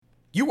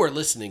You are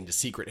listening to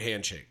Secret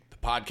Handshake, the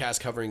podcast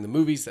covering the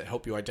movies that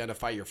help you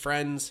identify your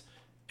friends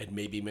and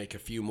maybe make a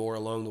few more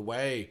along the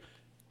way.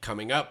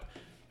 Coming up,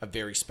 a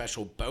very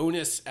special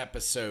bonus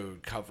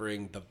episode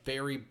covering the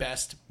very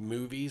best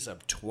movies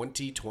of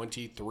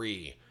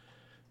 2023,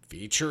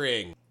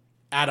 featuring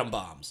atom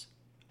bombs,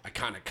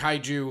 iconic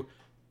kaiju,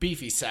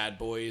 beefy sad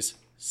boys,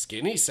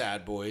 skinny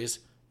sad boys,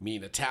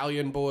 mean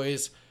Italian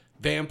boys,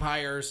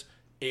 vampires,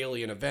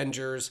 alien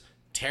Avengers,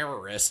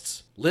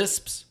 terrorists,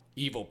 lisps,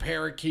 evil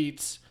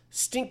parakeets,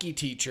 stinky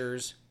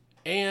teachers,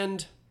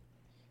 and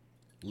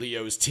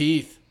Leo's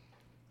teeth.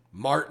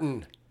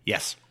 Martin.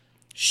 Yes.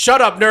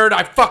 Shut up, nerd.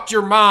 I fucked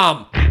your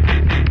mom.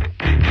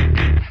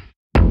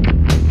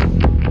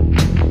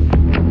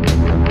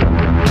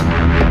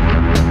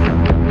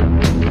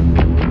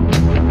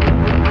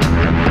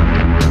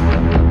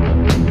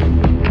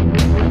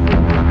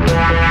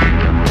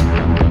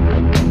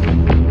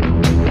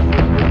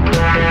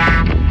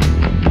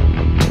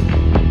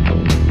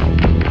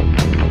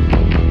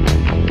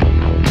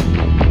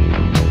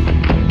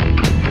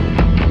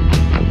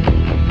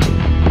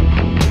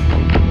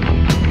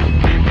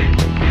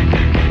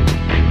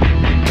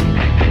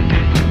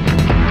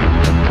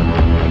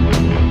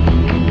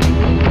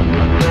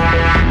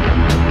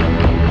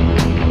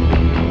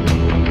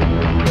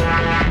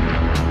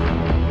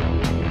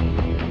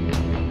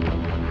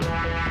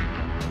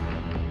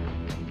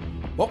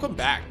 Welcome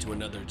back to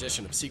another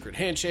edition of Secret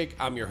Handshake.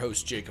 I'm your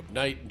host, Jacob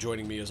Knight.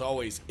 Joining me as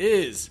always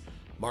is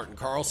Martin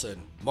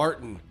Carlson.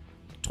 Martin,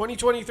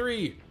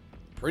 2023,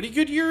 pretty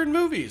good year in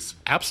movies.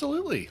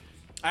 Absolutely.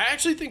 I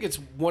actually think it's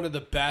one of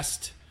the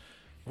best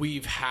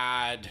we've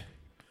had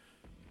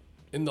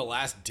in the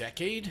last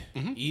decade,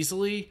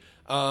 easily.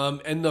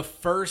 And the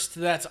first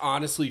that's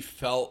honestly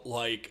felt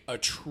like a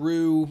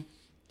true,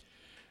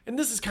 and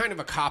this is kind of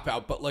a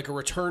cop-out, but like a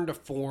return to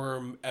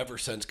form ever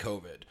since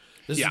COVID.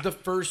 This is the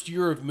first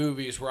year of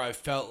movies where I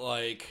felt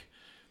like,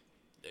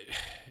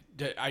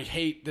 I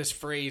hate this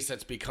phrase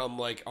that's become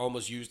like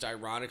almost used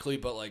ironically,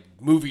 but like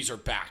movies are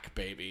back,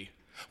 baby.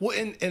 Well,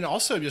 and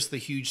also just the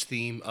huge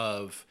theme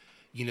of,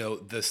 you know,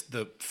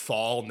 the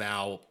fall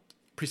now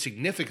pretty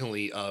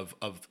significantly of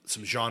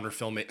some genre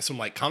filmmaking, some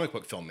like comic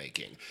book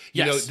filmmaking.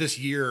 You know, this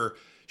year,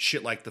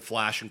 shit like The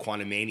Flash and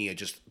Quantumania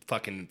just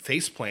fucking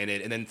face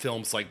planted, and then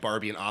films like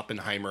Barbie and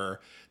Oppenheimer,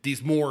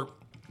 these more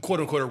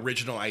quote-unquote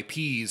original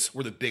IPs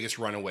were the biggest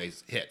runaway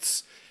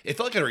hits. It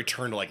felt like a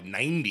return to like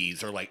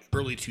 90s or like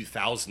early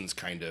 2000s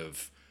kind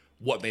of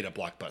what made a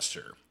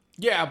blockbuster.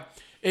 Yeah,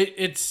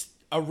 it's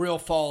a real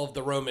fall of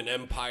the Roman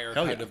Empire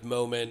of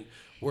moment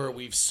where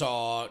we've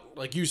saw,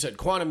 like you said,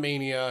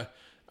 Quantumania,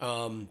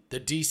 the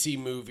DC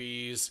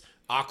movies,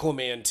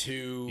 Aquaman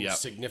 2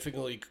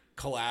 significantly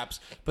collapse,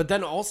 but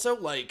then also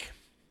like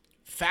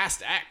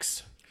Fast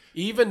X,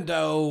 even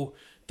though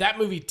that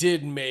movie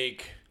did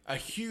make a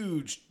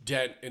huge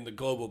dent in the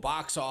global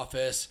box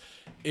office,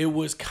 it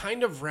was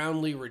kind of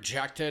roundly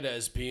rejected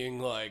as being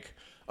like,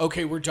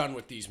 okay, we're done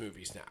with these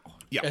movies now.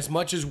 Yep. As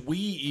much as we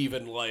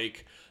even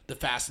like the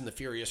Fast and the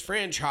Furious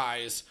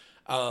franchise,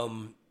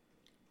 9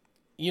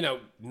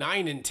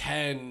 and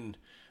 10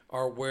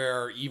 are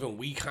where even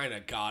we kind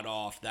of got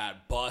off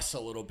that bus a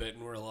little bit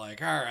and we're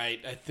like, all right,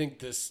 I think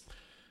this,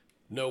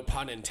 no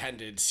pun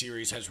intended,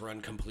 series has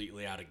run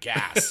completely out of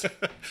gas.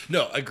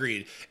 No,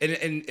 agreed.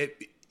 And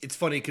it's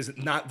funny because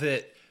not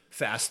that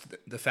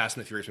the Fast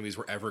and the Furious movies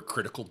were ever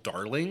critical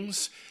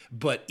darlings,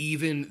 but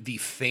even the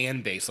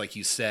fan base, like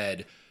you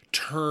said,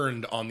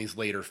 turned on these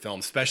later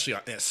films, especially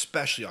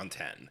on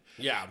 10.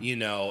 Yeah. You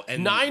know,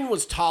 and 9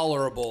 was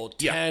tolerable.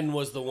 10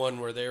 was the one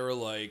where they were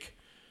like,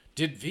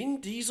 did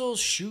Vin Diesel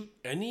shoot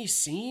any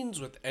scenes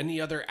with any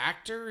other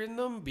actor in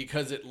them?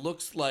 Because it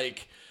looks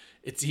like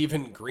it's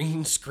even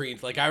green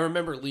screened. Like I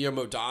remember Liam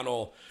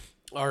O'Donnell,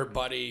 our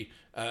buddy,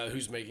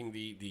 who's making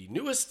the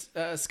newest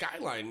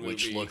Skyline movie.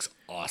 Which looks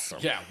awesome.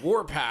 Yeah,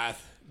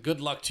 Warpath. Good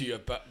luck to you,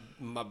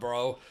 my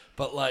bro.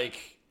 But,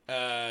 like,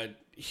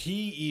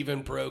 he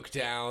even broke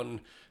down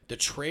the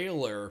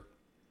trailer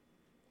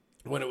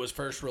when it was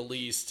first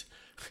released,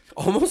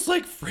 almost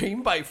like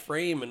frame by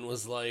frame, and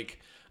was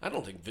like, I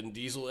don't think Vin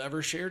Diesel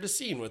ever shared a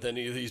scene with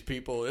any of these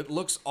people. It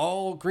looks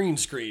all green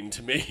screen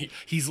to me.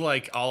 He's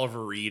like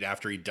Oliver Reed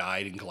after he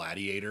died in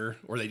Gladiator,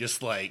 where they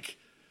just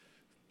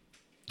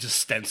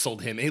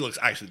stenciled him. He looks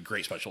actually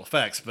great special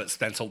effects, but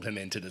stenciled him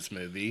into this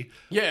movie.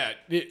 Yeah,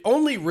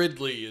 only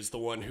Ridley is the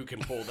one who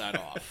can pull that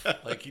off.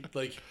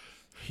 Like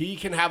he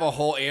can have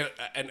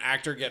an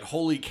actor get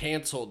wholly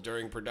canceled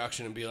during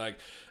production and be like,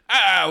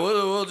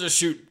 we'll just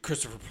shoot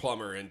Christopher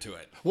Plummer into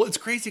it. Well, it's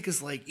crazy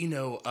because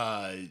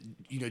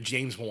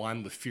James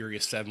Wan with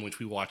Furious 7, which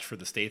we watched for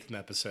the Statham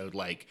episode,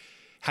 like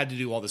had to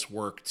do all this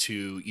work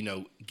to,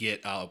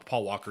 get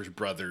Paul Walker's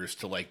brothers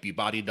to like be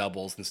body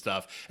doubles and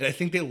stuff. And I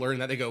think they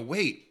learned that. They go,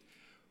 wait,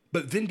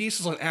 but Vin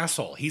Diesel's an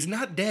asshole. He's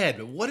not dead.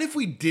 But what if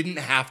we didn't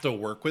have to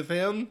work with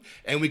him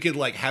and we could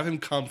like have him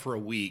come for a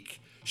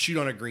week, shoot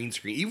on a green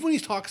screen? Even when he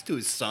talks to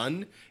his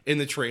son in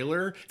the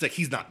trailer, it's like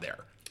he's not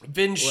there.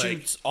 Vin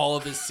shoots all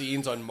of his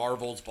scenes on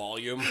Marvel's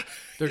volume.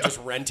 They're just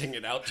renting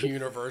it out to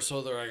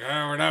Universal. They're like,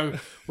 oh, no,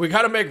 we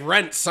got to make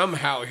rent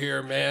somehow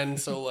here, man.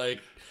 So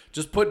like,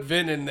 just put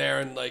Vin in there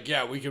and like,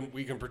 yeah, we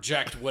can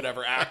project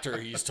whatever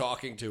actor he's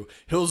talking to.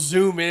 He'll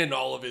zoom in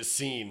all of his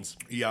scenes.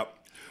 Yep.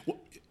 Well,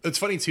 it's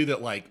funny too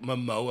that like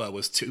Momoa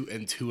was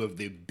two of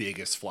the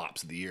biggest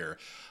flops of the year.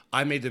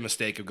 I made the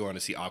mistake of going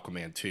to see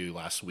Aquaman 2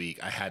 last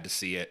week. I had to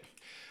see it.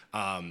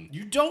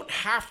 You don't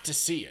have to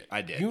see it.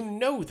 I did. You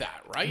know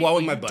that, right? Well,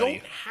 with my buddy. You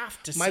don't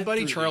have to. My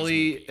buddy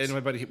Charlie and my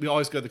buddy, we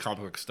always go to the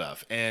comic book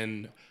stuff,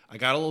 and I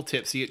got a little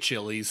tipsy at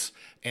Chili's,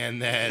 and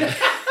then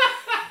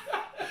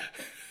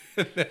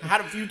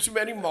had a few too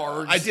many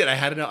Margs. I did. I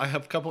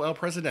have a couple El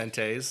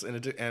Presidentes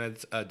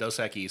and a Dos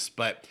Equis,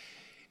 but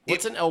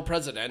what's an El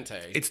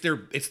Presidente? It's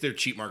their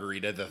cheap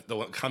margarita. The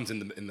one that comes in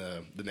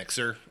the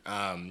mixer,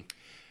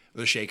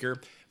 the shaker.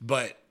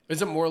 But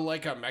is it more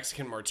like a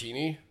Mexican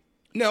martini?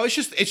 No, it's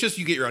just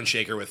you get your own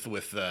shaker with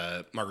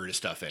margarita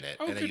stuff in it,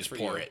 and then you just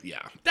pour it.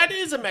 Yeah, that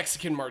is a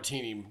Mexican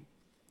martini.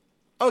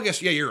 Oh, I guess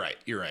you're right.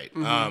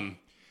 Mm-hmm.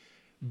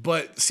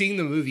 But seeing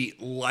the movie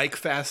like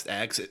Fast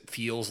X, it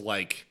feels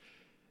like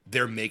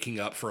they're making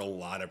up for a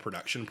lot of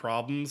production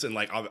problems, and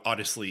like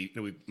obviously,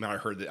 I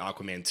heard that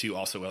Aquaman 2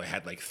 also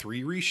had like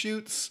 3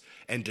 reshoots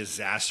and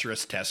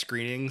disastrous test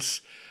screenings.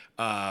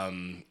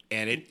 And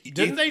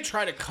didn't they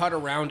try to cut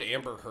around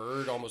Amber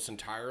Heard almost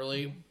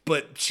entirely?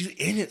 But she's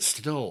in it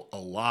still a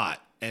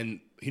lot,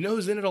 and you know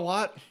who's in it a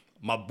lot?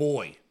 My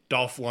boy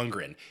Dolph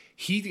Lundgren.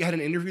 He had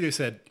an interview. They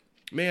said,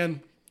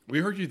 "Man, we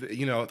heard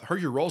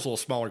heard your role's a little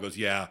smaller." He goes,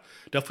 "Yeah,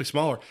 definitely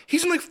smaller."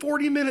 He's in like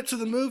 40 minutes of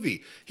the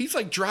movie. He's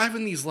like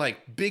driving these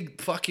like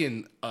big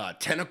fucking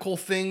tentacle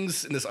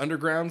things in this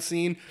underground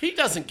scene. He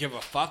doesn't give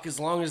a fuck as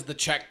long as the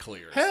check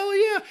clears. Hell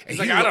yeah. He's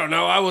like, I don't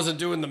know. I wasn't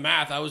doing the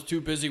math. I was too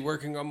busy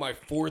working on my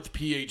 4th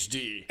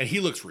PhD. And he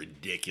looks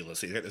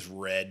ridiculous. He's got this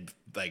red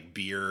like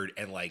beard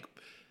and like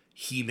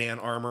He-Man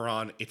armor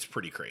on. It's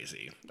pretty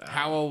crazy.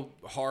 How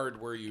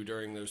hard were you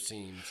during those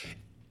scenes?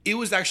 It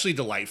was actually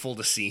delightful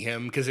to see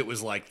him because it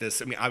was like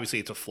this. I mean, obviously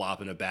it's a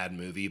flop and a bad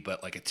movie,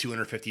 but like a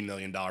 $250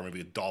 million movie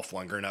with Dolph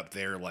Lundgren up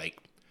there, like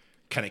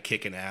kind of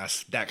kicking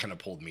ass. That kind of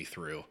pulled me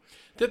through.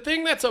 The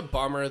thing that's a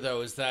bummer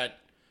though is that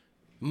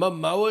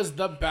Momoa's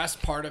the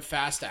best part of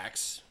Fast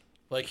X.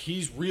 Like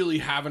he's really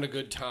having a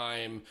good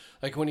time.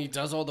 Like when he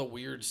does all the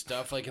weird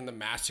stuff, like in the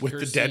massacre with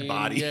the scene, dead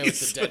bodies,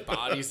 with the dead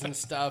bodies and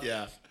stuff.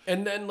 Yeah.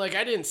 And then like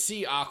I didn't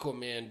see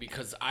Aquaman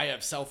because I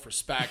have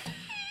self-respect,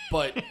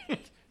 but.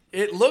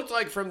 It looked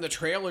like from the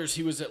trailers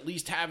he was at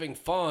least having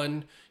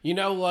fun. You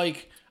know,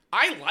 like,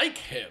 I like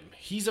him.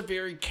 He's a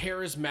very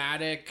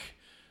charismatic,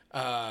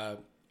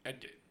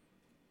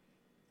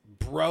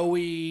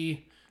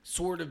 bro-y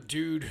sort of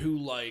dude who,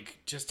 like,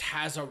 just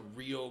has a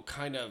real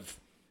kind of,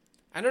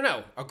 I don't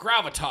know, a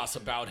gravitas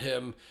about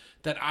him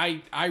that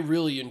I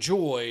really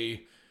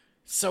enjoy.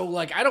 So,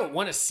 like, I don't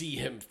want to see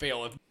him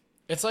fail.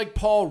 It's like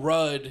Paul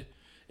Rudd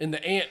in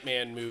the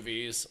Ant-Man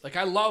movies. Like,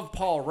 I love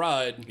Paul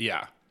Rudd.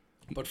 Yeah.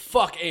 But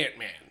fuck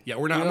Ant-Man. Yeah,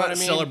 we're not, I'm not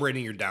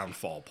celebrating your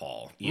downfall,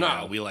 Paul. You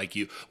know, we like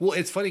you. Well,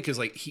 it's funny because,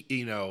 like,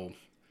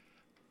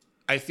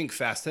 I think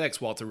Fast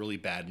X, while it's a really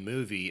bad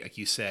movie, like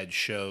you said,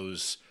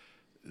 shows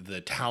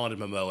the talent of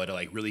Momoa to,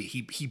 like, really,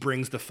 he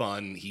brings the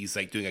fun. He's,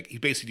 like, he's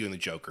basically doing the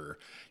Joker,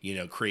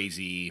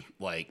 crazy,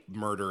 like,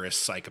 murderous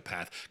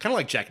psychopath. Kind of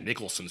like Jack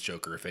Nicholson's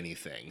Joker, if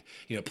anything.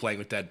 Playing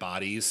with dead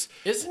bodies.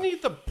 Isn't he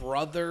the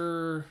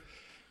brother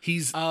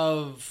He's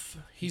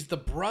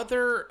the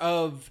brother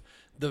of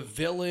the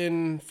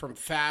villain from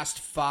Fast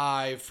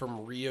 5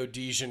 from Rio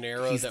de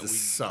Janeiro.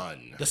 He's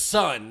son. The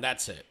son,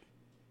 that's it.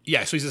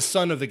 Yeah, so he's the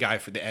son of the guy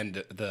for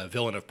the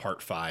villain of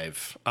Part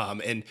 5.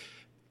 And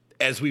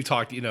as we've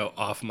talked,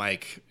 off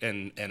mic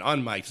and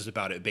on mic just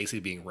about it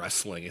basically being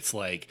wrestling, it's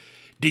like,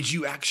 did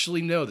you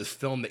actually know this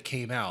film that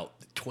came out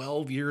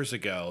 12 years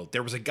ago,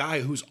 there was a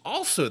guy who's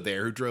also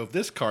there who drove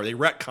this car? They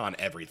retcon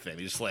everything.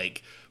 They just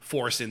like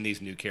force in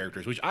these new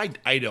characters, which I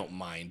don't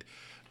mind.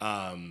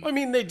 I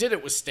mean, they did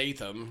it with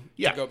Statham.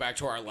 Yeah. To go back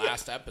to our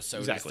last episode,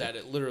 exactly. Is that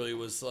it literally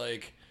was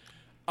like,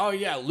 oh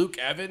yeah, Luke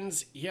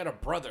Evans, he had a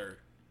brother,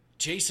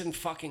 Jason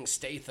fucking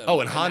Statham. Oh,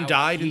 and Han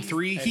died in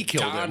 3. He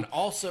killed him. Han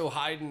also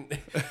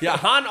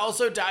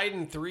died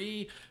in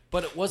 3,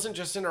 but it wasn't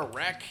just in a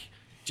wreck.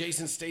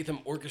 Jason Statham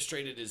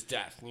orchestrated his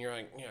death, and you're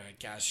like, yeah, I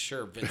guess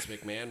sure, Vince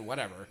McMahon,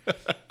 whatever.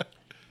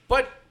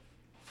 But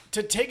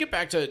to take it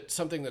back to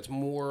something that's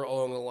more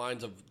along the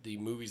lines of the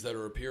movies that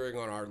are appearing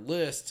on our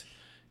list,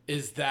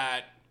 is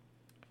that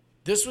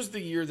this was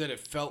the year that it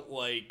felt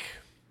like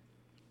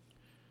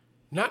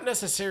not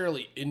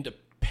necessarily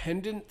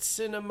independent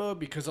cinema,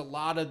 because a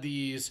lot of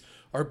these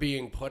are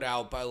being put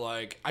out by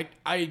like,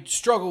 I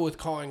struggle with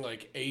calling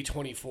like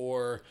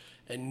A24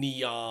 and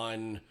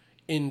Neon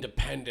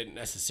independent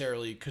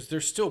necessarily, because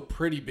they're still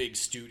pretty big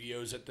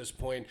studios at this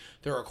point.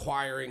 They're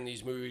acquiring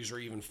these movies or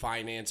even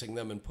financing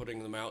them and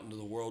putting them out into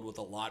the world with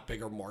a lot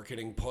bigger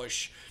marketing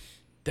push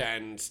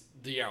than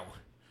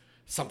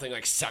something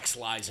like Sex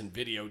Lies and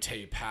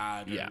Videotape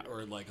had,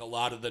 or like a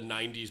lot of the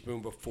 90s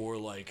boom before,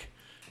 like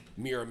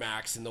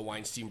Miramax and the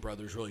Weinstein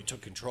brothers really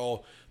took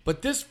control.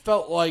 But this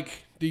felt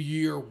like the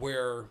year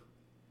where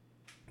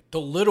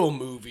the little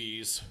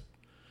movies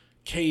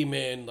came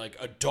in, like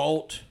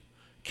adult,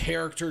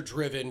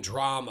 character-driven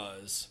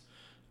dramas,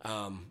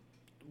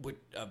 with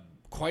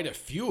quite a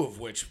few of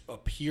which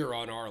appear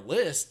on our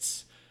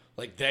lists.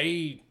 Like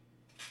they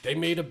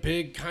made a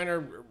big kind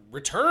of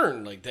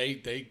return. Like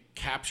they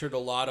captured a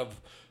lot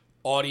of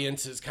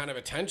audiences' kind of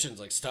attentions,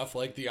 like stuff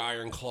like The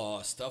Iron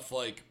Claw, stuff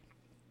like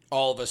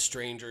All of Us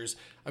Strangers.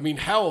 I mean,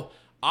 hell,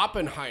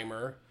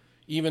 Oppenheimer,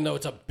 even though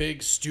it's a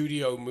big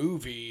studio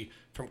movie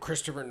from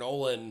Christopher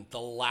Nolan, the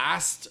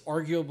last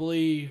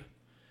arguably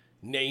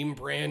name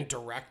brand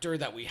director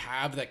that we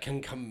have that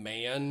can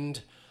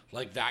command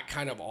like that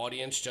kind of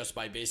audience just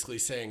by basically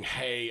saying,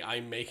 hey,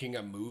 I'm making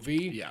a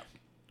movie. Yeah.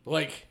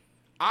 Like,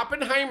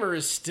 Oppenheimer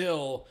is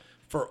still,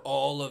 for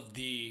all of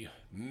the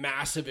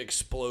massive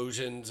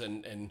explosions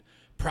and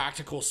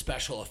practical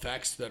special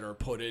effects that are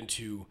put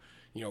into,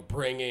 you know,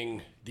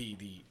 bringing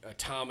the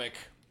atomic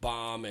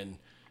bomb and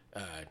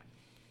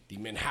the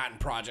Manhattan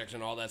Project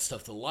and all that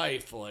stuff to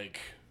life, like,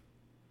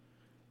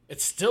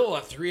 it's still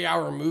a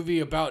 3-hour movie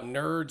about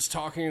nerds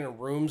talking in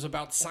rooms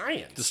about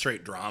science. It's a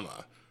straight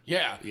drama.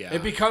 Yeah.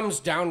 It becomes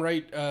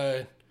downright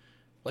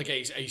like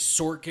a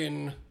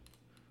Sorkin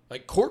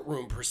like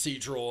courtroom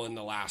procedural in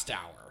the last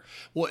hour.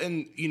 Well,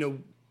 and you know,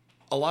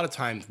 a lot of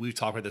times we've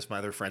talked about this. My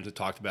other friends have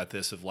talked about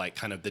this of like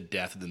kind of the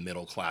death of the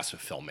middle class of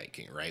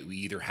filmmaking, right? We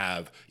either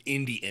have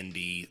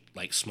indie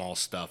like small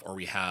stuff, or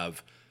we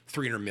have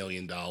 $300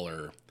 million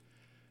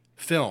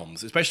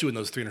films, especially when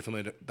those $300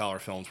 million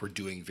films were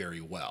doing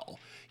very well.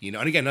 You know,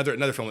 and again,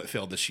 another film that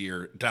failed this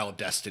year, Dial of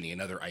Destiny,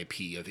 another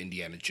IP of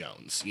Indiana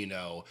Jones, you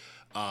know,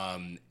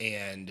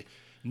 and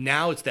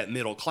now it's that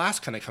middle class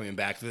kind of coming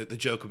back. The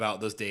joke about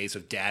those days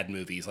of dad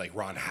movies, like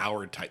Ron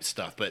Howard type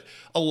stuff. But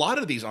a lot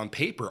of these on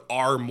paper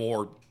are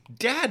more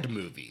dad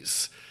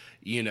movies,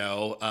 you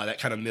know, that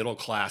kind of middle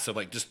class of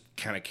like just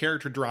kind of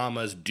character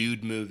dramas,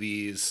 dude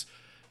movies.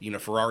 You know,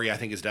 Ferrari, I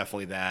think, is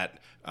definitely that.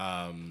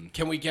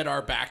 Can we get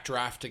our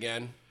backdraft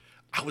again?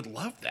 I would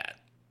love that.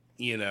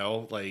 You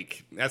know,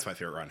 like, that's my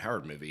favorite Ron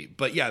Howard movie.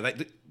 But yeah,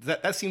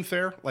 that seemed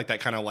fair. Like, that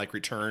kind of, like,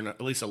 return,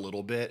 at least a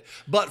little bit.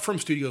 But from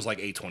studios like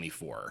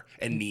A24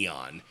 and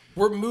Neon.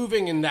 We're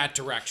moving in that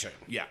direction.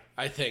 Yeah.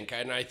 I think.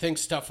 And I think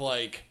stuff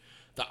like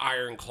The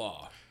Iron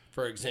Claw,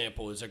 for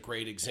example, is a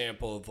great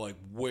example of, like,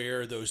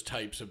 where those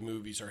types of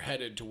movies are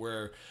headed, to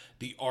where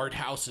the art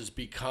house is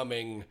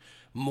becoming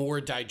more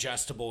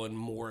digestible and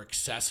more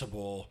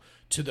accessible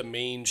to the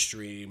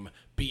mainstream,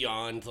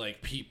 beyond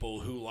like people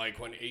who, like,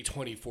 when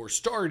A24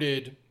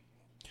 started,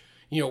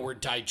 you know, were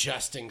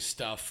digesting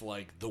stuff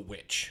like The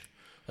Witch.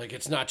 Like,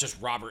 it's not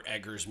just Robert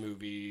Eggers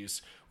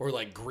movies, or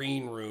like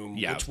Green Room,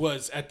 which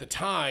was at the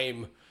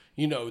time,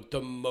 you know,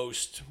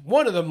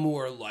 one of the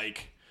more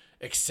like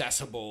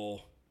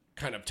accessible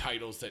kind of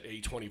titles that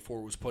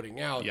A24 was putting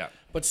out. Yeah.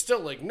 But still,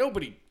 like,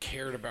 nobody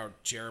cared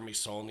about Jeremy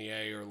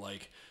Saulnier, or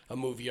like a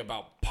movie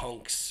about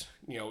punks,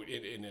 you know,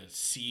 in a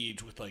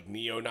siege with like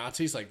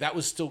neo-Nazis. Like, that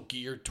was still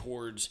geared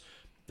towards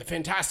the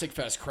Fantastic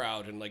Fest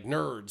crowd and like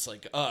nerds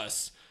like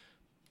us.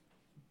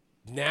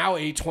 Now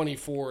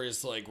A24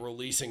 is like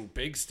releasing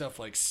big stuff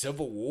like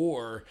Civil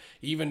War.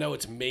 Even though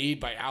it's made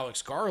by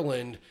Alex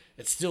Garland,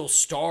 it still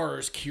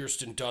stars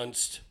Kirsten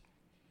Dunst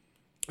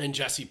and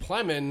Jesse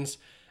Plemons,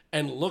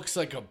 and looks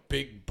like a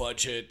big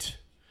budget,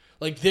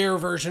 like their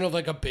version of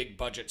like a big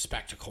budget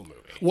spectacle movie.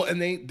 Well,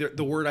 and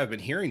the word I've been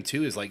hearing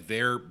too is like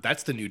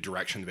that's the new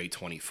direction of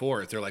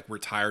A24. They're like, we're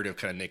tired of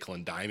kind of nickel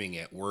and diming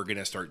it. We're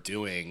gonna start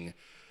doing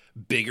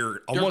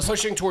bigger, almost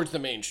pushing towards the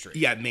mainstream.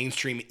 Yeah,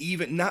 mainstream,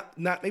 even not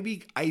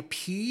maybe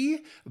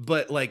IP,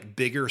 but like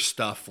bigger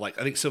stuff. Like,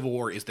 I think Civil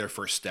War is their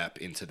first step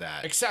into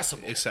that.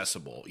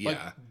 Accessible, yeah.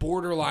 Like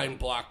borderline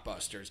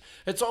blockbusters.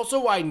 It's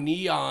also why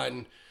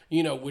Neon,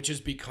 you know, which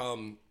has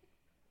become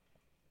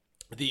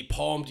the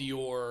Palme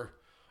d'Or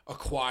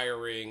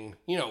acquiring,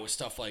 you know,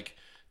 stuff like,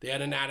 they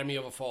had Anatomy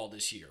of a Fall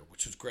this year,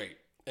 which was great.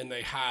 And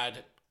they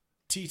had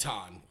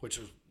Teton, which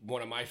was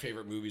one of my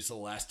favorite movies of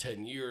the last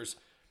 10 years.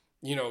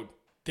 You know,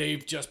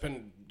 they've just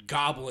been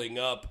gobbling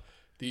up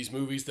these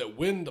movies that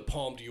win the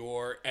Palme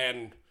d'Or,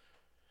 and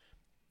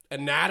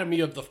Anatomy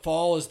of the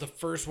Fall is the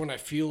first one I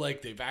feel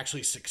like they've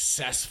actually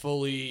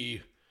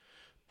successfully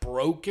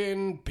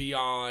broken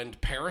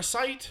beyond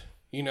Parasite,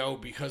 you know,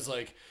 because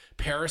like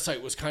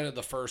Parasite was kind of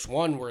the first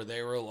one where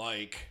they were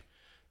like,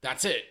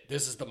 that's it,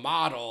 this is the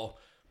model,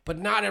 but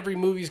not every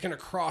movie is going to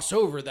cross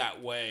over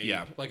that way.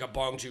 Yeah. Like a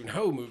Bong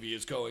Joon-ho movie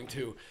is going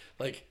to.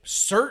 Like,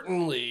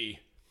 certainly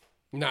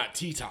not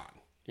Teton,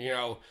 you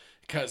know,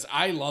 because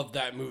I love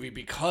that movie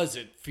because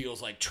it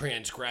feels like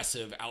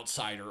transgressive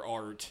outsider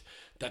art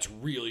that's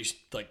really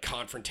like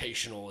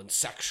confrontational and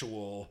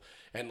sexual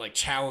and like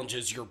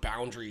challenges your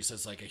boundaries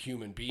as like a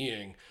human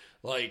being.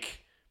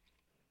 Like,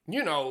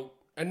 you know,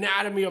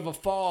 Anatomy of a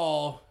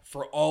Fall,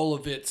 for all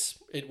of it,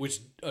 which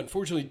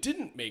unfortunately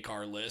didn't make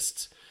our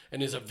lists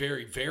and is a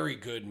very, very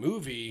good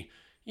movie,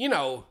 you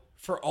know,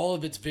 for all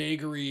of its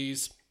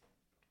vagaries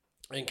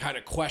and kind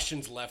of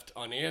questions left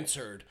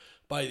unanswered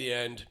by the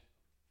end,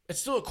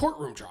 it's still a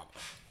courtroom drama.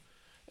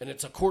 And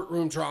it's a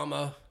courtroom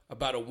drama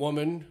about a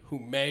woman who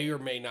may or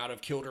may not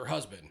have killed her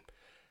husband.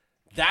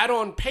 That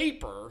on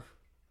paper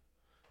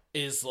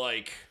is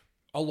like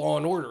a Law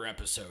and Order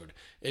episode.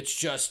 It's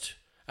just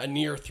a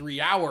near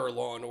 3-hour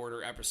Law and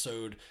Order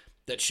episode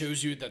that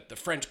shows you that the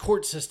French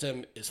court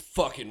system is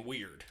fucking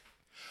weird.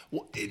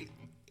 Well,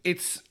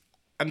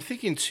 I'm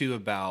thinking too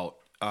about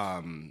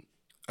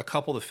a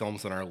couple of the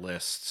films on our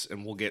lists,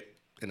 and we'll get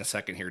in a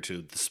second here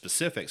to the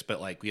specifics,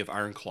 but like we have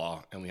Iron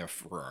Claw and we have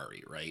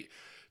Ferrari, right?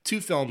 Two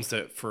films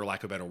that, for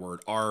lack of a better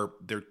word,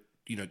 they're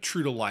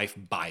true to life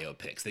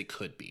biopics. They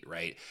could be,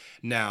 right?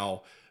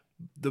 Now,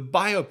 the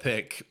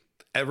biopic,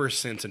 ever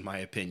since, in my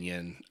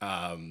opinion,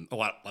 a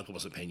lot of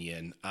people's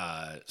opinion,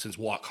 since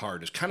Walk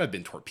Hard has kind of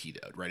been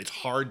torpedoed, right? It's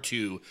hard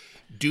to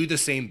do the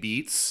same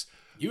beats.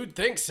 You'd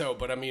think so,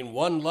 but I mean,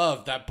 One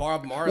Love, that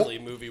Bob Marley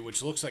movie,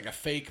 which looks like a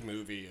fake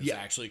movie, is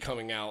actually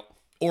coming out.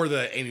 Or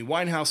the Amy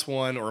Winehouse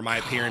one, or my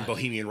opinion,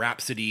 Bohemian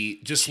Rhapsody,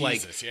 just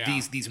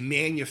these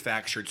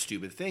manufactured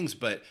stupid things.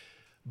 But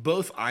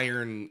both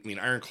Iron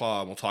Claw,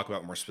 and we'll talk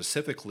about more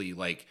specifically,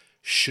 like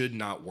should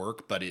not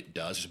work, but it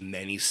does. There's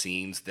many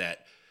scenes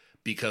that,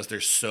 because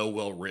they're so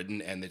well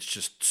written and it's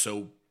just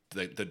so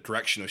the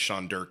direction of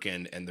Sean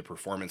Durkin and the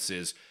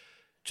performances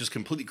just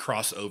completely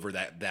cross over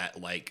that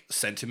like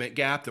sentiment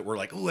gap that we're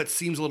like, oh, it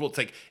seems a little, it's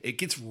like it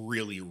gets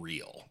really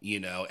real,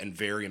 and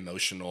very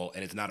emotional,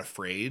 and it's not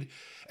afraid.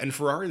 And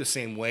Ferrari the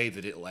same way,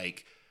 that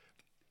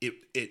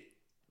it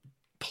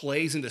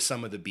plays into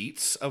some of the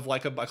beats of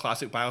like a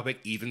classic biopic,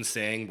 even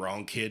saying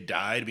wrong kid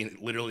died. I mean,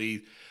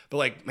 literally, but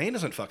like, man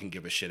doesn't fucking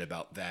give a shit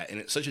about that. And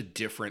it's such a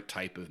different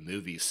type of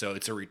movie. So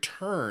it's a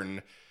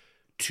return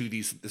to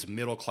this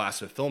middle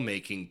class of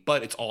filmmaking,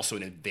 but it's also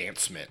an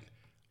advancement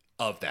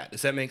of that.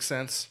 Does that make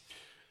sense?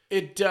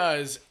 It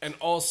does. And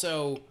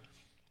also,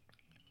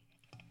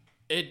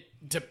 it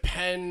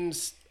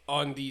depends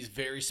on these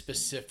very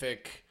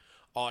specific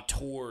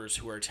auteurs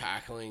who are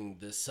tackling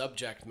this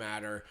subject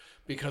matter,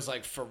 because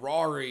like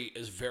Ferrari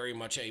is very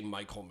much a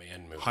Michael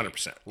Mann movie.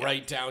 100%.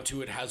 Right down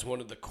to it has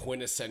one of the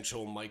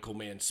quintessential Michael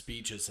Mann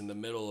speeches in the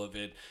middle of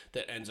it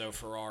that Enzo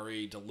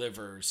Ferrari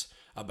delivers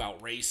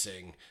about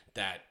racing,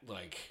 that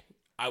like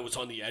I was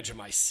on the edge of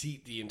my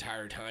seat the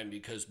entire time,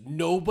 because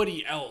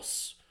nobody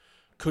else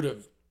could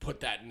have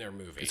put that in their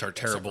movie. It's our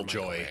terrible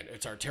joy.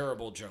 It's our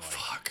terrible joy.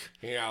 Fuck.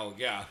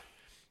 Yeah.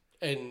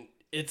 And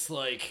it's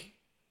like,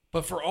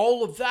 but for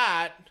all of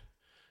that,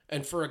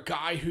 and for a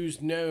guy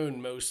who's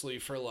known mostly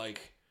for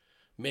like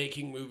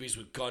making movies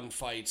with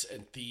gunfights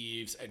and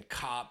thieves and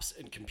cops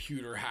and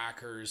computer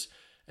hackers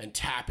and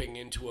tapping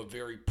into a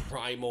very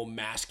primal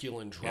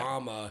masculine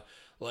drama,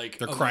 like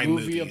they're a crime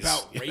movie movies.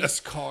 About race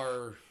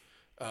car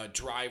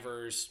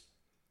drivers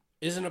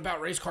isn't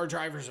about race car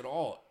drivers at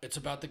all. It's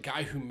about the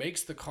guy who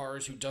makes the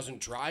cars, who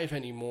doesn't drive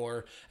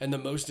anymore. And the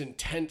most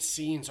intense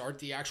scenes aren't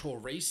the actual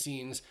race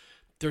scenes.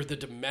 They're the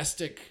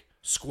domestic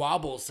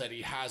squabbles that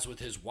he has with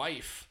his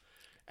wife,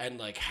 and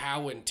like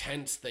how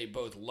intense they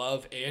both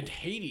love and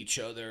hate each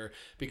other,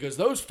 because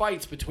those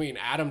fights between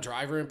Adam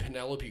Driver and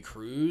Penelope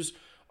Cruz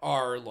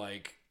are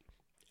like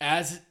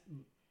as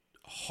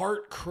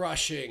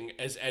heart-crushing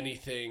as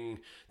anything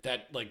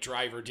that like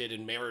Driver did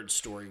in Marriage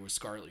Story with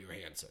Scarlett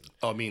Johansson.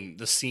 Oh, I mean,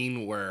 the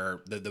scene where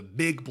the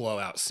big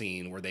blowout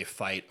scene where they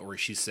fight, where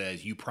she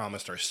says, "You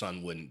promised our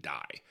son wouldn't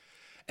die,"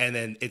 and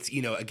then it's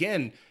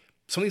again,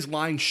 some of these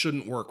lines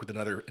shouldn't work with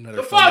another.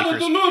 The father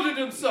deluded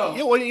himself.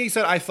 Yeah, when he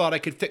said, "I thought I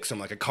could fix him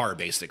like a car,"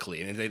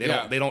 basically, and they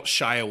don't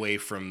shy away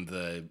from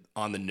the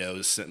on the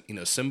nose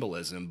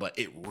symbolism, but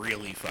it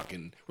really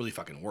fucking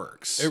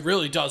works. It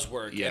really does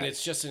work, yeah. And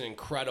it's just an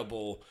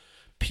incredible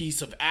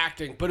piece of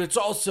acting. But it's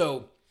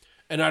also,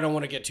 and I don't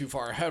want to get too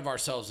far ahead of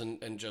ourselves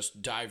and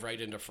just dive right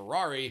into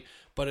Ferrari,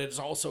 but it's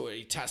also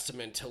a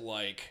testament to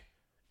like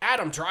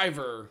Adam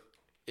Driver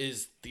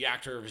is the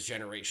actor of his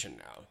generation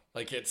now.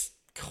 Like it's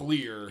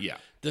clear,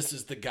 this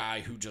is the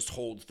guy who just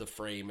holds the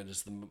frame and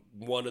is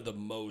one of the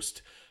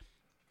most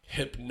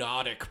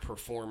hypnotic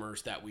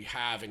performers that we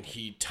have, and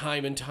he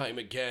time and time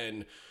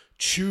again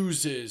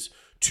chooses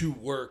to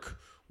work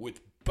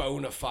with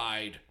bona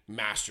fide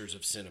masters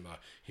of cinema.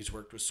 He's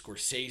worked with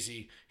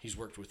Scorsese, he's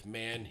worked with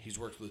Mann, he's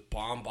worked with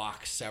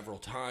Baumbach several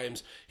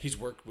times, he's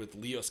worked with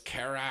Leos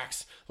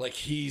Carax. Like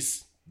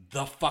he's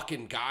the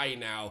fucking guy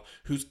now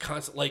who's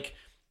constant. Like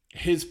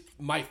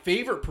my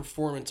favorite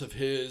performance of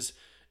his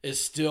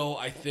is still,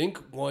 I think,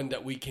 one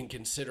that we can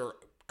consider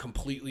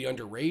completely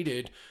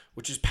underrated,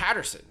 which is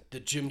Patterson, the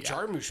Jim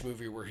Jarmusch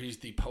movie where he's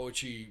the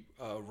poetry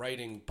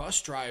writing bus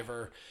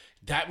driver.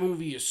 That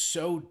movie is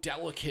so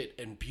delicate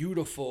and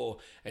beautiful,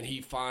 and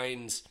he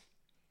finds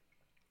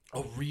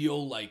a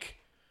real like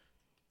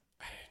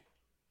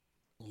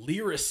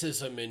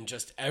lyricism in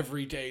just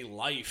everyday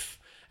life,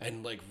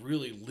 and like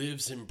really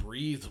lives and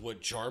breathes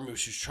what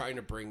Jarmusch is trying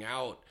to bring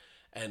out,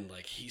 and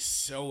like he's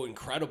so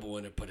incredible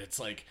in it. But it's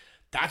like,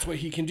 that's what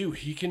he can do.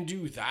 He can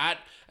do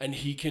that, and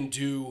he can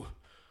do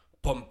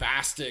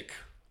bombastic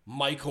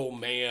Michael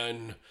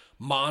Mann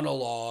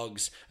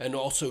monologues, and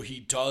also he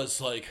does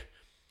like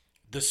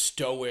the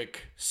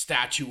stoic,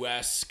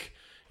 statuesque,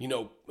 you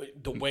know,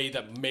 the way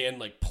that Mann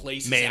like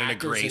places Man in a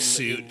actors gray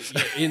suit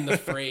in the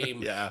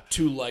frame Yeah.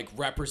 to like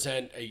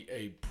represent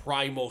a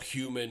primal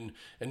human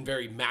and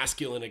very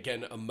masculine,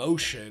 again,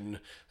 emotion.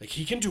 Like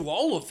he can do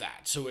all of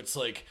that. So it's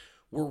like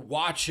we're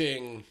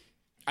watching.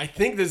 I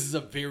think this is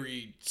a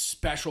very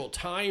special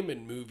time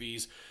in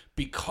movies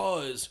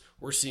because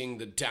we're seeing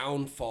the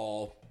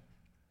downfall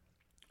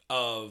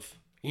of,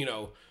 you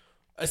know,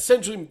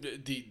 essentially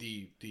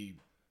the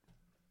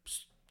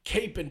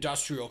Cape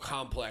industrial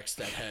complex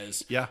that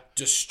has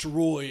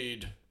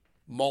destroyed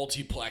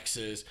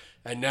multiplexes,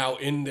 and now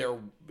in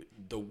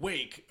the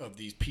wake of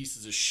these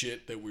pieces of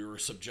shit that we were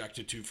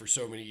subjected to for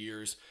so many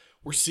years,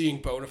 we're seeing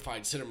bona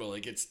fide cinema.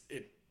 Like it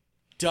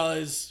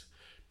does,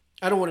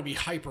 I don't want to be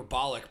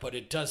hyperbolic, but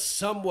it does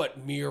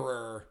somewhat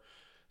mirror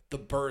the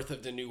birth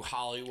of the new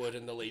Hollywood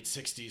in the late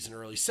 60s and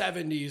early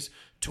 70s,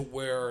 to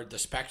where the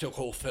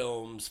spectacle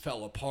films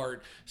fell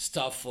apart.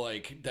 Stuff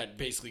like that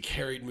basically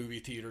carried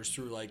movie theaters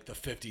through like the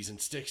 50s and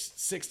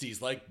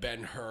 60s, like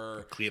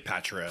Ben-Hur,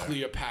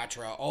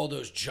 Cleopatra, all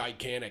those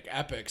gigantic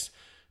epics.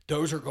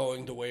 Those are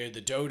going the way of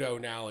the dodo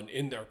now, and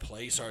in their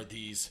place are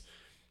these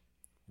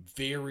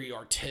very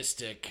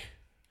artistic,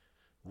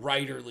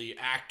 writerly,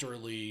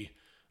 actorly,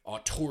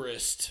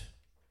 auteurist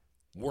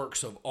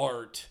works of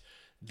art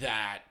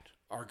that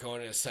are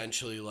going to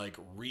essentially like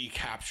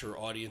recapture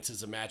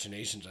audiences'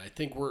 imaginations.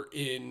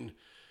 And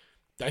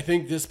I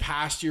think this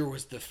past year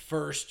was the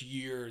first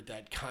year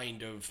that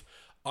kind of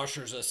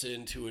ushers us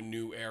into a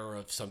new era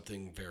of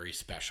something very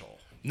special.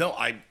 No,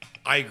 I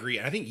agree.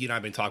 And I think you and I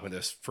have been talking about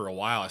this for a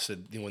while. I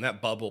said, you know, when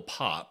that bubble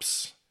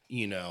pops,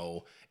 you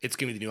know, it's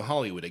going to be the new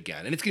Hollywood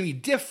again. And it's going to be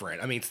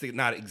different. I mean, it's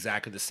not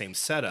exactly the same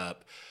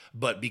setup,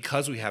 but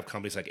because we have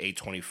companies like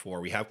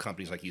A24, we have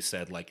companies, like you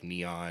said, like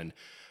Neon,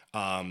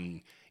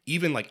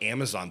 even like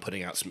Amazon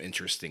putting out some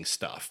interesting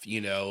stuff,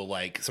 you know,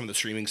 like some of the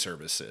streaming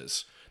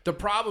services. The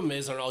problem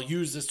is, and I'll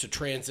use this to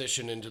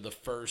transition into the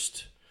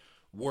first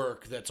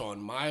work that's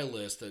on my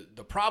list,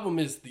 the problem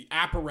is the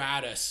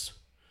apparatus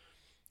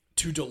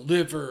to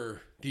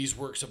deliver these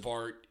works of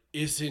art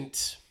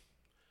isn't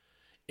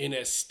in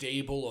as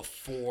stable a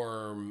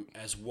form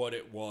as what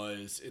it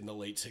was in the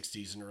late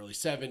 60s and early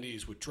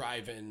 70s with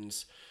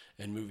drive-ins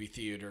and movie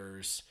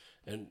theaters.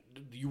 And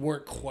you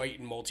weren't quite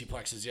in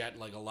multiplexes yet.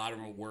 Like a lot of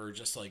them were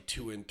just like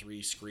 2 and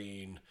 3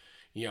 screen,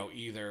 you know,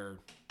 either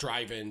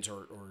drive-ins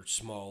or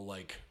small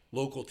like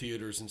local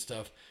theaters and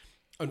stuff.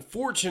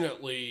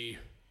 Unfortunately,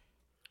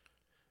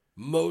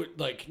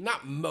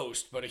 not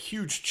most, but a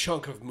huge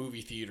chunk of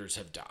movie theaters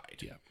have died.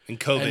 Yeah, and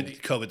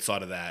COVID saw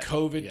to that.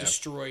 COVID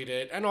destroyed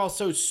it, and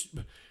also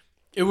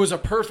it was a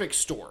perfect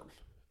storm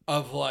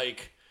of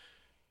like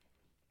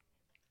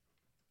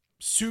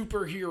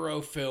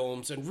superhero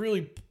films and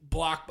really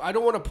I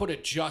don't want to put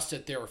it just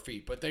at their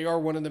feet, but they are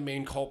one of the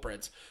main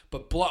culprits.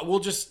 But we'll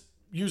just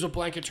use a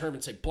blanket term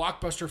and say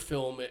blockbuster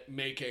film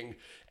making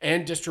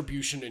and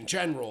distribution in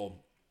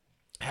general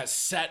has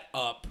set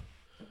up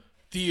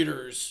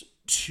theaters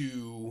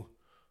to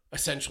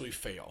essentially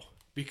fail,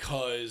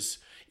 because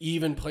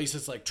even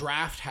places like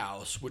Draft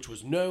House, which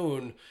was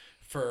known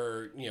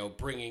for, you know,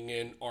 bringing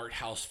in art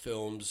house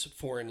films,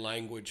 foreign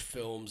language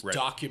films,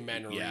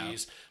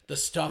 documentaries, the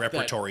stuff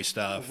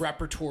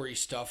repertory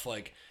stuff,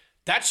 like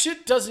that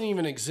shit doesn't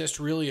even exist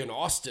really in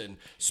Austin.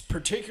 It's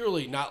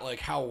particularly not like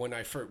how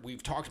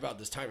we've talked about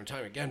this time and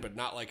time again, but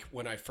not like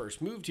when I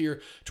first moved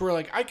here, to where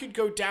like I could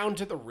go down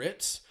to the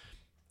Ritz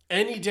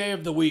any day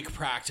of the week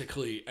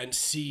practically and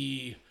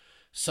see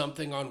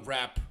something on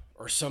rep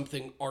or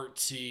something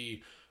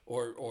artsy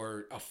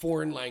or a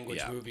foreign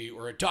language movie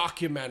or a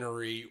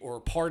documentary or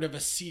part of a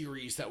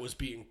series that was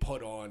being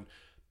put on.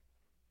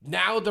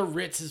 Now the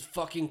Ritz is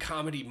fucking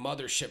comedy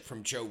mothership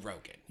from Joe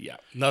Rogan. Yeah.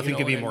 Nothing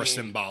could be more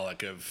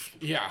symbolic of...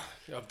 Yeah,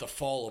 of the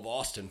fall of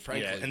Austin,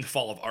 frankly. Yeah, and the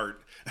fall of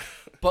art.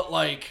 But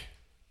like,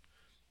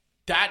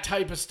 that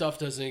type of stuff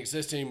doesn't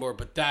exist anymore,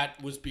 but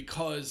that was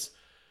because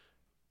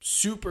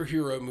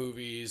superhero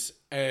movies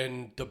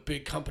and the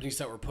big companies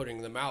that were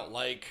putting them out,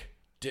 like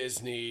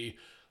Disney,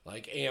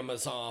 like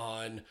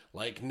Amazon,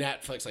 like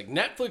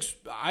Netflix.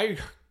 I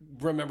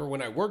remember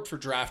when I worked for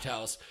Draft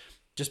House,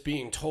 just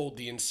being told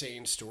the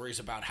insane stories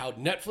about how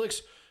Netflix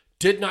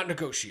did not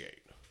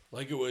negotiate.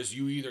 Like it was,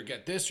 you either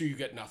get this or you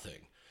get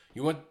nothing.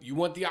 You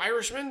want The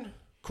Irishman?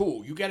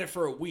 Cool. You get it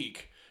for a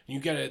week. You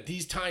get it at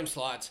these time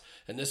slots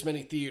and this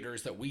many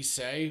theaters that we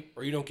say,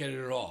 or you don't get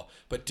it at all.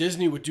 But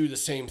Disney would do the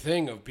same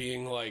thing of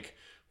being like,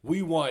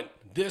 we want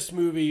this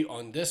movie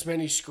on this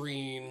many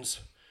screens,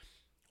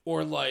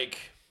 or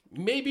like,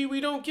 maybe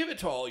we don't give it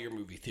to all your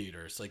movie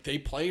theaters. Like they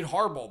played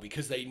hardball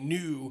because they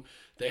knew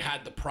they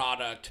had the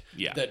product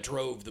that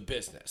drove the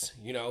business,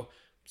 you know?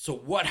 So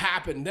what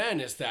happened then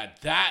is that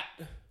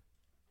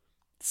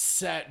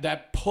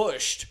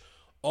pushed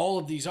all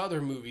of these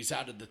other movies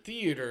out of the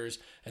theaters,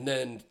 and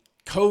then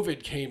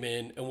COVID came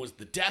in and was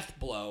the death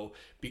blow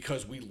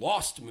because we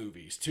lost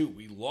movies too.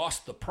 We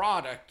lost the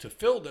product to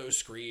fill those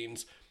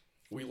screens,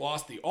 we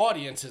lost the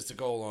audiences to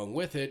go along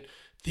with it.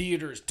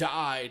 Theaters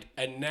died,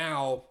 and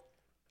now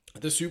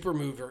the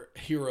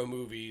superhero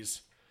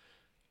movies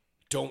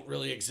don't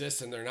really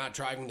exist, and they're not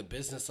driving the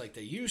business like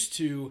they used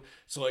to.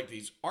 So like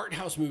these art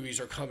house movies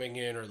are coming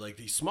in, or like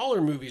these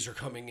smaller movies are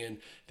coming in.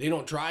 They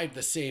don't drive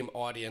the same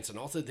audience, and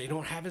also they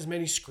don't have as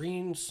many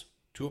screens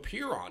to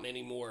appear on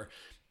anymore.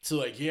 So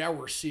like, yeah,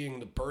 we're seeing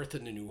the birth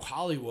of the new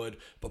Hollywood,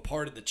 but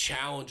part of the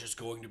challenge is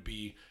going to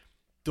be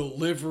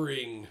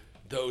delivering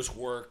those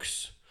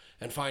works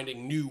and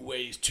finding new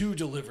ways to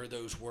deliver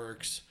those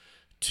works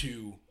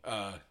to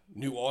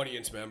new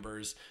audience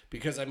members.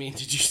 Because, I mean,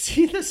 did you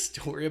see the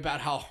story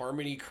about how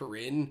Harmony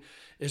Korine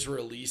is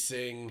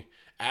releasing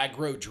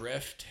Aggro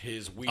Drift,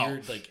 his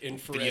weird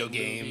infrared video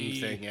game movie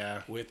thing,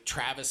 yeah, with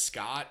Travis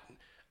Scott,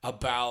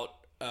 about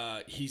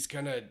he's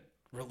gonna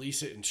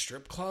release it in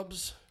strip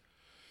clubs?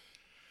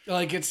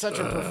 Like, it's such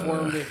a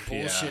performative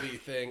bullshitty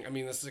thing. I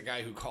mean, this is a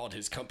guy who called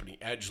his company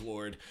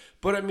Edgelord,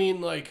 but I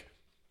mean, like,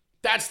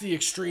 that's the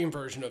extreme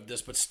version of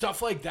this. But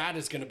stuff like that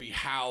is going to be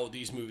how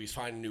these movies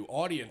find new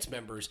audience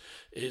members,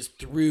 is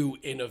through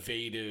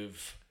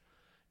innovative,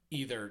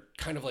 either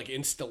kind of like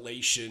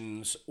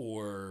installations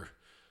or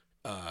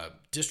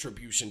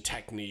distribution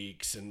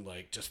techniques, and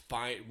like just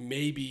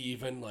maybe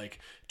even like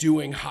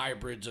doing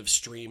hybrids of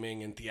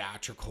streaming and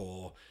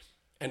theatrical.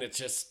 And it's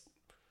just,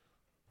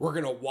 we're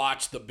going to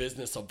watch the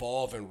business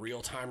evolve in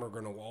real time. We're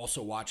going to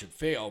also watch it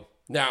fail.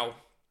 Now,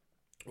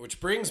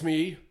 which brings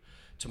me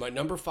to my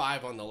number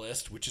 5 on the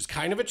list, which is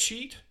kind of a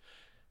cheat,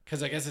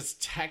 because I guess it's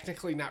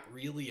technically not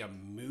really a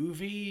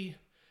movie.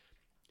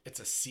 It's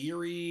a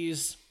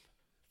series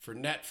for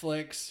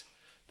Netflix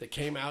that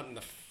came out in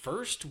the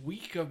first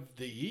week of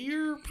the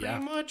year,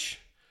 pretty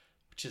much,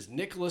 which is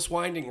Nicholas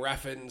Winding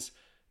Refn's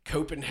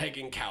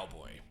Copenhagen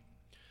Cowboy.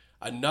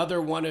 Another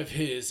one of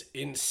his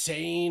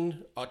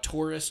insane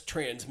auteurist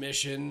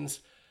transmissions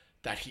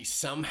that he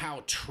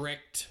somehow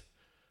tricked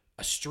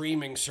a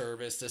streaming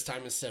service, this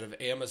time instead of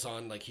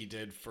Amazon like he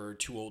did for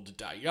Too Old to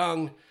Die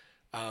Young.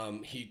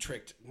 He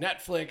tricked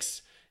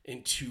Netflix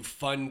into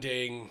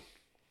funding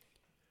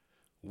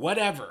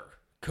whatever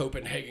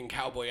Copenhagen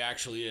Cowboy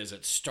actually is.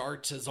 It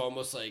starts as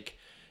almost like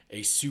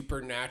a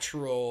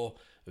supernatural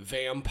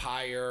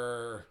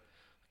vampire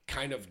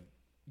kind of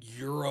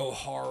Euro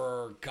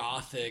horror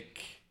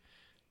gothic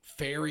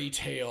fairy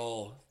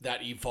tale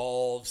that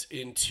evolves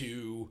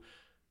into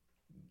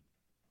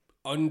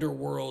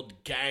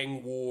underworld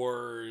gang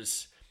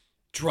wars,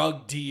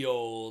 drug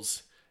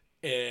deals,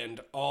 and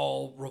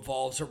all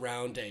revolves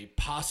around a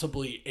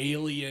possibly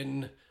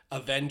alien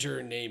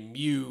Avenger named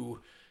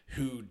Mew,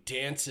 who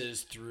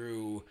dances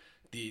through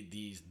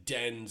these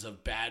dens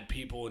of bad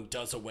people and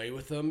does away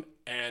with them.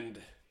 And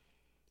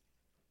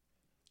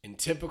in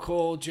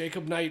typical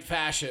Jacob Knight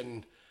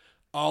fashion,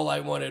 all I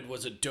wanted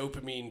was a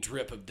dopamine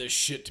drip of this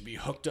shit to be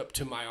hooked up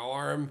to my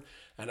arm,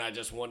 and I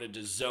just wanted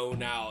to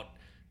zone out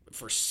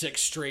for 6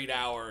 straight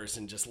hours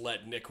and just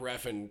let Nick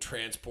Refn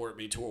transport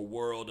me to a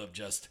world of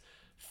just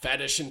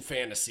fetish and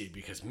fantasy.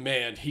 Because,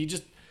 man,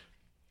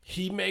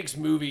 he makes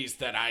movies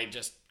that I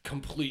just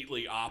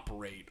completely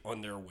operate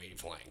on their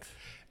wavelength.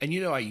 And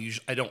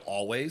I don't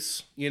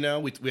always. We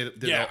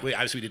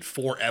obviously we did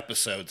 4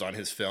 episodes on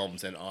his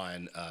films and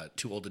on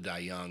Too Old to Die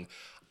Young.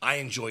 I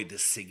enjoyed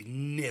this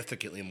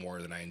significantly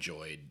more than I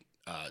enjoyed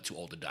Too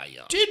Old to Die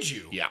Young. Did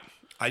you? Yeah.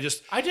 I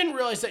didn't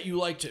realize that you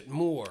liked it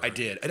more. I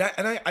did.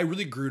 And I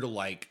really grew to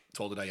like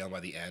Too Old to Die Young by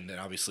the end. And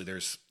obviously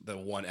there's the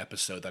one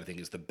episode that I think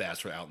is the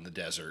best, we're out in the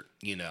desert,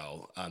 the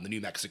New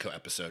Mexico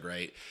episode,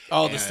 right?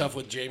 Oh, the stuff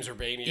with James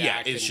Urbaniak,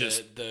 yeah, it's and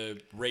just the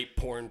rape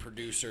porn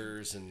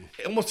producers, and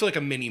almost like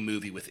a mini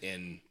movie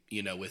within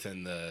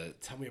the...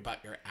 Tell me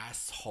about your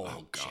asshole,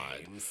 oh, God.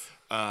 James.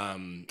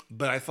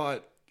 But I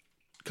thought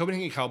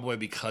Copenhagen Cowboy,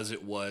 because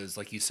it was,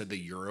 like you said, the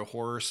Euro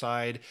horror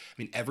side.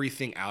 I mean,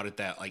 everything out at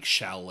that like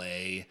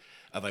chalet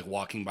of like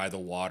walking by the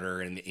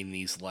water and in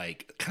these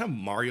like kind of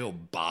Mario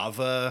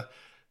Bava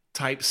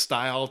type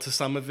style to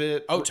some of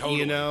it. Oh,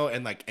 totally.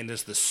 And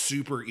just the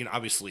super,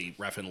 obviously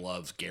Refn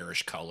loves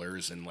garish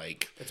colors and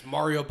like it's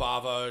Mario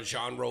Bava,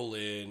 Jean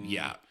Rollin.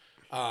 Yeah.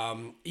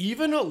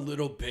 Even a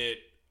little bit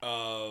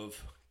of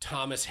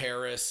Thomas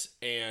Harris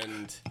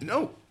and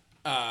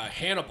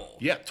Hannibal.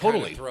 Yeah,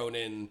 totally. Kind of thrown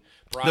in.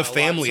 The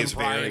family is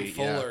Brian very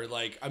Fuller. Yeah.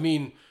 Like, I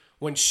mean,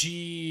 when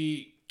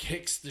she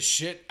kicks the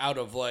shit out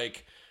of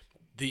like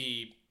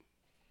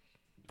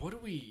what do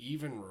we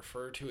even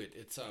refer to it?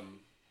 It's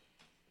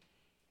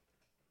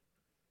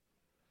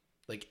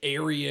like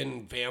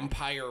Aryan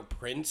vampire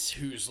prince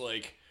who's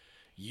like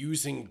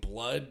using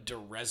blood to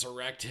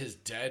resurrect his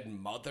dead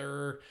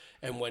mother.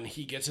 And when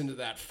he gets into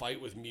that fight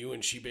with Mew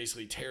and she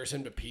basically tears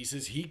him to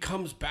pieces, he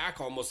comes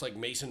back almost like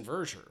Mason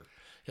Verger.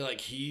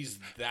 He's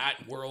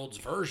that world's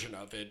version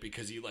of it,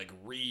 because he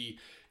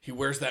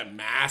wears that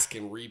mask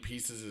and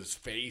repieces his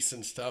face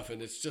and stuff.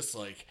 And it's just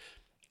like,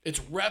 it's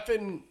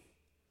Refn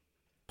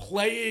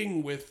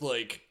playing with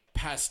like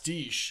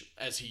pastiche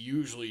as he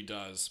usually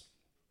does,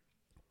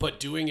 but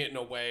doing it in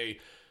a way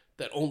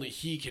that only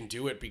he can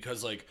do it,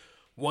 because like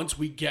once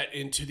we get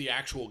into the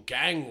actual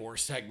gang war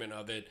segment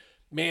of it,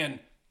 man,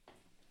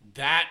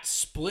 that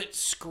split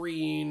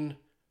screen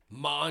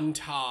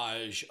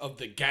montage of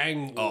the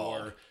gang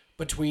war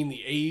between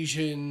the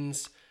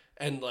Asians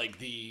and like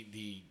the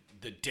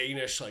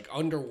Danish like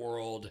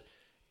underworld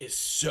is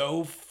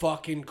so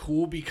fucking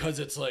cool because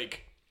it's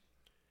like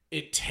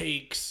it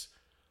takes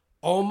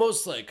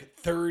almost like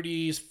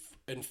 30s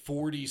and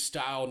 40s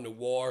style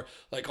noir,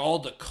 like all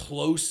the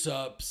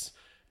close-ups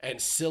and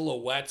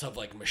silhouettes of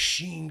like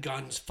machine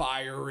guns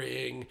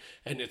firing,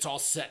 and it's all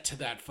set to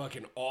that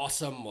fucking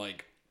awesome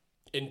like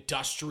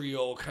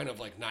industrial kind of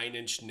like 9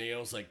 Inch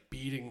Nails like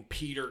beating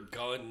Peter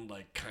Gunn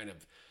like kind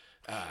of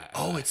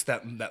it's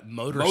that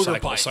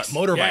motorcycle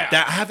motorbike. Yeah.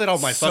 That I have that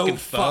on my fucking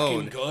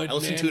phone. Fucking good, I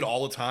listen to it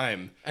all the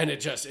time. And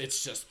it's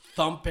just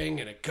thumping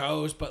and it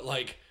goes, but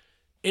like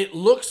it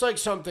looks like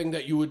something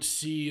that you would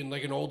see in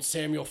like an old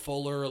Samuel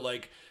Fuller,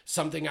 like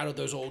something out of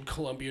those old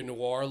Columbia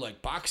Noir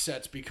like box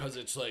sets, because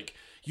it's like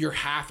you're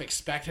half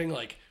expecting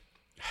like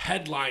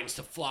headlines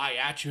to fly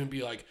at you and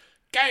be like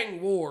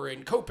gang war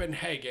in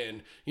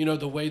Copenhagen, you know,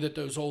 the way that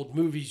those old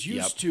movies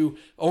used to,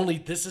 only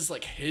this is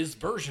like his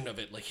version of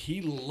it. Like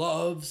he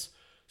loves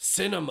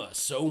cinema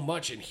so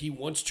much and he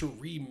wants to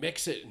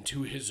remix it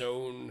into his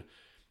own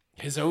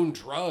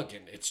drug.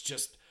 And it's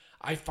just,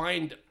 I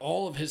find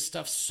all of his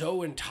stuff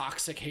so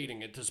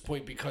intoxicating at this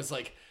point because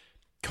like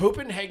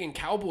Copenhagen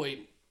Cowboy,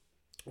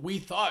 we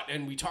thought,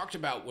 and we talked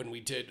about when we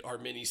did our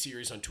mini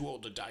series on Too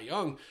Old to Die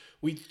Young,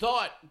 we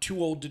thought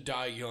Too Old to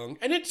Die Young,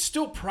 and it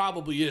still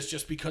probably is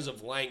just because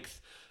of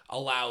length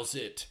allows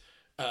it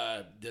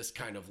this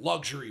kind of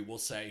luxury, we'll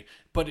say,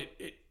 but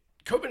it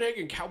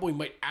Copenhagen Cowboy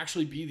might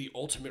actually be the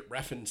ultimate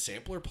Refn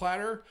sampler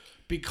platter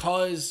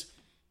because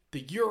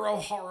the Euro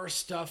horror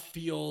stuff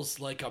feels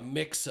like a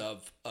mix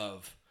of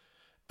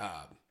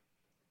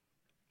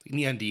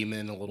Neon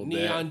Demon a little bit.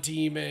 Neon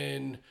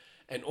Demon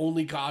and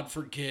Only God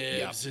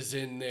Forgives is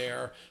in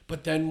there.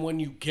 But then when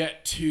you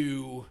get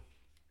to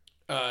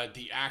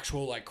the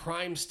actual like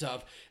crime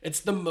stuff, it's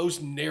the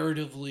most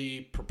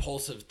narratively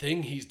propulsive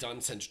thing he's done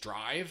since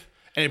Drive.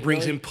 And it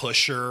brings in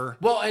Pusher.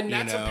 Well, and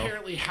that's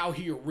apparently how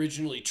he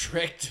originally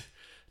tricked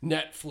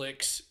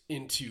Netflix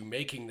into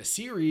making the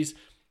series,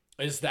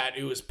 is that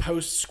it was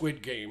post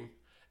Squid Game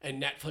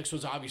and Netflix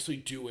was obviously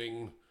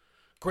doing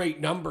great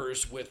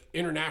numbers with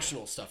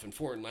international stuff and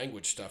foreign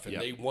language stuff. And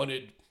they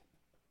wanted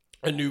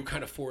a new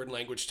kind of foreign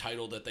language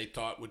title that they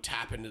thought would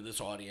tap into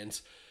this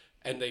audience.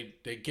 And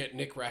they get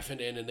Nick Refn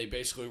in and they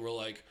basically were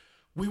like,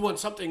 we want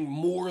something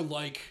more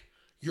like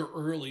your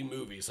early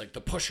movies, like the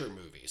Pusher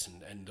movies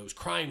and those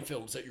crime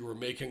films that you were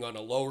making on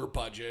a lower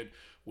budget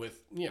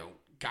with, you know,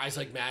 guys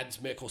like Mads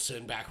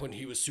Mikkelsen back when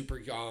he was super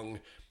young,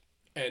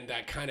 and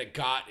that kind of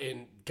got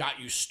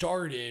you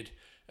started.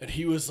 And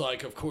he was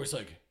like, of course,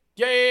 like,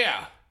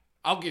 yeah,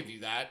 I'll give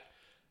you that.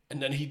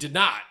 And then he did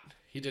not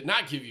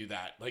give you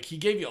that. Like, he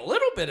gave you a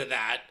little bit of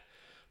that,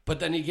 but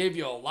then he gave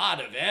you a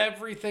lot of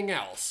everything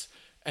else.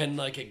 And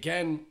like,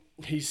 again,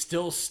 he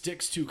still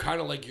sticks to kind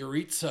of like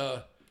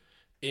Yuritsa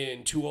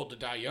in Too Old to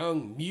Die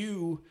Young.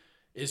 Mew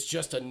is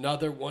just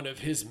another one of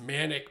his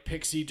manic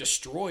pixie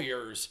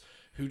destroyers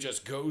who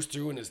just goes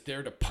through and is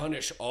there to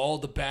punish all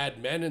the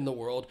bad men in the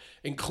world,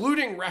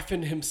 including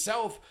Refn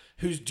himself,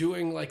 who's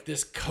doing like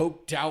this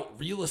coked out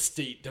real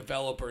estate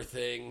developer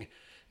thing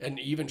and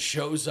even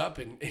shows up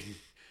in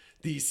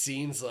these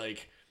scenes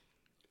like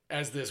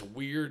as this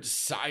weird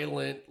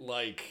silent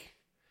like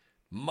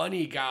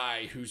money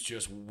guy who's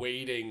just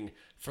waiting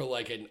for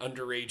like an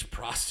underage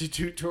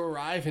prostitute to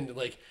arrive. And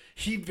like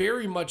he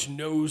very much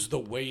knows the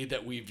way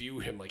that we view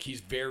him. Like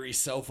he's very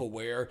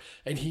self-aware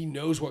and he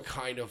knows what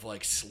kind of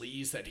like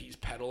sleaze that he's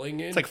peddling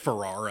in. It's like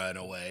Ferrara in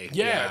a way.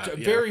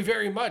 Very,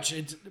 very much.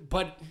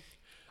 But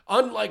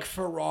unlike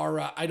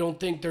Ferrara, I don't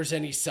think there's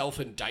any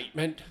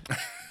self-indictment.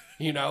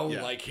 You know,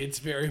 like it's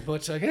very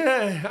much like,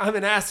 I'm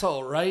an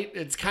asshole, right?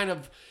 It's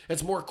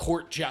it's more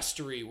court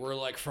jestery where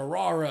like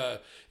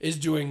Ferrara is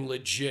doing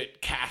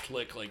legit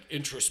Catholic like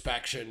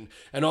introspection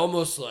and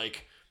almost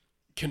like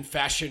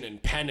confession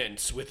and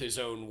penance with his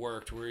own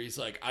work, where he's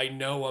like, I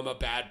know I'm a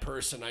bad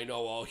person. I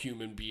know all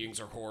human beings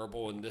are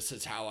horrible. And this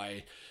is how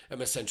I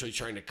am essentially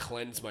trying to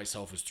cleanse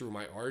myself, is through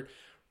my art.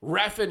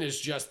 Refn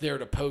is just there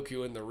to poke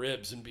you in the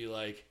ribs and be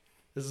like,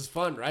 this is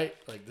fun, right?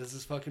 Like, this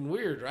is fucking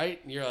weird,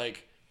 right? And you're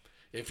like,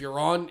 if you're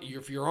on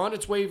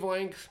its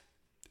wavelength,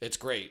 it's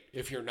great.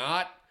 If you're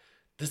not,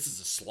 this is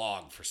a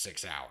slog for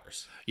 6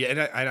 hours.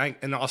 Yeah,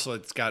 and also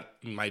it's got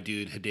my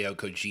dude Hideo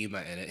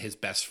Kojima in it, his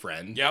best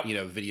friend. Yep. You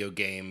know, video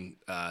game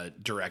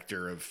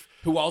director of,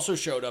 who also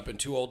showed up in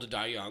Too Old to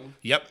Die Young.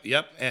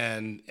 Yep.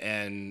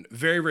 And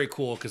very, very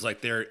cool because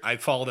like I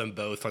follow them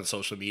both on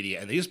social media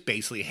and they just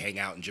basically hang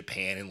out in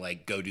Japan and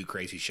like go do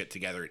crazy shit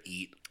together and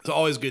eat. It's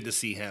always good to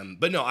see him.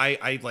 But no,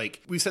 I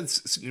like, we've said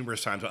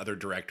numerous times with other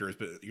directors,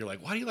 but you're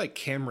like, why do you like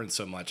Cameron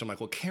so much? I'm like,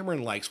 well,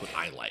 Cameron likes what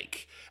I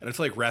like. And I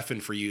feel like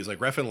Refn for you is like,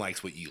 Refn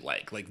likes what you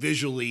like. Like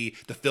visually,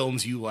 the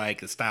films you like,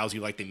 the styles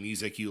you like, the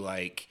music you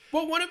like.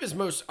 Well, one of his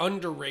most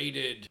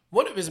underrated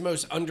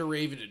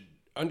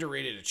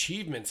underrated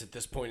achievements at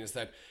this point is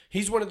that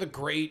he's one of the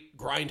great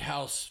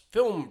grindhouse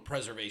film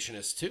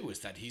preservationists too, is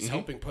that he's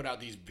helping put out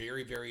these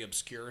very, very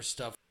obscure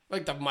stuff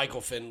like the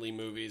Michael Finley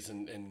movies.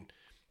 And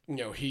you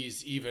know,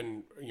 he's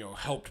even, you know,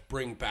 helped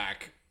bring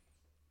back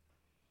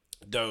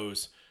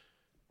those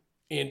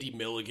Andy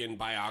Milligan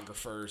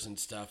biographers and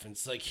stuff. And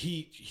it's like,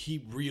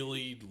 he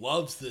really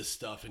loves this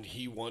stuff and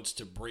he wants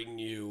to bring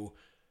you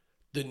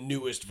the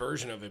newest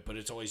version of it, but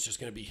it's always just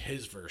going to be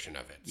his version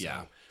of it.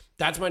 So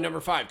that's my number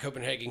 5,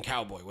 Copenhagen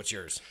Cowboy. What's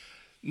yours?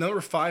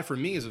 Number 5 for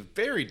me is a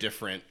very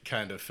different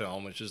kind of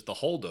film, which is The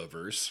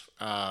Holdovers.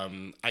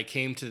 I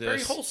came to this...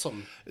 Very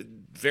wholesome.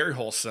 Very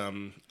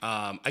wholesome.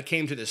 I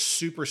came to this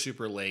super,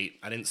 super late.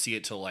 I didn't see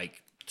it till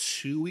like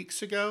 2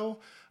 weeks ago.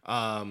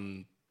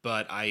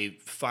 But I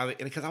finally...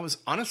 Because I was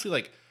honestly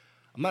like...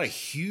 I'm not a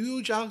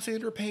huge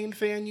Alexander Payne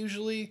fan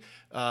usually.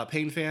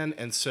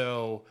 And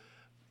so...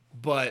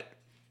 But...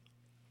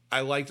 I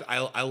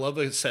love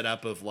the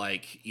setup of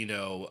like, you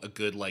know, a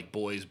good like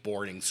boys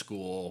boarding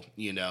school,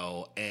 you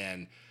know,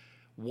 and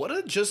what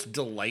a just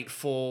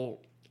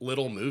delightful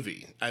little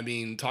movie. I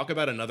mean, talk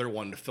about another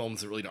one of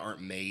films that really aren't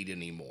made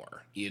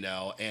anymore, you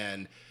know,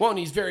 and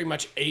he's very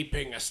much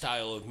aping a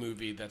style of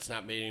movie that's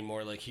not made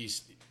anymore. Like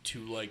he's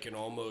to like an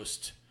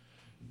almost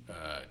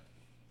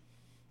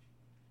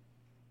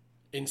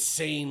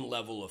insane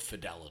level of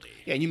fidelity.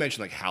 Yeah, and you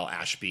mentioned like Hal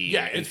Ashby.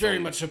 Yeah, it's very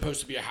much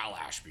supposed to be a Hal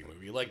Ashby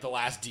movie, like The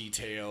Last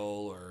Detail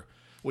or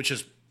which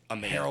is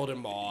amazing. Harold and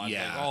Maude,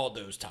 like all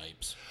those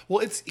types. Well,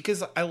 it's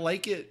because I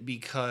like it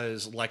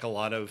because like a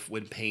lot of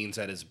when Payne's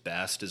at his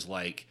best is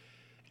like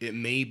it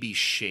may be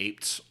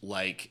shaped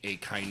like a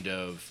kind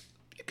of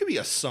it could be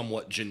a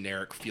somewhat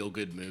generic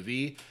feel-good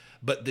movie,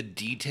 but the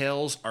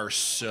details are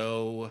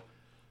so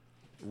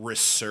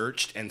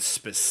researched and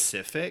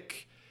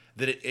specific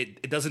that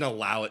it doesn't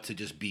allow it to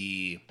just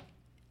be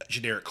a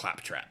generic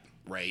claptrap,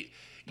 right?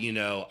 You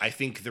know, I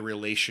think the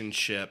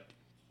relationship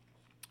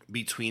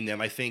between them,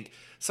 I think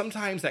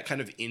sometimes that kind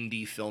of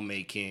indie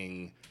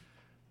filmmaking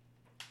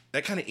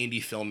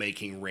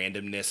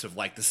randomness of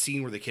like the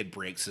scene where the kid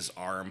breaks his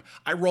arm,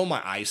 I roll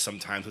my eyes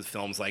sometimes with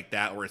films like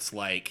that where it's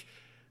like,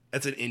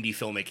 that's an indie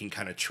filmmaking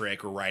kind of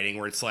trick or writing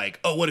where it's like,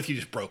 oh, what if you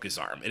just broke his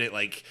arm? And it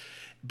like,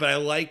 but I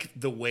like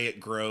the way it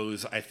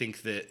grows. I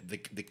think that the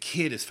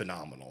kid is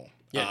phenomenal.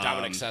 Yeah,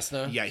 Dominic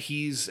Cessna. Yeah, it's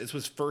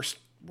his first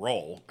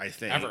role, I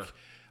think. Ever.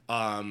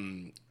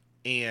 And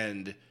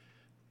I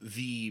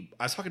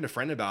was talking to a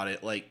friend about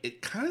it. Like,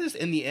 it kind of just,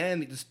 in the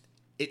end,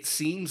 it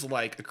seems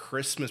like a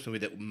Christmas movie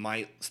that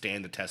might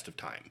stand the test of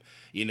time.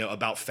 You know,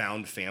 about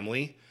found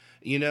family,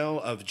 you know,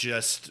 of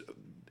just,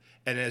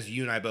 and as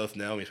you and I both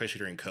know, especially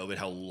during COVID,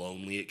 how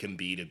lonely it can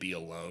be to be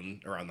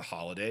alone around the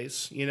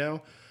holidays, you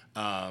know?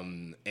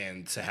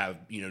 And to have,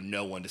 you know,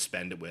 no one to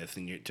spend it with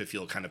and to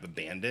feel kind of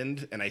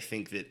abandoned. And I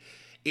think that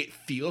it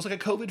feels like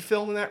a COVID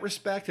film in that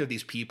respect of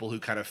these people who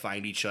kind of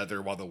find each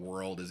other while the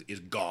world is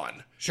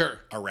gone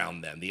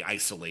around them, the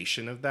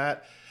isolation of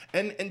that.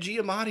 And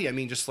Giamatti, I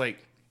mean, just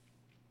like,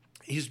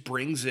 he just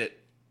brings it,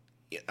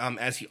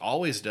 as he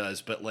always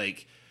does. But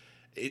like,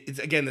 it's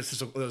again, this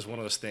is one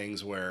of those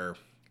things where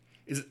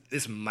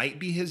this might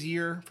be his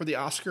year for the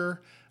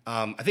Oscar.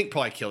 I think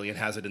probably Cillian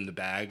has it in the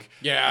bag.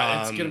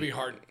 Yeah, it's going to be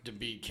hard to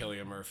beat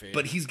Cillian Murphy.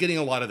 But he's getting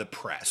a lot of the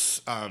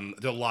press.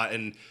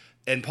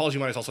 And Paul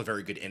Giamatti is also a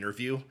very good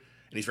interview, and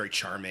he's very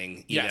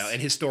charming, you know,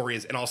 and his story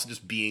is, and also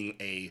just being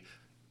a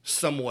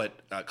somewhat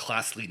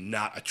classically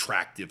not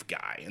attractive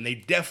guy. And they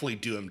definitely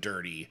do him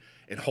dirty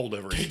in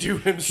Holdovers. They do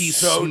him he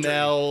so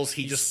smells.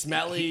 He's just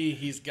smelly.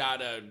 He's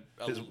got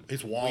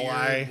his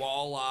walleye.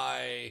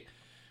 Walleye.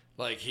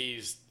 Like,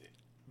 he's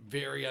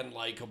very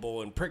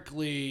unlikable and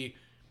prickly.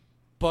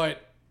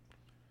 But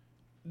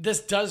this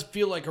does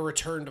feel like a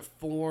return to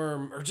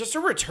form, or just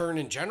a return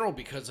in general,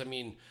 because, I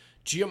mean,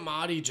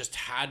 Giamatti just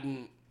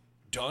hadn't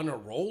done a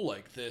role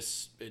like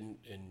this in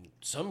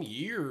some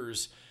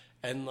years.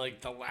 And,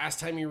 like, the last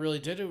time he really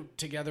did it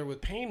together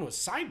with Payne was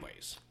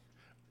Sideways.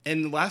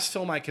 And the last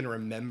film I can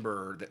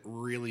remember that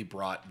really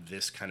brought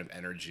this kind of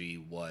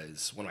energy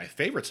was one of my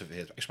favorites of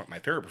his. Actually, my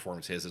favorite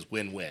performance of his is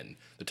Win Win,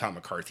 the Tom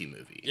McCarthy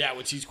movie. Yeah,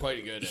 which he's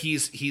quite good at.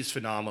 He's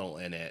phenomenal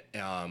in it.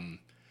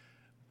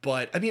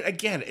 But I mean,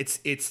 again,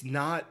 it's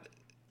not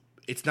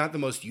the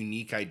most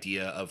unique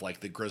idea of like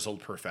the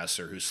grizzled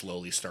professor who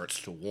slowly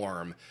starts to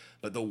warm,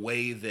 but the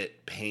way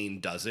that Payne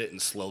does it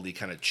and slowly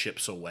kind of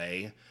chips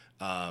away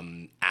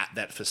at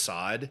that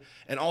facade,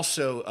 and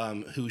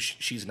also who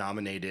she's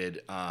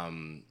nominated.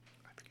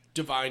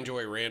 Divine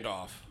Joy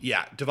Randolph.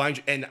 Yeah, Divine,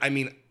 and I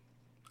mean,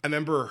 I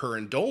remember her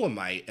in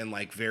Dolomite, and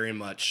like very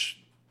much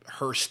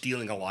her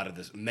stealing a lot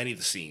of many of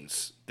the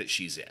scenes that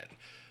she's in.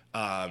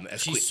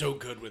 She's so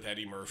good with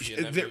Eddie Murphy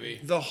in that movie.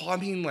 I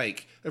mean,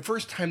 like the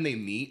first time they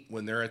meet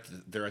when they're at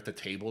the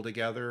table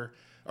together,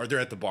 or they're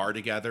at the bar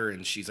together,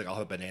 and she's like, "I'll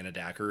have a banana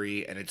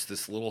daiquiri," and it's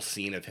this little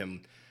scene of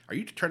him. Are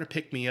you trying to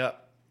pick me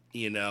up?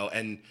 You know,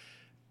 and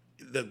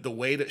the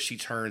way that she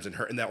turns and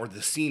or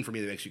the scene for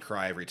me that makes you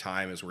cry every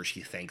time is where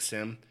she thanks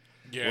him.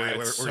 Yeah,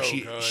 where so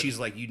good. She's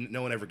like,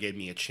 no one ever gave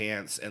me a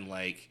chance, and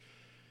like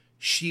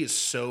she is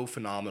so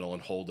phenomenal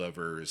in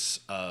Holdovers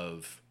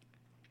of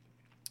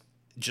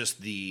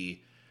just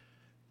the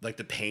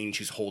pain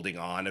she's holding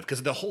on of,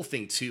 because the whole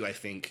thing too, I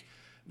think,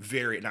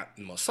 very, not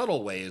in the most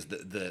subtle way, is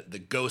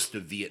the ghost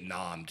of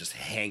Vietnam just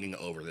hanging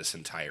over this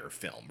entire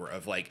film, where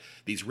of like,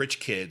 these rich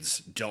kids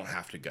don't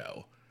have to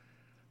go.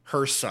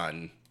 Her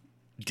son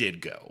did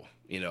go,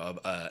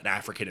 an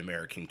African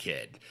American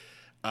kid,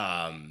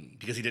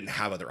 because he didn't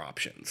have other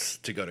options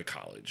to go to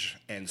college.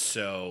 And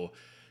so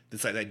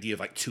this idea of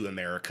like two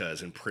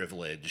Americas and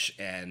privilege,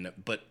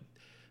 but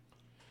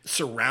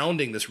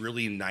surrounding this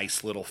really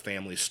nice little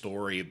family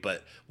story,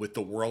 but with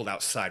the world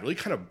outside really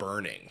kind of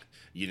burning,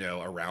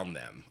 around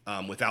them,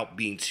 without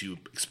being too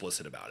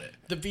explicit about it.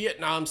 The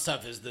Vietnam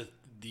stuff is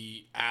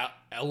the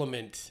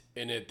element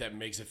in it that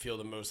makes it feel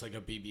the most like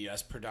a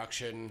BBS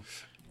production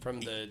from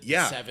the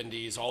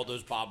 70s. All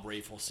those Bob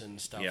Rafelson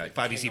stuff. Yeah, like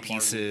Five Easy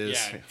Pieces.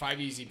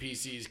 Five Easy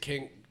Pieces,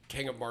 King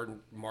of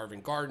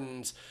Marvin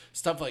Gardens,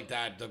 stuff like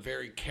that. The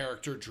very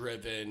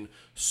character-driven,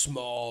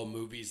 small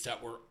movies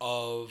that were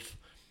of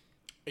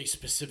a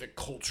specific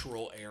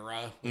cultural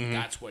era. Mm-hmm.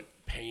 That's what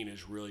Payne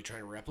is really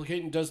trying to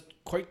replicate, and does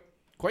quite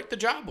the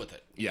job with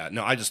it. Yeah,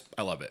 no,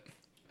 I love it.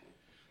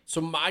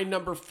 So my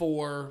number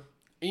 4,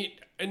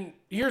 and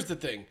here's the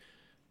thing.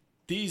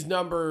 These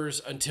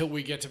numbers, until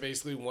we get to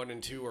basically 1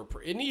 and 2,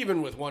 and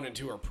even with 1 and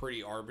 2 are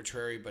pretty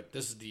arbitrary, but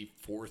this is the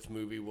 4th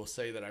movie we'll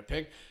say that I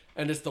picked,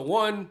 and it's the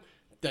one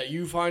that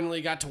you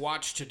finally got to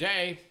watch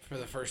today for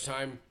the first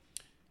time,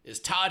 is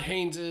Todd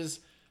Haynes'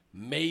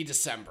 May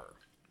December.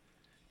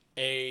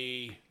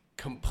 A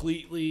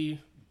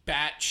completely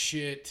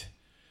batshit,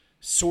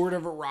 sort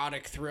of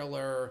erotic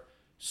thriller,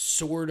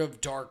 sort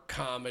of dark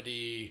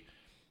comedy,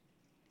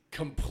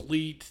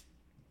 complete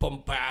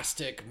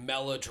bombastic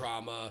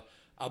melodrama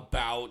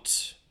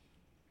about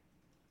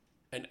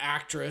an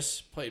actress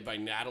played by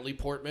Natalie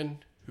Portman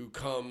who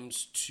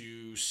comes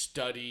to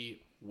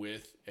study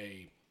with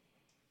a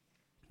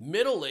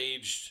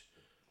middle-aged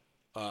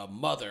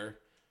mother,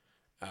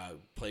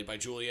 played by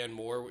Julianne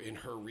Moore, in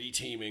her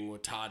reteaming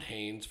with Todd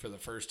Haynes for the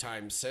first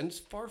time since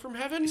Far From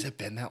Heaven. Has it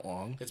been that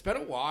long? It's been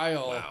a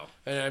while. Wow.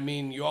 And I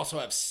mean, you also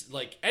have,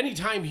 like,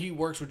 anytime he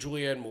works with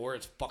Julianne Moore,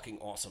 it's fucking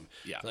awesome.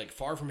 Yeah. Like,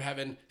 Far From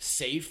Heaven,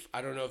 Safe.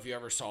 I don't know if you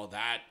ever saw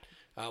that,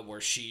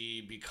 where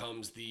she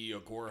becomes the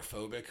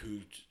agoraphobic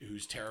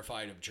who's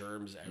terrified of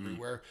germs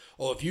everywhere.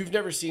 Oh, if you've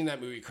never seen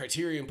that movie,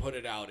 Criterion put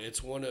it out.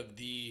 It's one of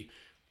the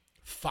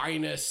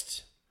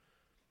finest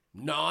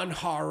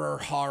non-horror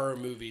horror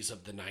movies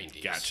of the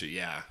 90s. Gotcha,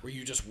 yeah. Where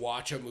you just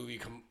watch a movie,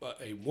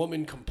 a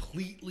woman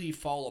completely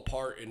fall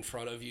apart in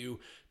front of you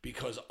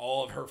because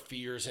all of her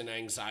fears and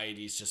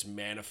anxieties just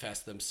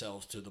manifest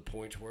themselves to the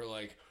point where,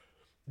 like,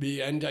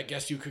 the end, I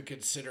guess you could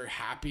consider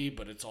happy,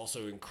 but it's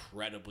also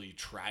incredibly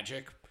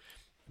tragic.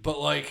 But,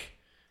 like,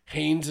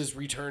 Haynes is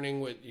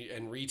returning with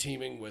and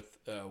reteaming with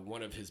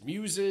one of his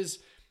muses.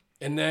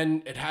 And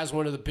then it has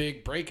one of the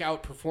big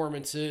breakout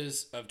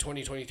performances of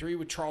 2023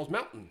 with Charles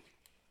Melton,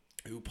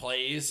 who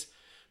plays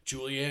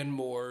Julianne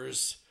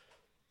Moore's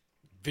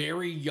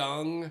very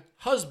young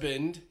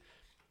husband.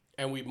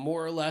 And we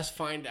more or less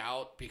find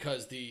out,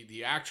 because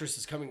the actress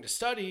is coming to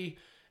study,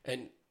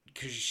 and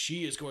because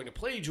she is going to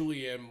play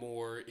Julianne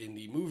Moore in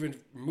the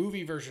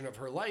movie version of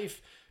her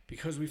life,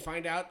 because we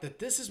find out that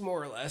this is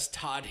more or less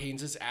Todd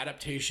Haynes'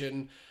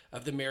 adaptation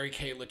of the Mary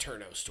Kay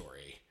Letourneau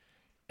story,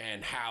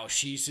 and how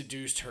she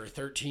seduced her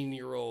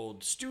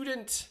 13-year-old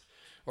student,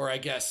 or I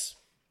guess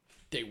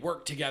they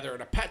worked together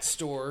in a pet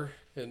store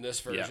in this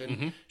version. Yeah.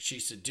 Mm-hmm. She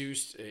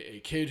seduced a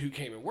kid who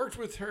came and worked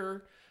with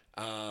her,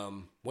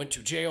 went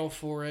to jail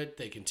for it.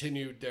 They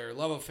continued their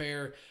love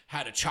affair,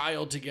 had a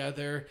child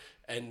together,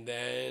 and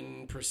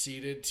then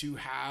proceeded to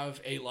have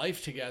a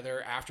life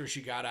together after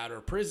she got out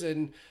of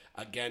prison,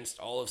 against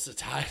all of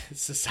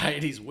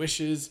society's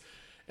wishes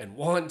and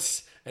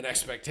wants and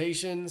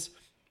expectations.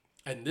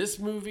 And this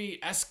movie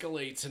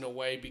escalates in a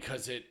way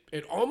because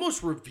it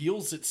almost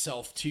reveals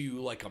itself to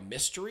like a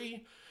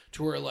mystery,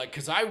 to where, like,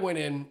 because I went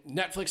in,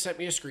 Netflix sent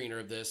me a screener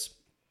of this.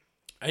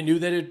 I knew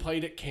that it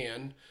played at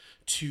Cannes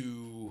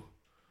to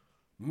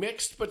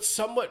mixed but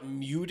somewhat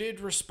muted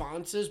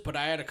responses, but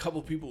I had a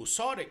couple people who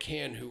saw it at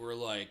Cannes who were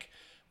like,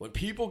 when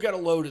people get a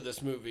load of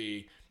this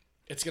movie,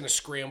 it's going to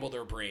scramble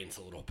their brains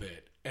a little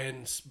bit.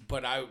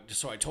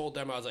 So I told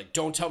them, I was like,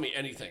 don't tell me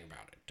anything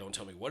about it. Don't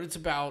tell me what it's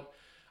about.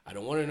 I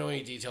don't want to know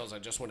any details. I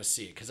just want to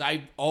see it. Because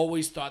I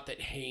always thought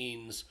that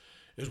Haynes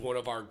is one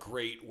of our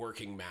great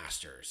working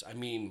masters. I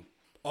mean,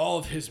 all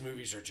of his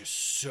movies are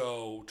just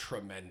so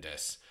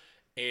tremendous.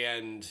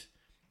 And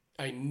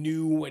I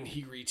knew when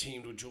he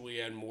reteamed with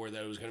Julianne Moore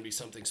that it was going to be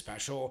something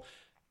special.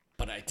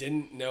 But I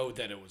didn't know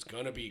that it was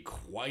going to be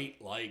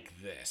quite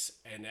like this.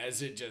 And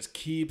as it just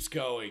keeps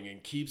going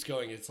and keeps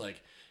going, it's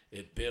like,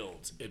 it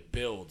builds,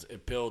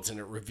 and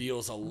it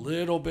reveals a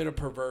little bit of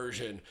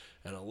perversion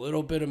and a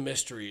little bit of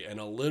mystery and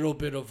a little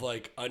bit of,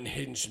 like,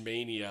 unhinged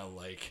mania,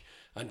 like,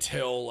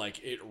 until,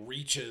 like, it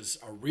reaches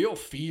a real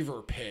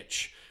fever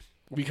pitch,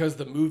 because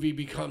the movie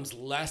becomes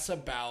less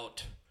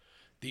about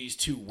these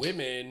two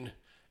women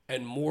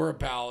and more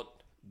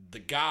about the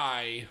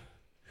guy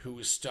who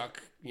was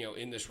stuck,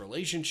 in this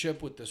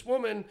relationship with this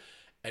woman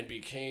and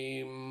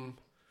became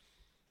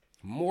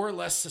more or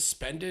less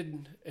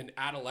suspended in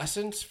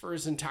adolescence for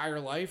his entire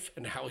life,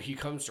 and how he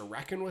comes to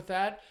reckon with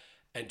that.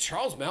 And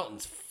Charles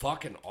Melton's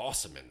fucking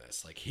awesome in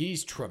this. Like,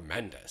 he's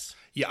tremendous.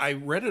 Yeah, I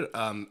read it.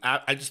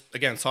 I just,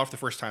 again, saw it for the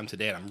first time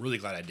today, and I'm really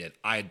glad I did.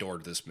 I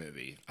adored this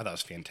movie. I thought it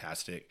was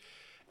fantastic.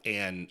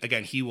 And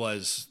again, he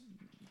was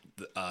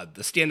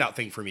the standout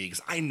thing for me,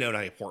 because I know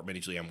Natalie Portman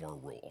usually have more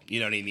rule. You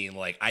know what I mean?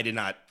 Like, I did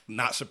not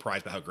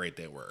surprised by how great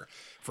they were.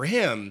 For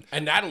him,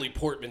 and Natalie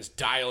Portman's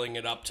dialing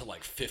it up to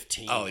like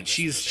 15. Oh, and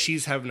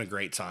she's having a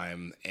great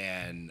time.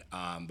 And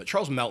but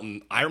Charles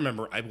Melton, I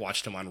remember I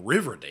watched him on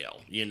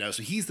Riverdale.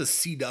 So he's the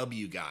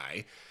CW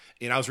guy.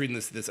 And I was reading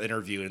this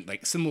interview, and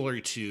like similar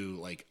to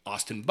like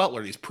Austin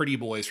Butler, these pretty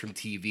boys from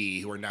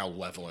TV who are now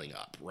leveling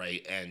up,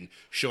 right, and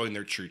showing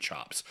their true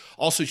chops.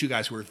 Also, two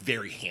guys who are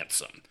very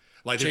handsome.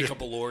 Like Jacob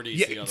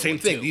Elordi's the other same one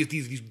thing. Too.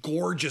 These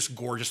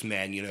gorgeous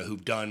men,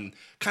 who've done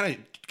kind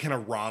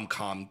of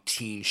rom-com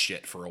teen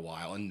shit for a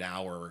while, and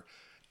now are,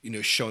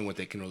 showing what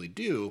they can really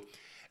do.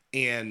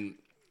 And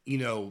you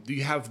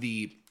have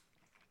I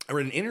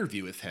read an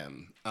interview with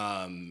him,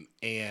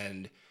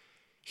 and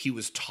he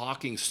was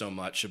talking so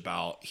much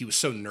about, he was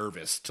so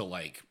nervous to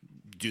like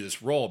do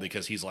this role,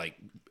 because he's like,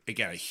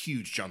 again, a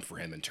huge jump for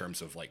him in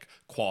terms of like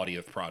quality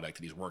of product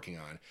that he's working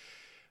on,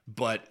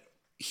 but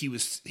the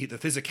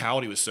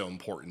physicality was so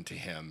important to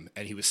him.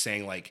 And he was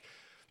saying like,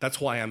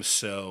 that's why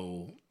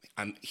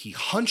he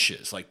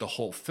hunches like the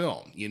whole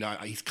film,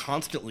 he's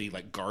constantly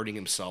like guarding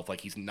himself.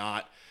 Like he's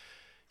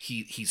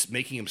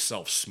making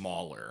himself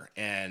smaller.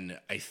 And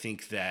I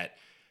think that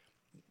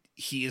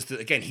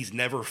he's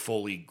never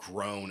fully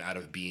grown out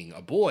of being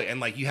a boy. And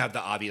like, you have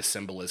the obvious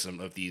symbolism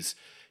of these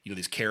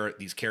carapaces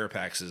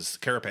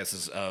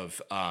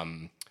of,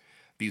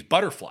 these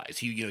butterflies.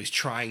 He's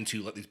trying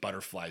to let these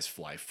butterflies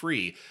fly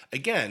free.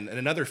 Again, in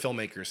another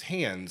filmmaker's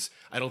hands,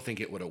 I don't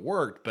think it would have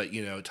worked. But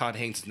Todd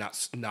Haynes is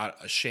not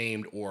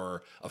ashamed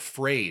or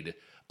afraid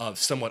of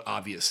somewhat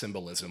obvious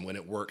symbolism when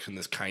it works in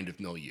this kind of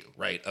milieu,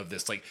 right? Of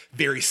this like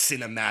very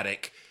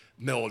cinematic,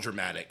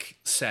 melodramatic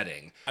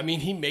setting. I mean,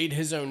 he made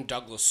his own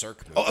Douglas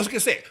Sirk movie. Oh, I was gonna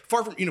say,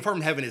 Far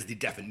From Heaven is the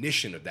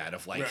definition of that.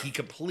 Of like, He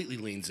completely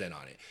leans in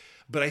on it.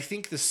 But I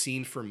think the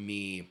scene for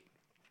me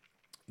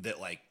that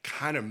like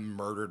kind of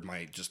murdered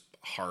my just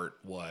heart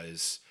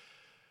was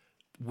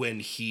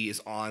when he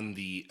is on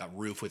the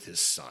roof with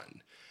his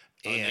son,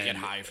 and they get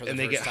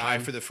high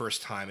for the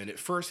first time. And at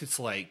first it's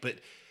like, but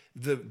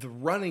the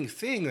running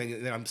thing,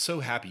 and I'm so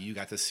happy you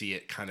got to see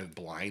it kind of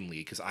blindly,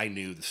 because I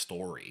knew the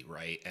story,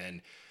 right?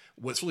 And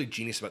what's really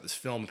genius about this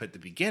film at the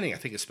beginning, I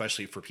think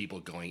especially for people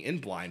going in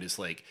blind, is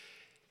like,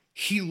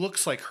 he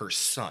looks like her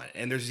son,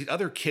 and there's these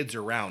other kids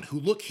around who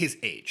look his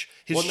age.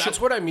 That's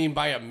what I mean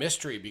by a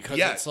mystery, because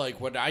it's like,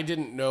 when I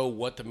didn't know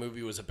what the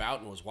movie was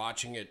about and was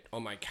watching it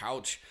on my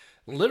couch,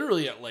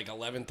 literally at like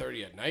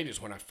 11:30 at night is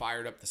when I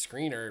fired up the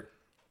screener.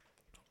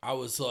 I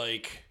was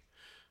like,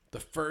 the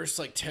first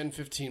like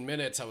 10-15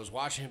 minutes I was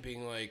watching it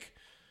being like,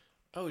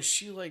 oh, is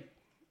she like,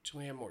 do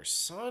we have more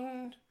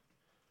son?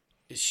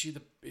 Is he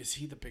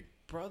the big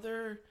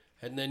brother?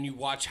 And then you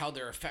watch how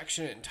they're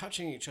affectionate and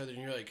touching each other, and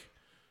you're like,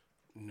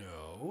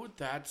 no,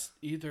 that's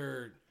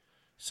either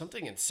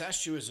something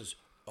incestuous.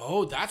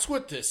 Oh, that's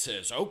what this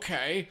is.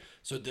 Okay,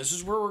 so this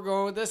is where we're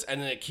going with this.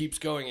 And then it keeps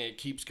going and it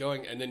keeps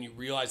going. And then you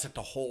realize that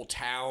the whole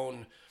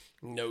town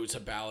knows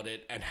about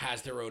it and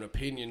has their own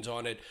opinions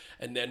on it.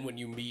 And then when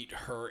you meet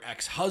her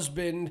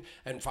ex-husband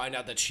and find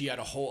out that she had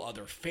a whole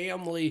other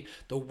family,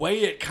 the way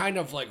it kind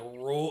of like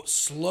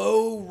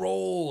slow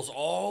rolls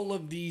all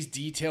of these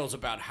details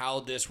about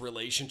how this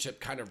relationship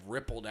kind of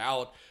rippled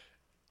out.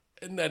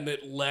 And then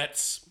it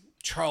lets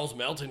Charles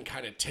Melton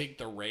kind of take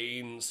the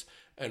reins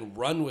and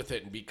run with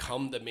it and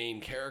become the main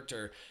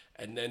character.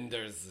 And then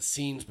there's the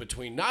scenes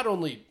between not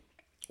only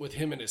with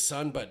him and his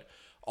son, but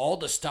all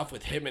the stuff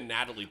with him and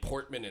Natalie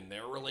Portman and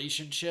their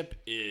relationship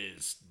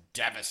is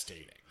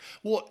devastating.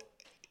 Well,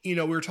 we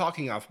were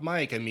talking off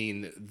mic. I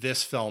mean,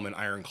 this film and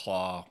Iron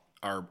Claw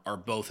are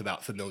both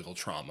about familial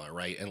trauma,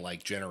 right? And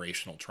like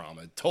generational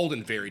trauma, told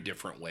in very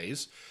different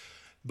ways.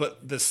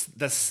 But that's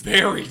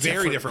very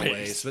different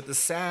ways. But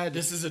this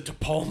is a De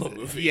Palma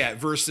movie,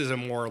 versus a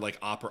more like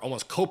opera,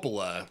 almost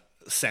Coppola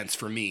sense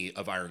for me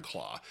of Iron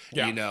Claw.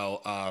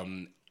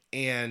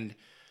 And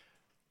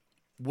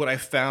what I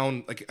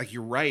found, like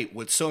you're right.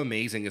 What's so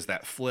amazing is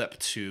that flip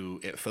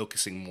to it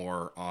focusing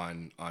more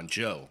on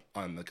Joe,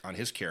 on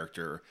his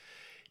character,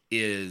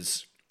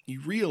 is you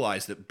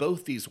realize that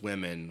both these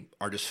women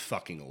are just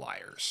fucking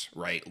liars,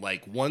 right?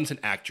 Like, one's an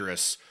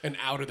actress. And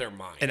out of their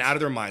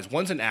minds.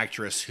 One's an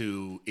actress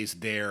who is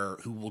there,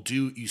 who will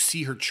you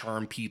see her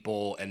charm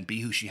people and be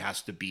who she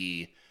has to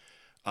be.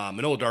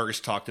 Manohla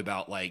Dargis talked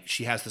about, like,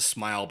 she has the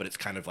smile, but it's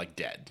kind of, like,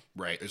 dead,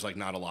 right? There's, like,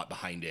 not a lot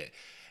behind it.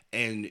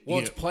 And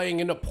it's playing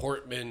into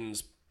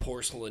Portman's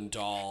porcelain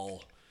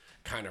doll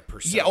kind of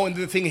persona. Yeah, and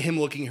the thing of him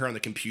looking at her on the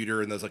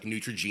computer and those like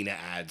Neutrogena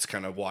ads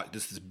kind of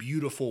just this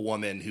beautiful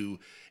woman who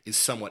is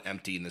somewhat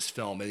empty in this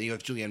film. And you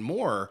have Julianne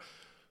Moore,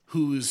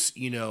 who's,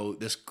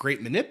 this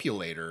great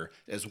manipulator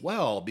as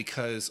well,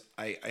 because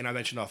I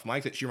mentioned off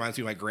mic that she reminds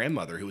me of my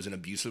grandmother, who was an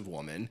abusive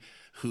woman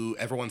who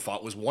everyone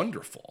thought was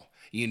wonderful,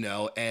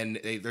 and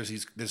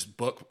there's this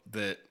book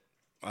that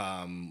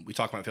we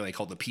talk about in family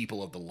called The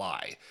People of the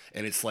Lie.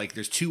 And it's like,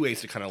 there's two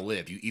ways to kind of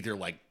live. You either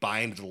like buy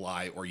into the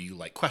lie or you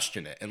like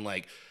question it. And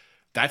like,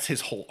 that's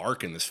his whole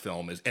arc in this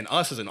film and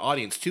us as an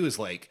audience too, is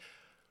like,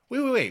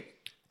 wait.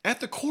 At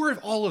the core of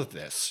all of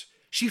this,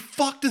 she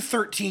fucked a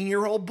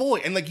 13-year-old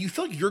boy. And like, you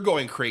feel like you're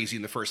going crazy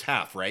in the first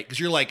half, right? Because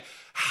you're like,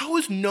 how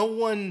is no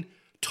one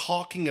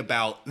talking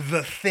about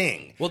the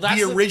thing? Well,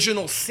 that's the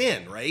original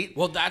sin, right?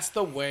 Well, that's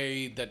the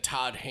way that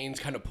Todd Haynes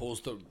kind of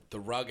pulls the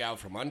rug out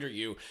from under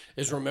you,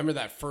 is remember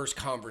that first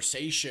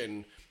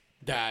conversation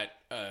that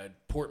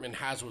Portman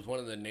has with one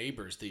of the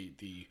neighbors,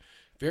 the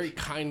very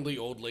kindly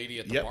old lady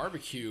at the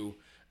barbecue,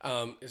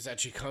 is that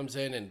she comes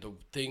in and the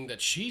thing that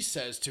she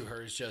says to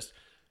her is just,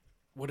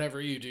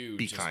 whatever you do,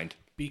 be kind.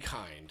 Be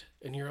kind.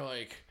 And you're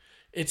like,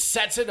 it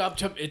sets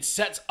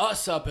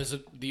us up as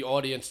the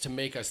audience to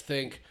make us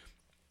think,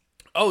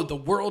 oh, the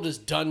world has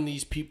done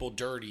these people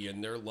dirty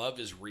and their love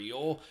is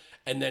real.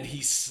 And then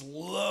he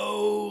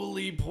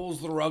slowly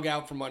pulls the rug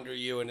out from under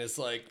you and it's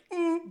like,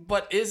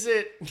 but is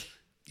it?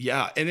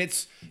 Yeah, and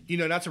it's,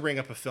 not to bring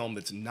up a film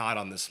that's not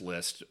on this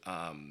list,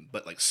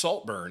 but like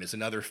Saltburn is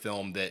another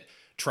film that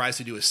tries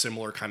to do a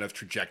similar kind of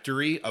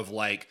trajectory of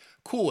like,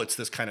 cool, it's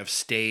this kind of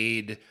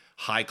staid,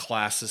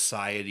 high-class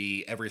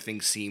society.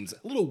 Everything seems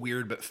a little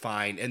weird but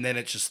fine. And then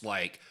it's just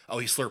like, oh,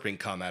 he's slurping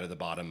cum out of the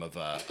bottom of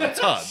a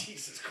tub.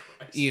 Jesus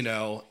Christ. He's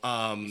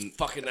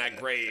fucking that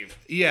grave.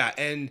 Yeah,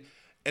 and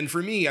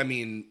for me, I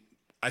mean,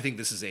 I think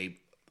this is a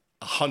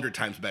 100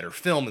 times better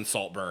film than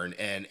Saltburn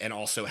and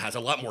also has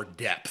a lot more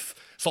depth.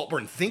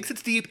 Saltburn thinks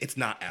it's deep. It's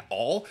not at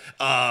all.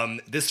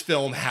 This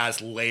film has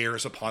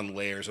layers upon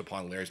layers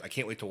upon layers. I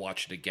can't wait to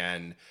watch it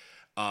again.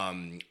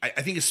 I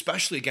think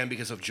especially, again,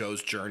 because of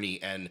Joe's journey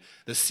and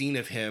the scene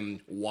of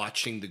him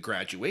watching the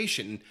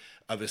graduation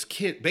of his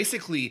kid.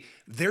 Basically,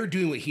 they're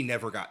doing what he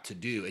never got to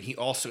do. And he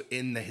also,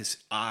 in his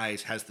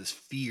eyes, has this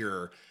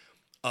fear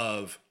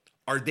of,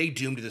 are they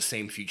doomed to the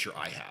same future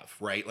I have,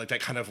 right? Like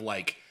that kind of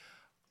like,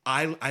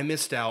 I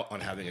missed out on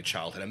having a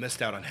childhood. I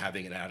missed out on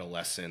having an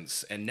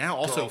adolescence. And now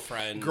also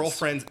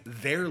girlfriends,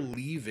 they're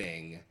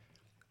leaving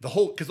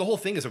because the whole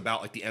thing is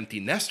about like the empty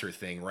nester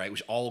thing, right?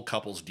 Which all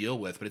couples deal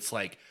with. But it's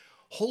like,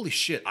 holy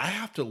shit, I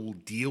have to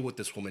deal with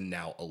this woman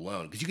now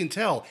alone. Because you can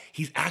tell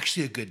he's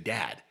actually a good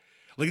dad.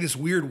 Like in this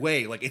weird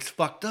way, like it's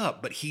fucked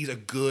up, but he's a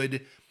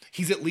good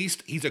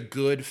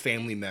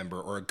family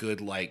member or a good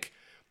like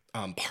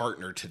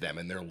partner to them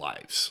in their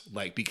lives.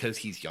 Like because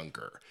he's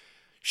younger.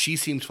 She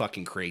seems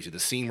fucking crazy. The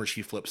scene where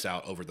she flips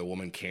out over the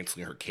woman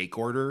canceling her cake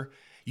order.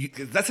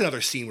 That's another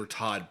scene where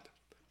Todd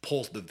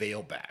pulls the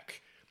veil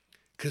back.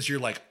 Because you're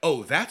like,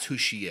 oh, that's who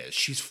she is.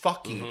 She's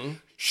fucking,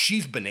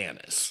 she's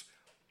bananas.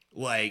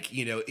 Like,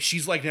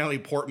 she's like Natalie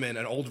Portman,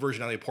 an old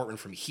version of Natalie Portman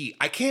from Heat.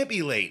 I can't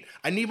be late.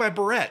 I need my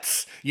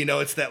barrettes.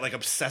 It's that like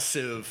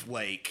obsessive,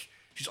 like,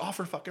 she's off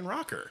her fucking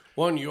rocker.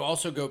 Well, and you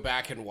also go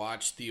back and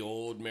watch the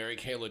old Mary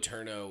Kay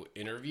Letourneau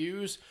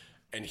interviews,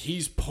 and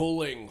he's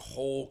pulling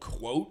whole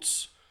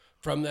quotes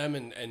from them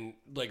and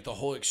like the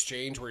whole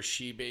exchange where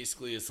she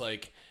basically is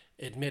like,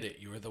 admit it,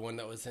 you were the one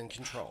that was in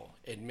control.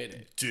 Admit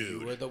it.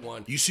 Dude. You were the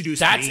one. You seduced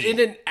That's me. in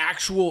an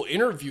actual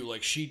interview.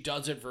 Like, she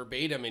does it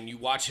verbatim, and you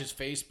watch his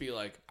face be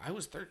like, I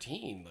was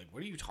 13. Like,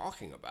 what are you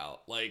talking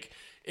about? Like,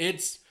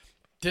 this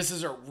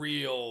is a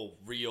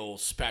real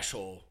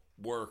special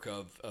work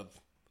of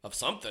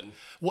something.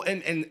 Well,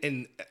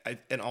 and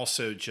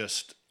also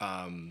just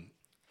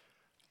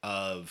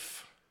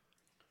of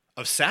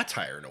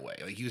satire in a way.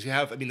 Like you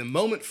have, the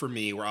moment for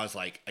me where I was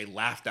like, I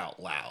laughed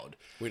out loud.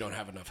 We don't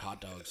have enough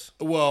hot dogs.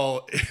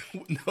 Well,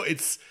 no,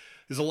 there's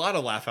a lot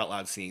of laugh out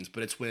loud scenes,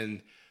 but it's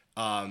when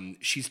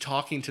she's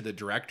talking to the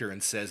director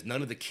and says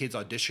none of the kids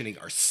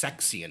auditioning are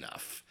sexy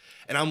enough.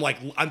 And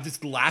I'm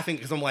just laughing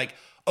because I'm like,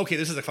 okay,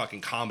 this is a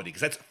fucking comedy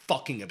because that's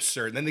fucking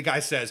absurd. And then the guy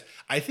says,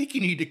 I think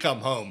you need to come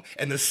home.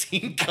 And the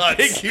scene cuts. I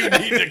think you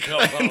need to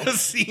come home. And the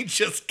scene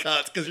just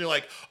cuts because you're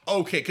like,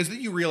 okay. Because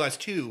then you realize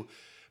too,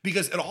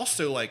 because it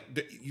also like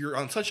you're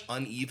on such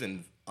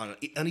uneven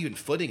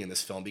footing in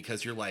this film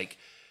because you're like,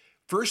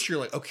 first you're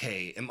like,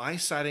 okay, am I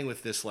siding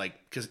with this? Like,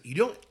 because you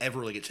don't ever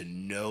really get to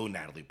know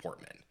Natalie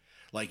Portman.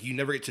 Like you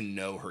never get to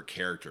know her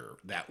character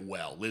that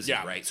well, Lizzie,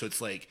 right? So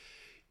it's like,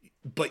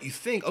 but you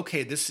think,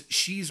 okay,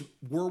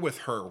 we're with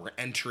her, we're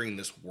entering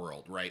this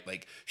world, right?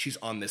 Like she's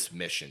on this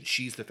mission.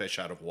 She's the fish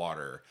out of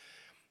water.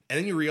 And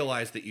then you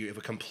realize that you have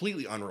a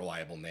completely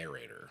unreliable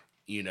narrator,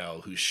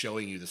 who's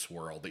showing you this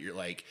world that you're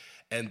like,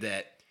 and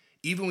that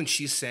even when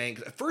she's saying,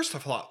 at first I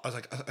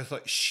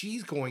thought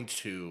she's going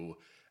to,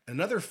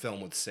 another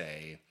film would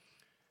say,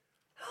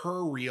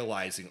 her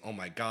realizing, oh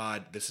my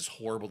God, this is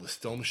horrible. This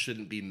film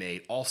shouldn't be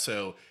made.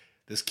 Also,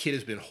 this kid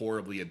has been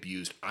horribly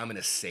abused. I'm going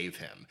to save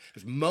him.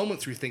 There's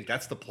moments where you think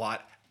that's the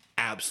plot.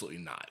 Absolutely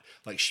not.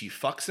 Like she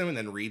fucks him and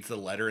then reads the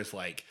letter as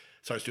like,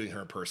 starts doing her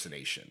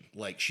impersonation.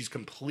 Like she's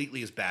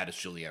completely as bad as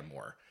Julianne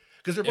Moore.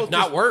 Because they're both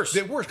not worse.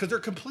 They're worse because they're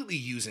completely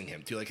using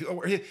him too. Like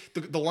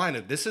the line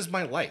of "This is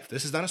my life.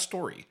 This is not a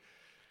story."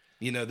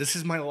 This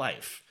is my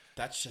life.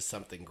 That's just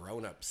something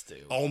grown-ups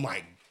do. Oh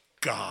my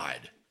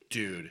God,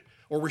 dude.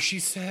 Or where she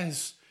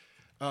says,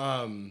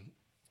 what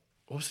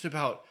was it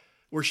about?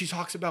 Where she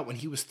talks about when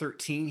he was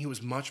 13, he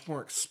was much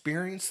more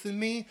experienced than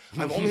me.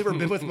 I've only ever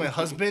been with my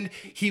husband.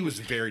 He was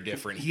very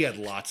different. He had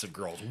lots of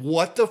girls.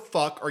 What the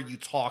fuck are you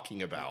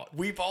talking about?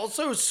 We've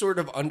also sort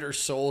of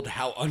undersold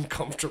how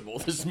uncomfortable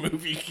this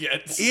movie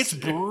gets. It's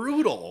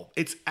brutal.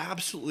 It's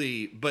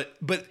absolutely, but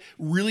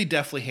really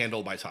deftly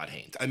handled by Todd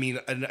Haynes. I mean,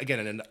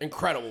 again, an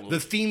incredible movie. The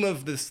theme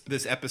of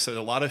this episode,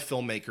 a lot of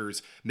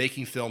filmmakers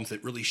making films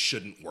that really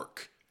shouldn't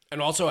work.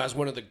 And also has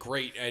one of the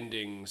great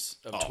endings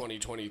of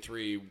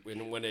 2023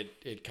 when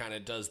it kind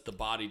of does the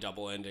body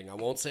double ending. I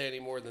won't say any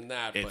more than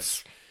that,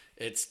 but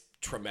it's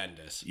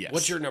tremendous. Yes.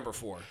 What's your number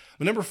 4?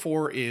 My number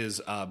 4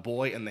 is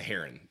Boy and the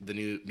Heron, the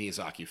new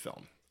Miyazaki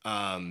film.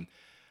 I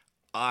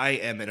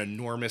am an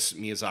enormous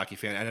Miyazaki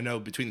fan, and I know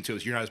between the two of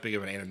us, you're not as big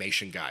of an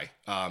animation guy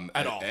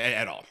at all.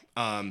 At all.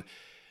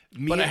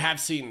 But I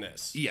have seen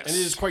this. Yes. And it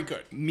is quite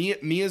good.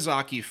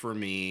 Miyazaki, for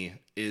me,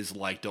 is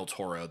like Del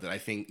Toro, that I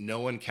think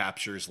no one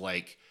captures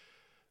like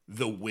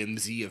the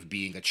whimsy of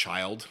being a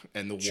child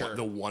and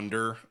the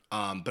wonder,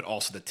 but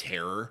also the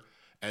terror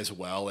as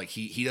well. Like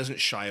he doesn't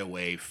shy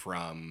away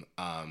from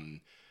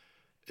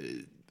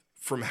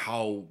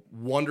how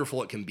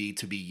wonderful it can be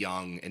to be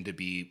young and to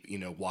be,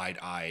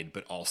 wide-eyed,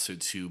 but also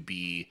to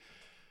be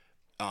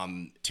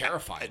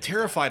terrified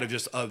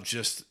of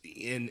just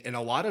in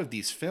a lot of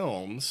these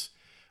films.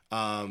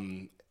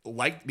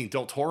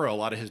 Del Toro, a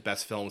lot of his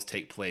best films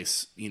take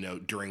place,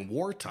 during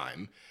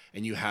wartime,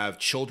 and you have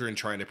children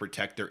trying to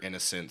protect their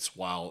innocence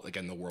while,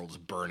 again, the world's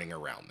burning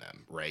around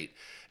them, right?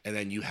 And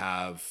then you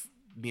have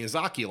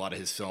Miyazaki, a lot of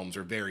his films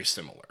are very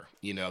similar,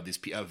 these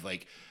of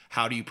like,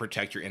 how do you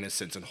protect your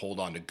innocence and hold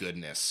on to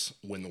goodness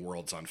when the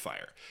world's on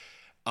fire?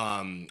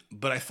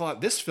 But I thought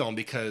this film,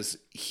 because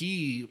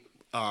his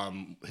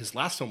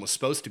last film was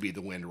supposed to be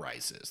The Wind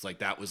Rises. Like,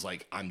 that was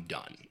like, I'm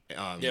done.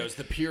 It was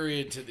the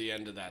period to the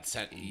end of that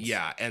sentence.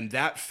 Yeah, and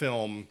that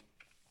film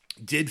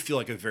did feel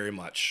like a very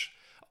much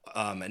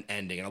an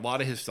ending. And a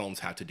lot of his films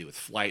have to do with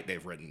flight.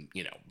 They've written,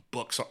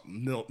 books,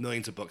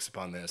 millions of books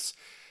upon this.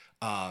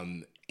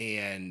 But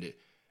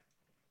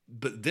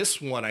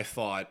this one, I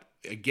thought,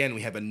 again,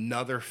 we have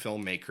another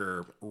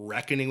filmmaker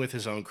reckoning with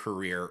his own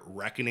career,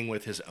 reckoning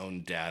with his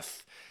own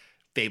death.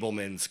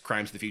 Fableman's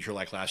Crimes of the Future,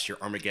 like last year,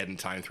 Armageddon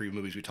Time, 3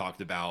 movies we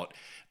talked about,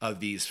 of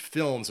these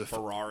films of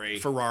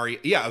Ferrari,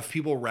 yeah, of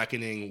people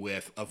reckoning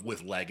with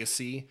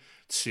legacy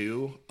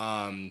too,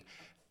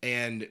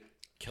 and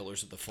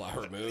Killers of the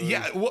Flower Moon,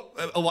 yeah, well,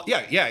 a lot,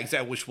 yeah,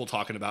 exactly, which we'll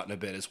talk about in a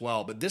bit as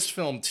well. But this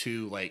film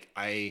too, like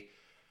I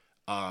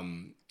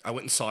went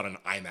and saw it on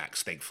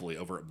IMAX, thankfully,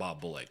 over at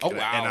Bob Bullock. Oh,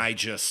 wow! And I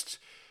just,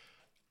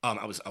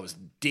 I was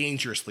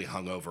dangerously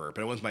hungover,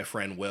 but it was my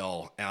friend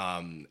Will,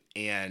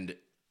 and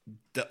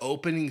the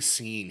opening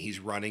scene, he's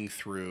running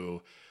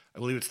through, I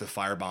believe it's the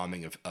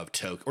firebombing of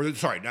Tokyo, or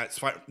sorry, not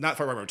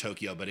firebombing of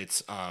Tokyo, but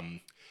it's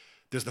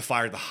there's the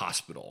fire at the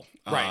hospital,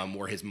 right,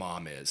 where his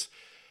mom is,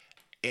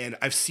 and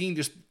I've seen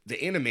just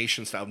the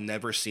animation style. I've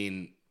never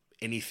seen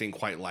anything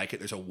quite like it.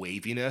 There's a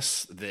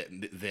waviness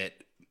that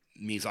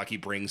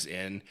Miyazaki brings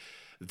in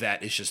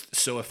that is just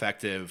so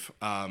effective,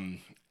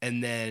 and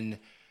then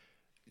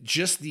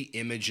just the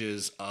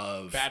images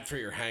of... Bad for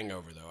your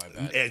hangover, though, I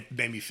bet. It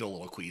made me feel a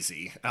little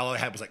queasy. All I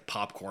had was like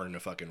popcorn and a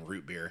fucking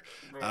root beer.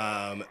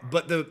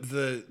 But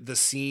the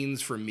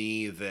scenes for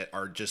me that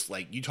are just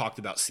like... You talked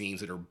about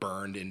scenes that are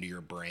burned into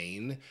your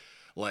brain.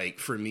 Like,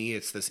 for me,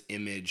 it's this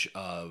image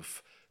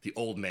of the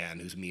old man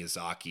who's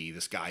Miyazaki,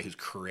 this guy who's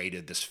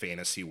created this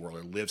fantasy world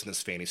or lives in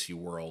this fantasy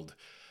world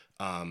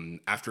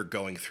after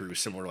going through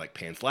similar like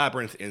Pan's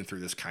Labyrinth and through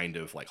this kind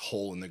of like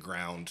hole in the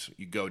ground.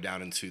 You go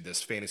down into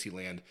this fantasy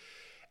land,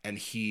 and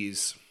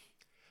he's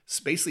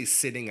basically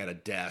sitting at a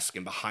desk,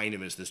 and behind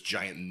him is this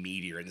giant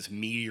meteor, and this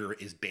meteor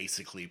is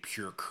basically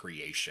pure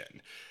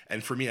creation.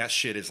 And for me, that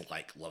shit is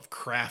like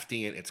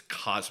Lovecraftian, it's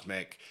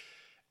cosmic,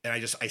 and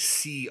I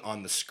see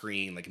on the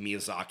screen like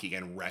Miyazaki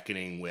again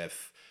reckoning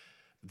with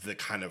the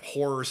kind of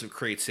horrors of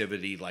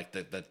creativity, like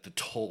the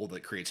toll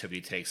that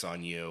creativity takes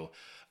on you.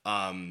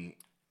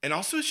 And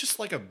also, it's just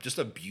like a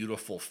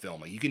beautiful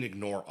film. Like, you can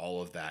ignore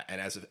all of that, and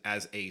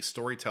as a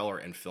storyteller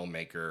and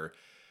filmmaker,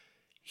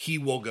 he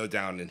will go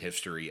down in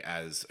history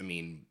as, I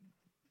mean,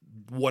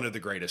 one of the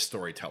greatest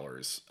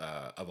storytellers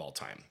of all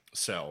time.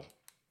 So,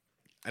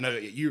 I know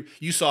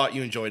you saw it,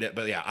 you enjoyed it,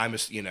 but yeah, I'm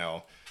just,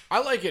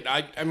 I like it.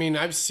 I mean,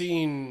 I've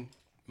seen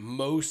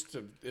most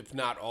of, if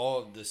not all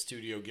of the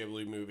Studio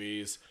Ghibli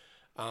movies,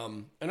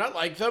 and I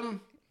like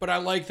them, but I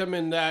like them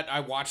in that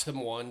I watch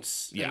them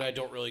once, and I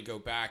don't really go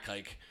back.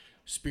 Like,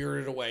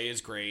 Spirited Away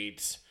is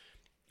great.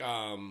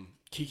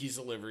 Kiki's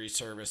Delivery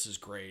Service is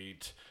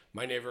great.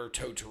 My Neighbor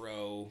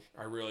Totoro,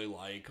 I really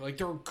like. Like,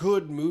 they're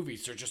good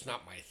movies. They're just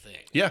not my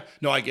thing. Yeah,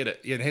 no, I get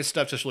it. And his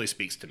stuff just really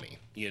speaks to me,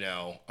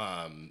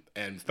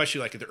 and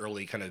especially like the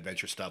early kind of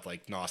adventure stuff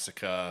like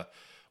Nausicaa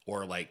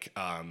or like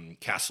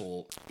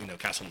Castle in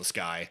the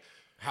Sky.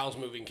 Howl's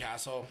Moving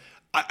Castle.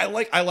 I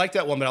like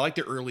that one, but I like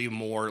the early,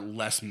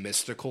 less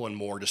mystical and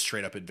more just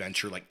straight up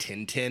adventure, like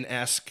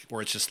Tintin-esque,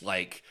 where it's just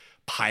like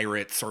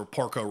pirates, or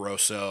Porco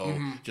Rosso,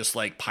 just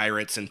like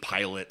pirates and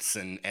pilots,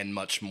 and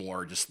much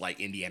more just like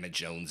Indiana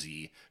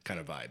Jonesy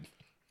kind of vibe.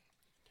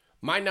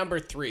 My number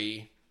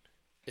 3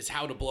 is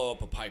How to Blow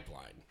Up a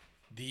Pipeline.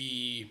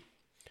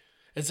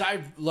 As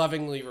I've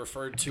lovingly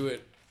referred to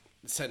it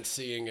since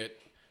seeing it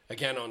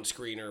again on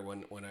screener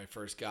when I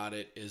first got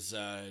it, is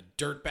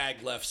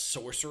Dirtbag Left's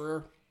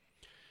Sorcerer.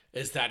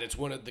 Is that it's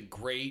one of the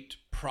great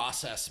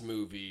process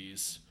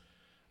movies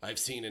I've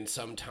seen in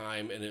some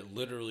time, and it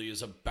literally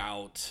is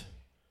about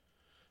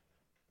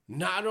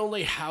not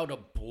only how to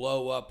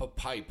blow up a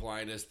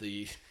pipeline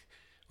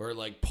or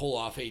like pull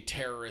off a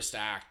terrorist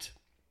act,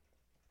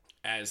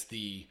 as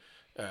the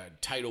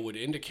title would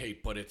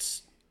indicate, but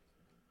it's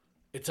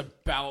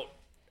about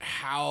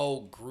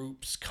how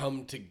groups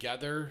come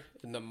together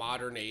in the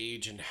modern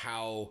age and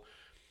how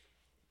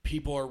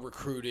people are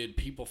recruited,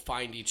 people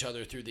find each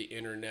other through the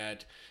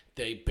internet,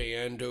 they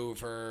band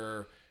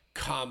over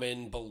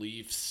common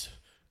beliefs,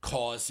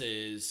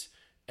 causes,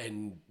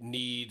 and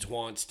needs,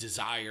 wants,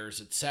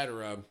 desires,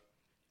 etc.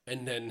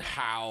 And then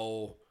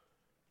how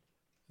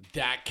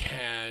that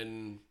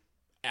can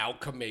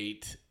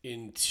alchemate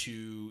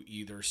into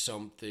either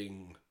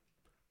something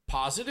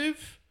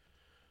positive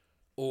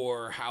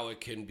or how it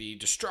can be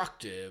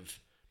destructive.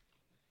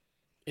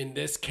 In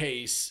this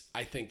case,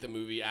 I think the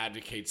movie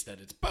advocates that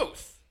it's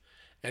both.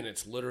 And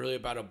it's literally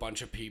about a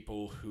bunch of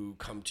people who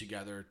come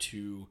together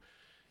to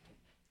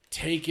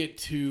take it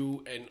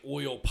to an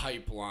oil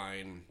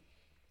pipeline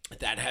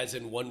that has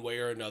in one way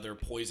or another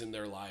poisoned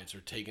their lives or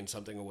taken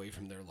something away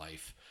from their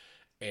life.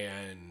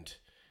 And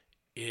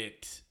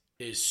it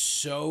is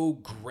so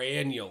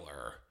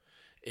granular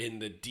in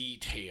the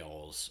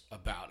details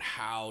about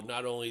how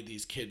not only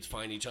these kids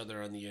find each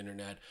other on the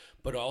internet,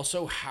 but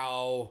also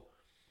how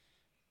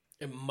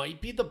it might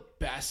be the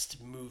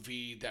best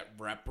movie that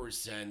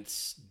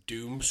represents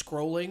doom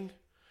scrolling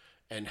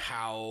and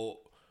how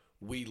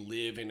we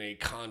live in a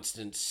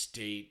constant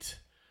state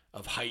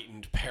of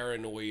heightened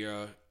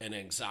paranoia and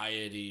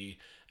anxiety,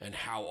 and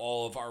how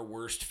all of our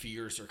worst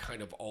fears are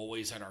kind of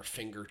always at our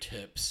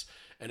fingertips.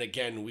 And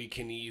again, we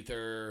can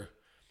either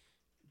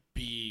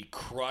be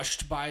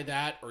crushed by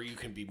that or you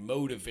can be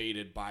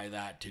motivated by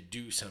that to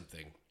do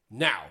something.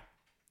 Now,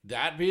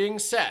 that being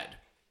said,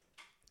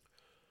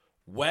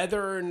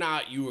 whether or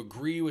not you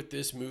agree with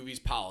this movie's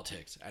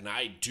politics, and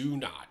I do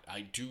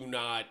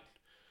not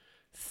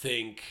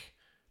think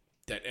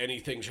that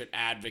anything should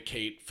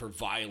advocate for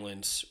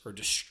violence or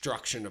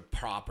destruction of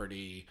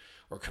property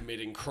or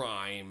committing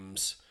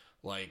crimes,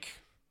 like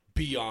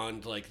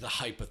beyond like the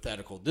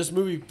hypothetical. This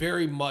movie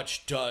very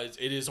much does.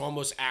 It is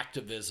almost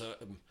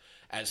activism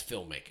as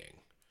filmmaking,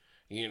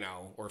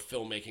 or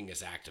filmmaking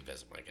as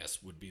activism, I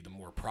guess would be the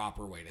more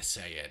proper way to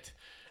say it.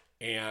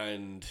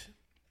 And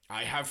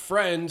I have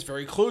friends,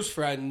 very close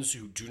friends,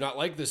 who do not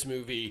like this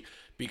movie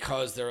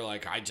because they're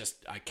like, I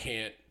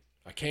can't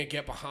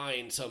get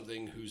behind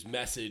something whose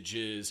message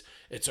is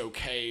it's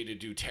okay to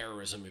do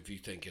terrorism if you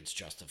think it's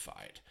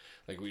justified.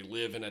 Like, we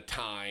live in a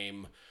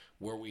time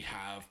where we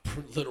have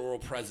literal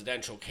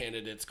presidential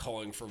candidates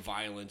calling for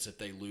violence if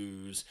they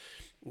lose.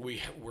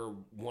 We're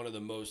one of the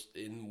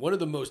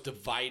most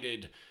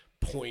divided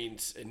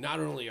points in not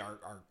only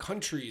our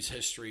country's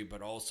history,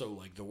 but also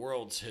like the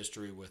world's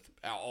history, with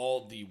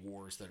all the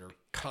wars that are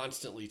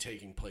constantly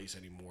taking place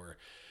anymore,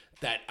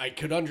 that I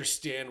could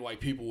understand why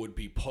people would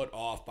be put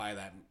off by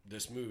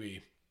this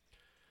movie.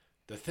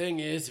 The thing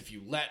is, if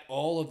you let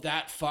all of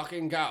that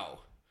fucking go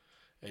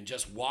and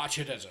just watch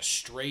it as a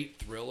straight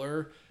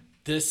thriller,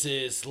 this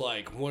is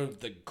like one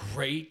of the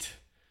great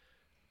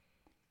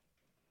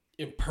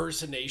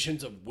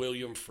impersonations of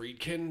William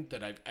Friedkin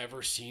that I've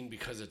ever seen,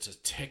 because it's a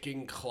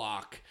ticking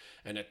clock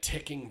and a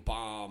ticking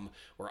bomb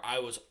where I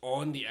was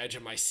on the edge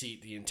of my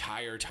seat the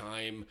entire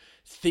time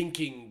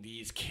thinking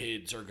these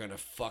kids are gonna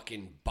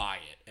fucking buy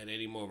it at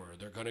any moment, or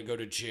they're gonna go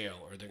to jail,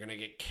 or they're gonna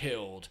get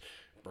killed,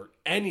 or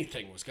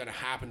anything was gonna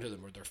happen to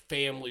them, or their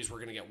families were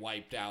gonna get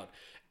wiped out.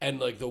 And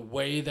like the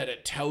way that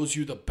it tells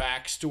you the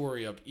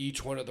backstory of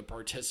each one of the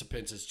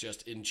participants is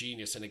just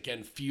ingenious, and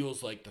again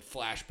feels like the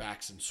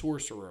flashbacks in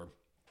Sorcerer.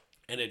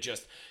 And it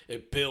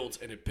builds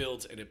and it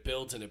builds and it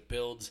builds and it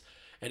builds.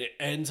 And it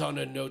ends on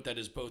a note that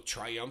is both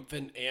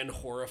triumphant and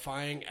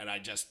horrifying. And I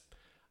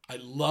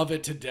love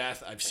it to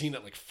death. I've seen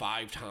it like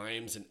 5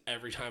 times. And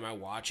every time I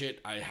watch it,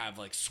 I have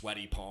like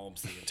sweaty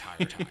palms the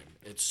entire time.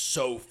 It's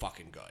so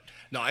fucking good.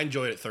 No, I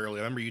enjoyed it thoroughly.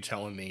 I remember you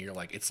telling me, you're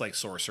like, it's like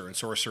Sorcerer. And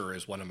Sorcerer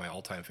is one of my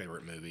all-time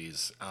favorite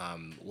movies.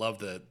 Love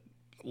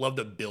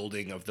the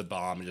building of the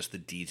bomb and just the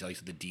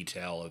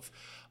detail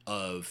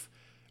of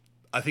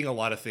I think a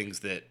lot of things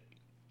that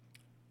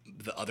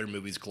the other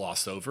movies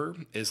gloss over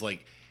is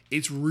like,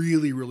 it's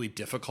really, really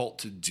difficult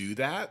to do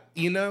that,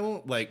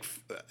 like,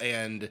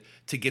 and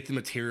to get the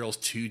materials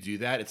to do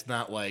that. It's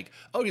not like,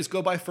 oh, just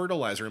go buy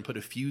fertilizer and put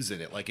a fuse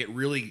in it. Like, it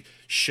really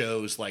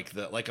shows like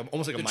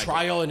almost like the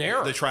trial and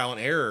error. The trial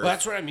and error. Well,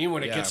 that's what I mean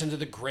when it gets into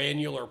the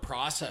granular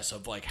process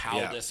of like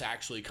how this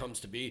actually comes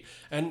to be.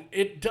 And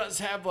it does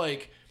have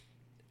like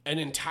an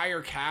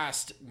entire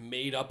cast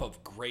made up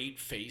of great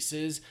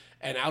faces.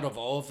 And out of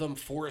all of them,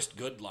 Forrest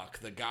Goodluck,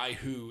 the guy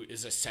who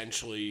is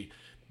essentially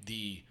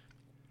the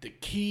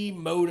key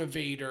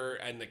motivator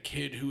and the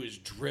kid who is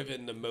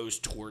driven the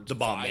most towards the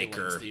bomb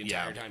maker the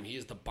entire time. He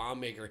is the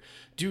bomb maker.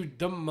 Dude,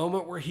 the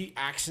moment where he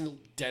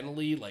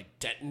accidentally like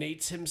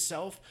detonates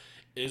himself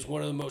is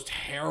one of the most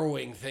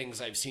harrowing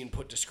things I've seen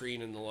put to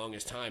screen in the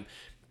longest time.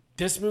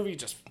 This movie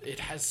it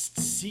has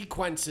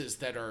sequences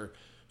that are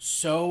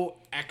so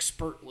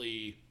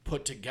expertly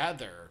put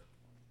together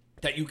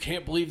that you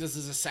can't believe this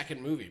is a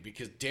second movie,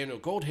 because Daniel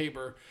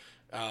Goldhaber,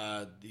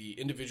 the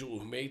individual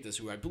who made this,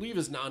 who I believe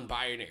is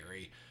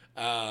non-binary,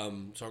 so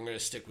I'm going to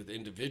stick with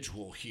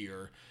individual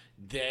here.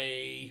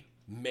 They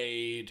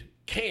made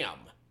Cam.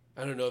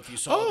 I don't know if you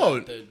saw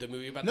the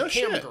movie about the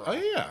Cam girl. Oh,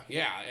 yeah.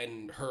 Yeah,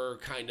 and her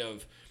kind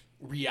of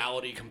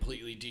reality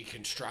completely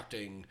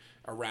deconstructing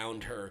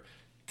around her.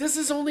 This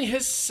is only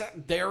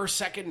their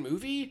second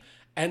movie,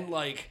 and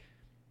like,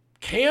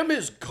 Cam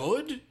is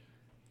good.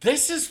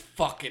 This is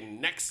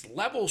fucking next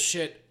level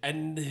shit,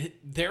 and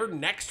their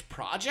next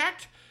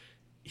project,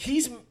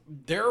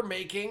 they're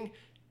making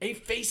a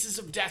Faces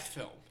of Death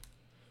film.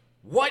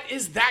 What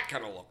is that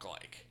gonna look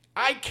like?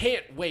 I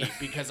can't wait,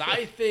 because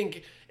I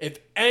think if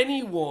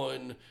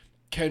anyone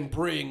can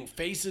bring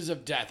Faces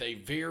of Death, a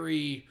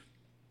very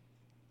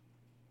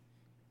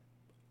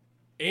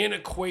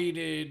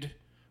antiquated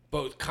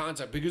both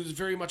concept, because it's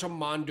very much a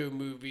Mondo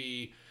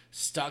movie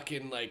stuck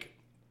in like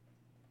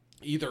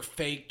either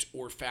faked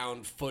or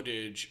found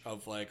footage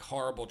of like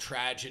horrible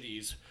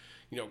tragedies,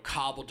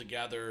 cobbled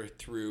together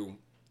through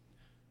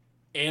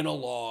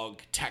analog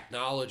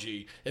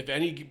technology. If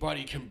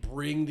anybody can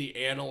bring the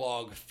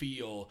analog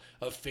feel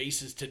of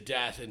Faces to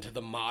Death into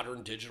the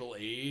modern digital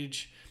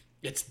age,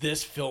 it's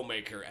this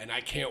filmmaker, and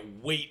I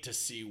can't wait to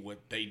see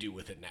what they do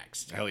with it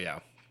next. Hell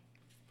yeah.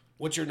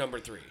 What's your number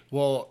 3?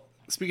 Well,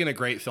 speaking of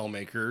great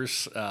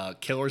filmmakers,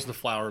 Killers of the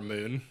Flower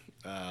Moon,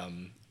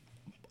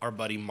 our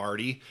buddy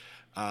Marty.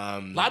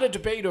 A lot of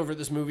debate over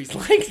this movie's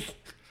length.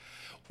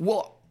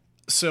 Well,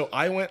 so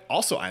I went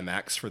also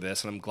IMAX for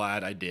this, and I'm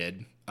glad I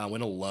did. I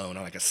went alone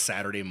on like a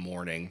Saturday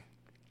morning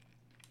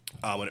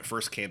when it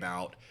first came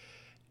out.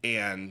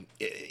 And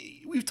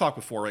we've talked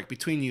before, like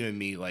between you and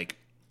me, like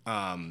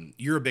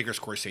you're a bigger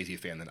Scorsese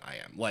fan than I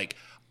am. Like,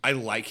 I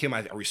like him.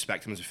 I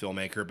respect him as a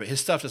filmmaker, but his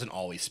stuff doesn't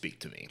always speak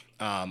to me.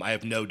 I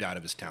have no doubt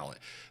of his talent.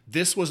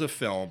 This was a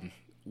film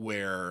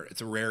where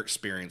it's a rare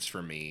experience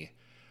for me,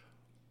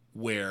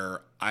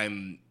 where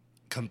I'm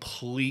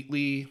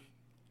completely,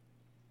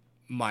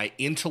 my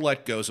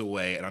intellect goes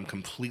away and I'm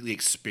completely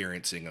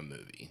experiencing a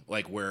movie,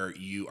 like where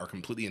you are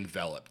completely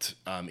enveloped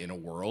in a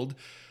world.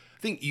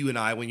 I think you and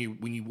I, when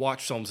you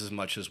watch films as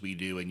much as we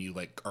do, and you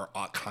like are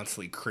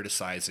constantly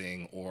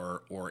criticizing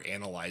or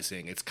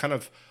analyzing, it's kind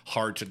of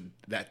hard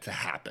to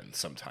happen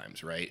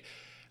sometimes, right?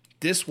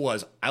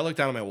 I looked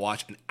down at my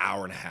watch, an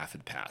hour and a half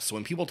had passed. So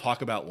when people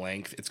talk about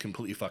length, it's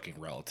completely fucking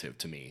relative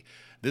to me.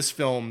 This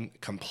film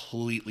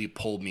completely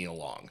pulled me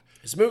along.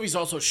 This movie's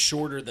also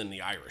shorter than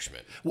The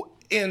Irishman. Well,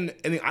 and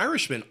The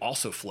Irishman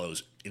also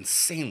flows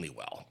insanely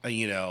well.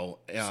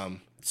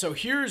 So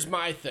here's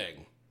my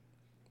thing.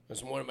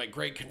 It's one of my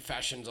great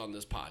confessions on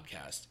this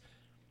podcast.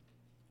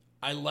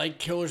 I like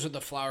Killers of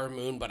the Flower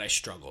Moon, but I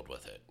struggled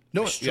with it.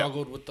 I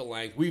struggled with the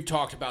length. We've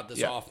talked about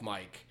this off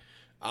mic.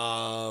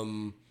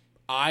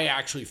 I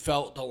actually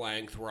felt the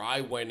length where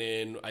I went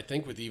in, I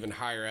think, with even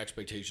higher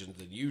expectations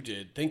than you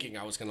did, thinking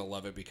I was going to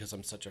love it because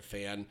I'm such a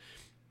fan.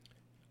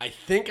 I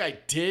think I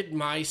did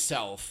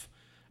myself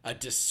a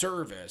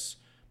disservice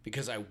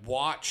because I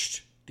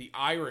watched The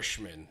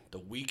Irishman the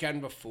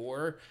weekend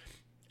before,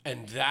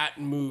 and that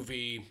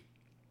movie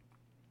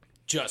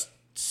just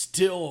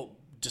still,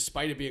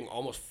 despite it being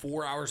almost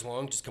 4 hours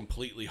long, just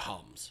completely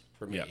hums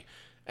for me. Yep.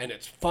 And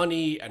it's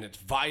funny, and it's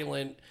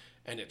violent,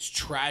 and it's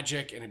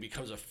tragic, and it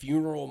becomes a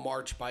funeral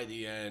march by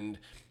the end.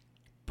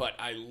 But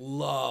I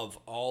love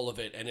all of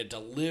it, and it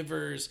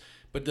delivers.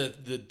 But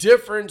the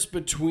difference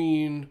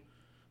between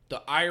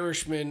The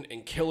Irishman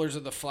and Killers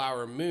of the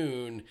Flower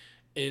Moon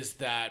is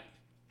that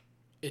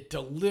it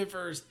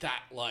delivers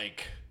that,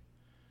 like,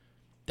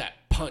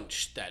 that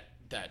punch, that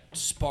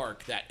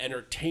spark, that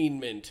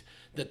entertainment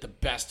that the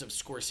best of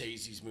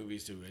Scorsese's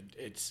movies do.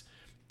 It's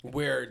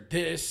where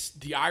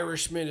The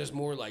Irishman is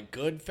more like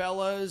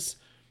Goodfellas.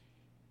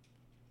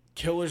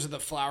 Killers of the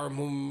Flower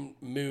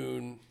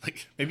Moon.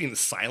 Like, maybe in the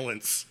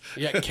Silence.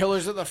 Yeah,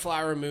 Killers of the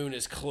Flower Moon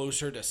is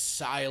closer to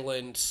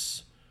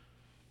Silence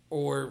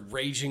or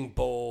Raging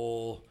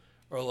Bull,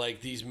 or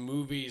like these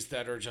movies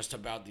that are just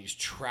about these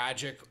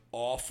tragic,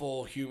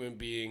 awful human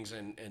beings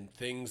and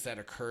things that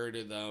occur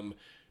to them.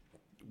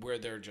 where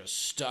they're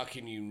just stuck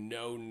and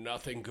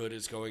nothing good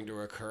is going to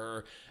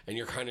occur, and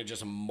you're kind of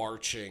just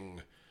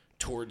marching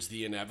towards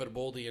the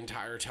inevitable the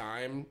entire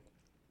time.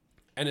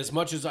 And as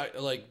much as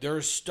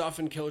there's stuff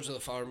in Killers of the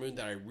Flower Moon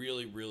that I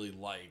really, really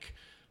like,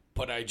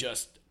 but I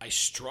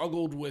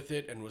struggled with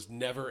it and was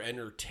never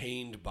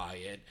entertained by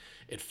it.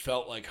 It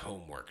felt like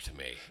homework to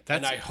me.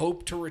 And I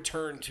hope to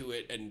return to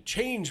it and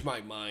change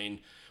my mind,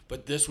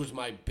 but this was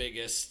my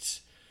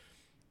biggest,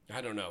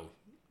 I don't know,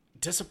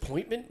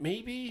 disappointment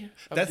maybe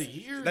of the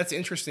year. That's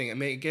interesting. I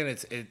mean, again,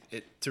 it's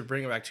to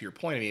bring it back to your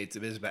point. I mean, it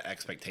is about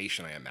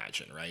expectation, I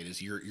imagine, right?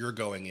 Is you're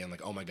going in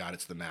like, oh my God,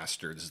 it's the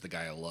master. This is the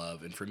guy I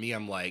love. And for me,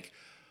 I'm like,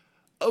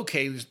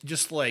 okay,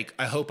 just like,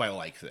 I hope I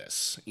like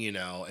this, you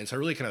know? And so I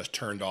really kind of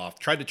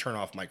tried to turn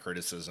off my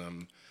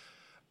criticism.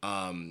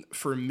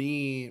 For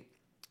me,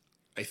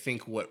 I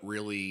think what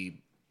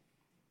really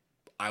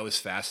I was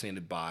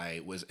fascinated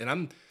by was, and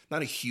I'm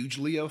not a huge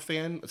Leo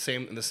fan,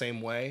 in the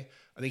same way.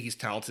 I think he's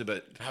talented,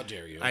 but how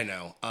dare you? I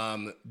know.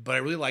 But I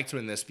really liked him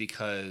in this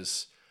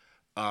because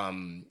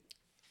I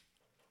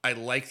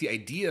like the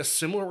idea,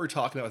 similar to what we're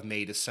talking about with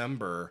May,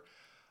 December,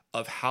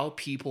 of how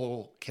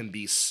people can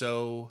be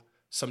so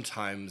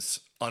sometimes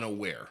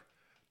unaware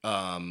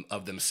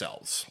of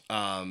themselves.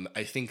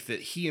 I think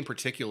that he in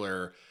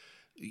particular,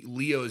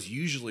 Leo is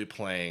usually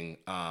playing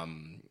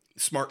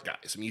smart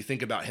guys. I mean, you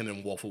think about him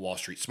in Wolf of Wall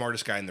Street,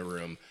 smartest guy in the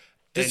room.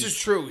 This is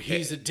true.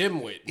 He's a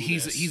dimwit.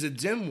 He's a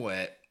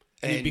dimwit.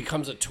 And he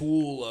becomes a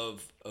tool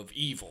of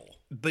evil.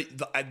 But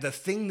the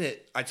thing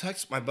that I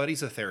text, my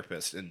buddy's a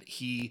therapist, and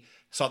he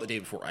saw it the day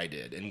before I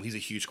did, and he's a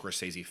huge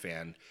Scorsese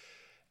fan.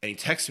 And he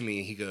texted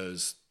me, he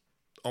goes,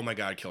 oh my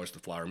God, Killers of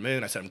the Flower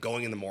Moon. I said, I'm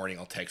going in the morning,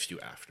 I'll text you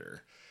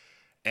after.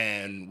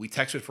 And we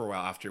texted for a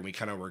while after, and we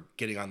kind of were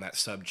getting on that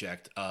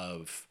subject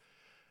of,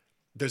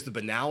 there's the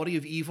banality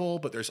of evil,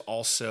 but there's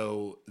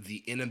also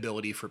the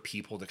inability for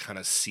people to kind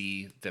of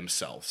see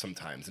themselves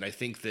sometimes. And I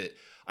think that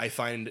I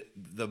find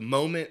the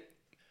moment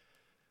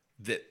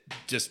that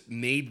just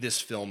made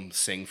this film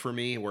sing for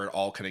me, where it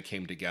all kind of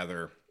came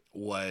together,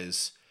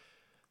 was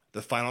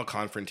the final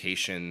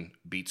confrontation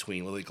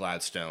between Lily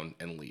Gladstone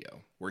and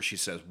Leo, where she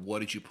says, what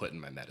did you put in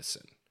my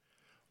medicine?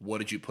 What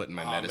did you put in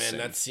my medicine?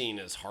 Man, that scene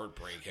is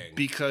heartbreaking.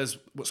 Because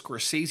what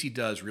Scorsese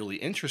does really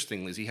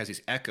interestingly is he has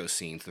these echo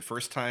scenes. The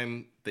first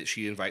time that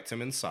she invites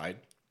him inside,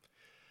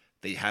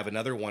 they have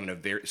another one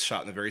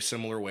shot in a very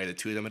similar way, the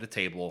two of them at a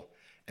table,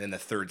 and then the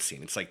third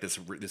scene. It's like this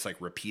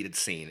like repeated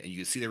scene, and you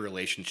can see the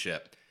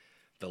relationship,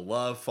 the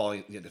love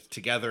falling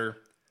together,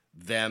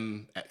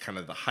 them at kind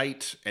of the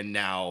height, and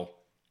now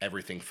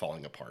everything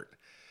falling apart.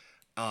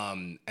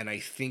 And I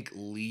think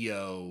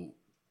Leo,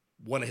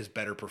 one of his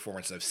better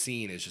performances I've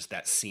seen is just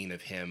that scene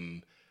of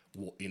him,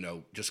 you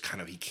know, just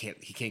kind of, he can't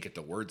get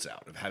the words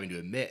out of having to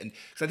admit. And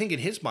because I think in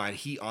his mind,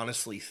 he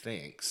honestly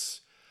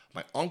thinks,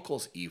 my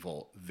uncle's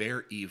evil,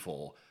 they're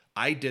evil.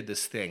 I did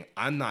this thing.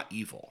 I'm not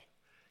evil.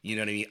 You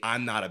know what I mean?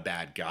 I'm not a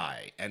bad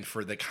guy. And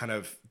for the kind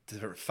of,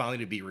 finally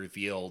to be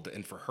revealed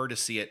and for her to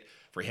see it,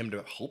 for him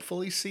to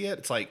hopefully see it,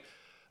 it's like,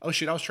 oh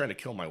shit, I was trying to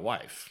kill my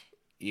wife.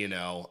 You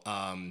know,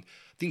 I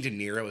think De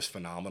Niro is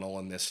phenomenal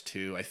in this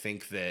too. I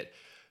think that,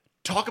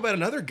 talk about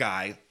another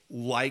guy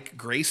like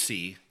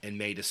Gracie in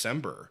May,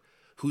 December,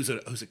 who's a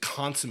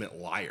consummate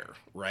liar,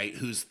 right?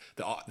 Who's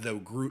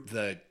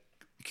the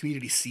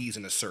community sees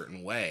in a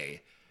certain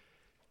way.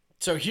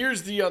 So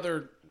here's the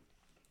other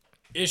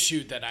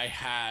issue that I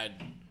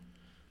had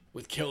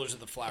with Killers of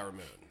the Flower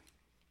Moon.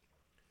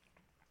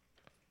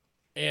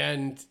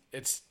 And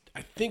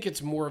I think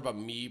it's more of a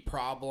me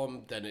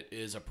problem than it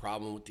is a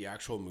problem with the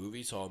actual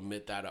movie, so I'll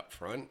admit that up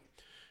front,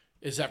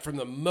 is that from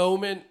the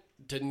moment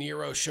De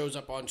Niro shows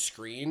up on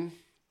screen,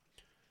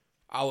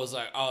 I was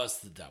like, oh, it's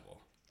the devil.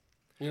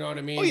 You know what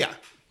I mean? Oh, yeah.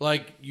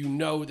 Like, you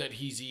know that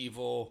he's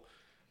evil,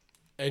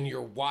 and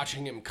you're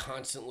watching him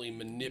constantly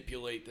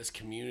manipulate this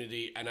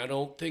community, and I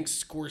don't think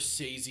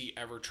Scorsese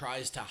ever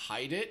tries to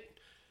hide it,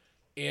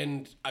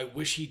 and I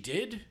wish he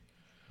did.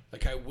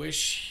 Like, I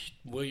wish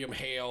William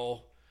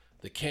Hale,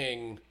 the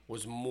king,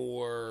 was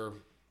more...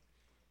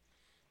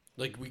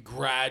 like, we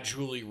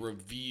gradually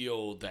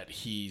reveal that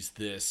he's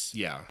this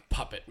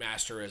puppet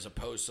master, as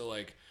opposed to,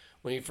 like,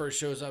 when he first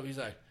shows up, he's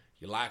like,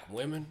 you like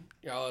women?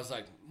 You know, I was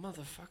like,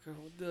 motherfucker,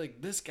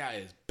 like, this guy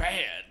is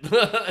bad.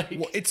 Like,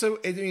 well,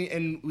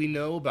 and we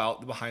know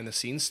about the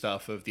behind-the-scenes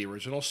stuff of the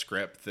original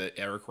script that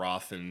Eric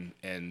Roth and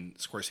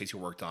Scorsese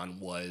worked on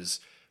was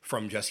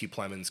from Jesse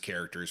Plemons'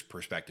 character's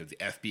perspective, the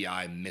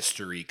FBI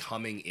mystery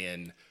coming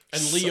in.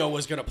 And Leo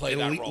was going to play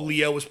that role.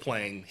 Leo was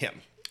playing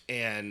him.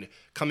 And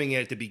coming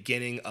in at the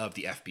beginning of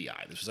the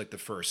FBI. This was like the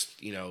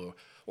first, you know,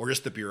 or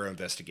just the Bureau of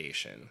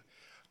Investigation.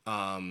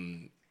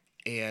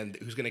 And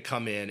who's going to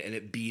come in and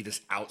it be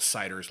this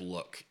outsider's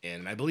look.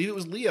 And I believe it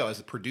was Leo as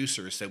the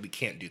producer said, we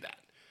can't do that.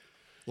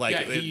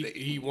 Like, yeah,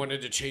 he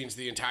wanted to change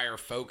the entire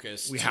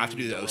focus. We have to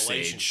do the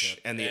Osage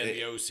and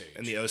the Osage.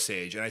 And the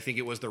Osage. And I think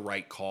it was the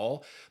right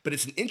call. But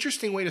it's an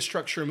interesting way to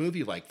structure a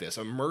movie like this,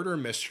 a murder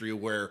mystery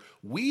where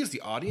we as the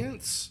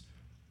audience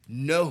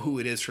know who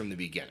it is from the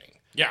beginning.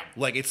 Yeah.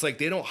 Like, it's like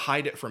they don't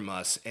hide it from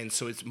us. And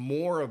so it's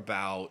more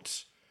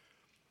about,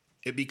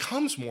 it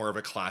becomes more of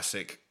a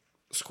classic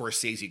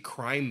Scorsese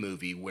crime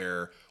movie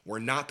where we're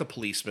not the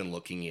policeman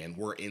looking in.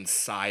 We're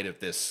inside of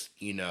this,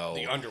 you know,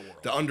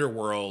 the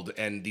underworld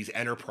and these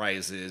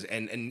enterprises.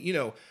 And you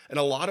know, in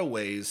a lot of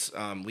ways,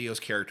 Leo's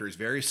character is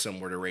very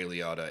similar to Ray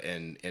Liotta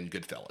in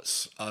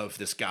Goodfellas, of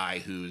this guy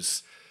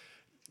who's,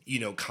 you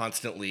know,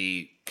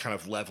 constantly kind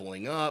of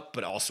leveling up,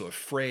 but also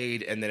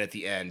afraid. And then at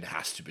the end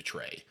has to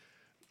betray,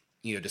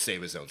 you know, to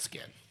save his own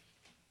skin.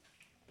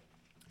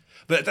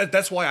 But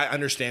that's why I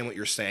understand what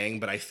you're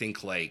saying. But I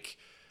think, like,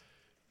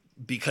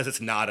 because it's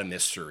not a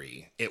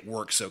mystery, it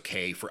works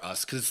okay for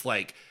us. Because it's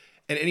like,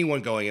 and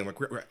anyone going in, like,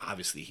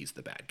 obviously he's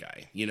the bad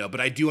guy, you know. But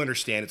I do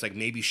understand. It's like,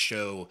 maybe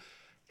show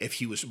if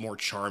he was more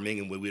charming,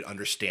 and we would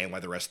understand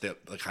why the rest of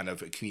the kind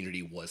of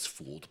community was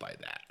fooled by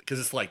that. Because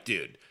it's like,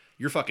 dude,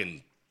 you're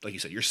fucking, like you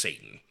said, you're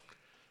Satan.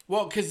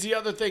 Well, because the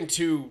other thing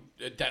too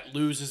that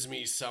loses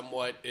me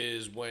somewhat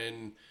is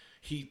when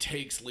he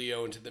takes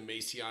Leo into the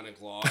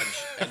Masonic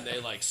Lodge and they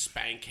like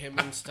spank him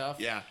and stuff.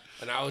 Yeah.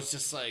 And I was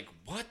just like,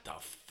 what the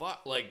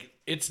fuck? Like,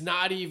 it's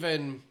not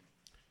even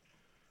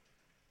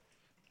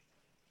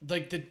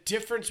like the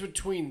difference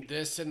between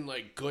this and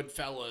like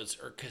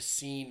Goodfellas or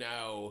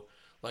Casino,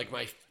 like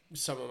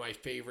some of my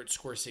favorite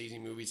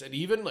Scorsese movies, and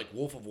even like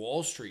Wolf of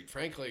Wall Street,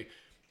 frankly,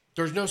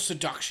 there's no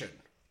seduction.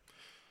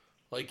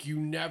 Like,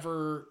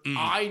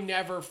 I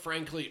never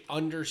frankly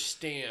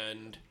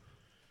understand,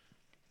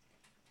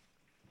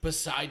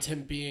 besides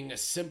him being a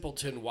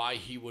simpleton, why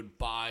he would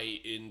buy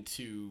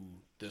into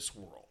this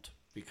world.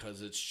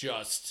 Because it's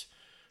just,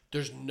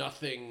 there's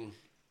nothing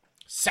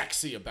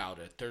sexy about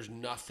it. There's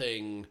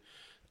nothing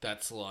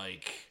that's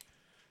like,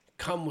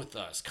 come with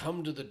us,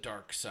 come to the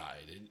dark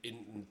side,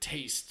 and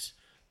taste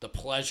the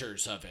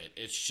pleasures of it.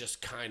 It's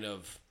just kind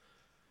of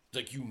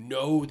like, you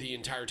know, the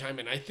entire time.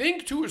 And I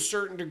think to a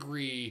certain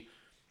degree,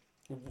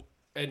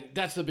 and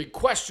that's the big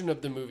question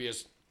of the movie,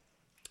 is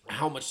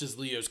how much does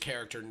Leo's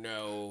character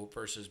know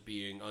versus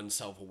being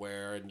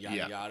unself-aware and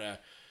yada yada,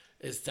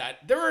 is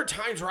that there are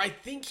times where I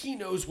think he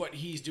knows what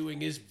he's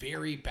doing is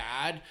very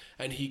bad,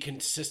 and he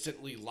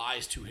consistently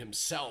lies to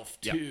himself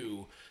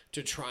too,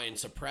 to try and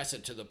suppress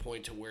it to the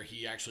point to where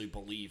he actually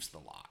believes the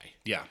lie.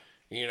 Yeah.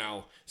 You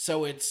know,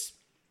 so it's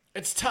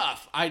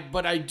tough. I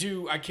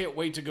can't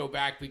wait to go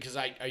back, because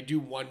I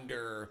do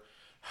wonder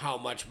how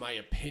much my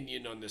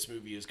opinion on this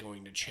movie is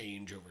going to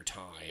change over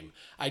time.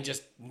 I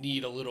just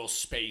need a little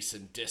space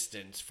and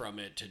distance from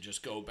it to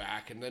just go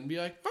back and then be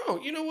like,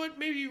 oh, you know what?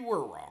 Maybe you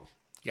were wrong.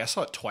 Yeah, I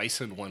saw it twice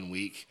in 1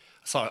 week.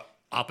 I saw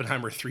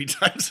Oppenheimer 3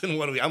 times in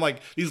 1 week. I'm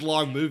like, these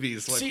long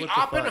movies. Like, see, what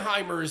the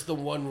Oppenheimer fuck? is the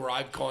one where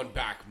I've gone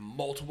back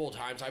multiple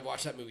times. I've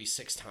watched that movie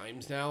 6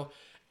 times now,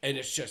 and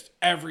it's just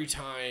every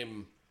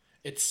time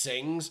it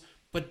sings.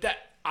 But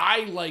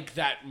I like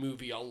that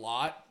movie a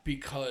lot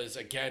because,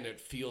 again,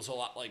 it feels a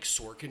lot like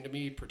Sorkin to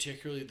me,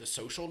 particularly The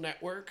Social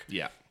Network.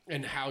 Yeah.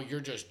 And how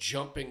you're just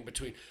jumping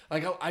between.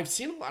 Like, I've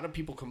seen a lot of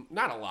people,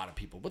 not a lot of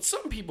people, but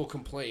some people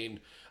complain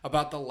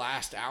about the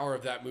last hour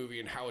of that movie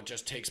and how it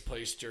just takes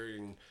place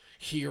during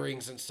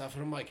hearings and stuff.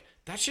 And I'm like,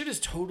 that shit is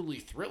totally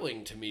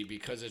thrilling to me,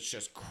 because it's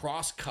just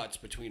cross cuts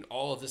between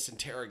all of this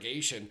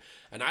interrogation.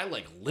 And I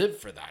like live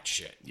for that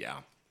shit.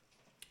 Yeah.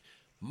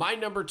 My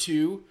number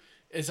 2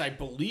 is, I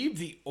believe,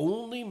 the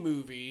only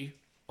movie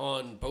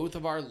on both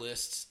of our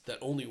lists that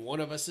only one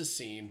of us has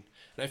seen.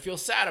 And I feel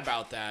sad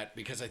about that,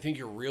 because I think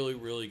you're really,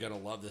 really going to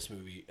love this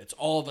movie. It's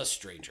All of Us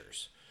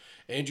Strangers.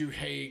 Andrew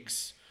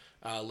Haig's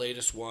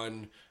latest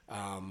one,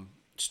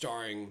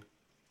 starring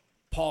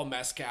Paul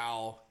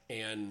Mescal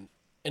and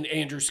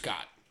Andrew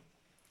Scott.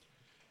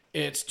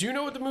 Do you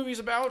know what the movie's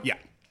about? Yeah.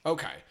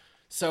 Okay.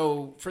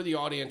 So for the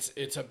audience,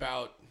 it's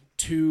about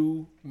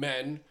 2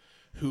 men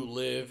who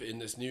live in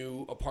this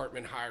new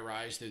apartment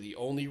high-rise. They're the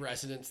only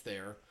residents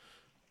there.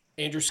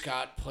 Andrew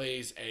Scott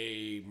plays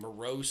a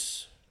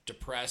morose,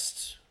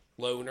 depressed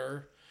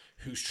loner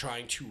who's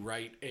trying to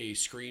write a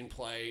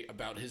screenplay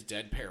about his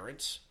dead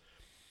parents.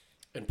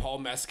 And Paul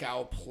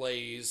Mescal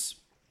plays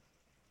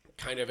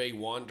kind of a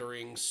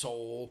wandering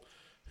soul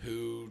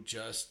who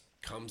just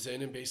comes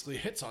in and basically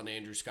hits on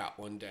Andrew Scott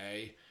one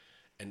day.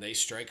 And they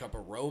strike up a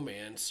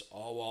romance,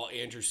 all while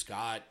Andrew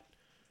Scott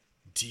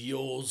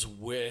deals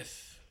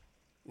with...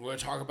 We're going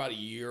to talk about a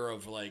year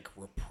of like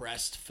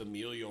repressed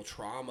familial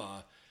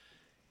trauma.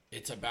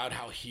 It's about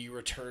how he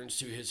returns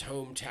to his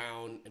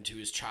hometown and to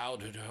his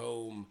childhood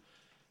home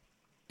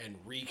and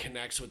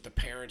reconnects with the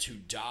parents who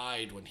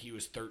died when he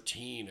was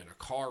 13 in a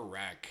car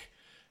wreck,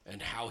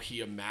 and how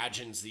he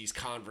imagines these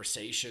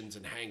conversations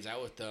and hangs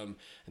out with them.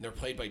 And they're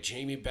played by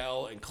Jamie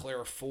Bell and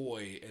Claire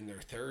Foy in their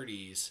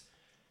 30s.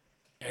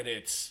 And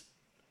it's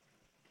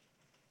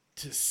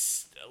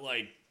just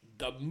like,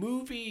 the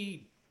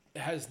movie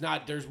has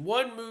not, there's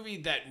one movie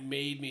that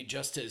made me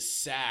just as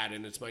sad,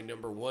 and it's my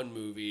number 1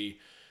 movie,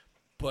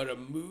 but a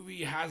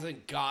movie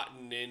hasn't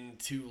gotten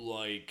into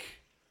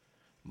like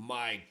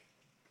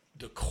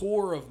the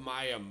core of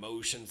my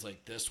emotions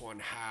like this one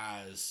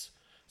has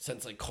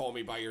since like Call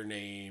Me by Your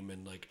Name,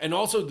 and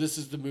also this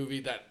is the movie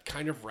that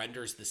kind of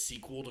renders the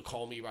sequel to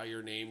Call Me by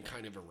Your Name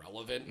kind of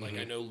irrelevant. Like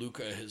I know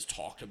Luca has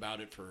talked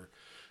about it for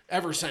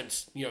ever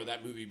since,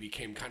 that movie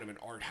became kind of an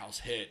art house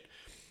hit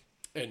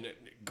and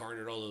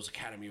garnered all those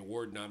Academy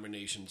Award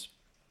nominations,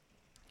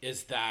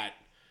 is that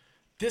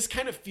this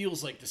kind of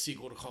feels like the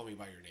sequel to Call Me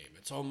by Your Name.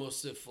 It's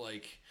almost if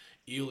like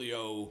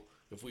Elio,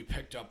 if we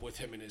picked up with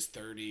him in his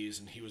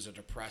 30s and he was a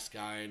depressed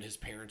guy and his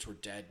parents were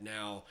dead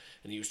now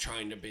and he was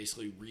trying to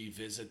basically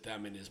revisit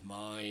them in his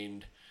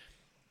mind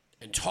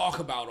and talk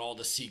about all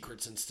the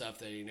secrets and stuff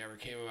that he never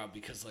came about,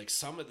 because like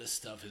some of this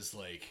stuff is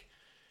like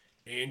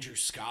Andrew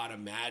Scott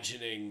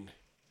imagining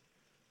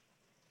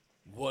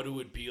what it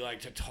would be like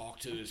to talk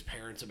to his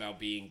parents about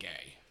being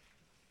gay,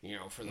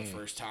 for the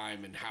first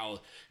time, and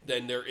how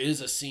then there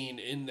is a scene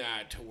in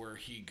that to where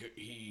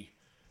he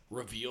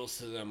reveals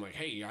to them like,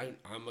 hey,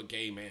 I'm a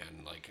gay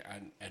man, like,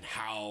 and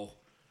how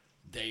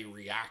they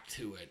react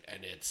to it.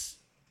 And it's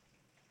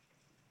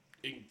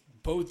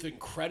both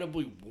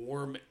incredibly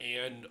warm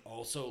and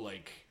also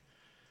like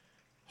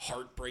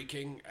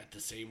heartbreaking at the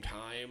same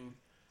time.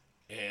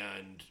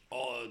 And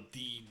all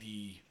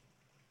the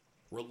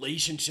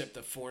relationship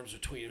that forms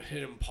between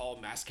him and Paul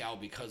Mescal,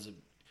 because of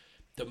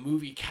the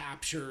movie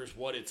captures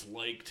what it's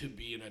like to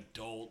be an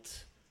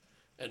adult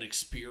and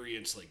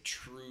experience like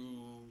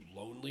true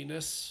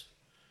loneliness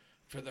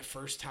for the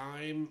first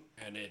time,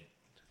 and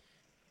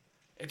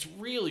it's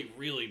really,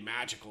 really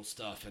magical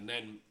stuff. And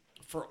then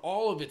for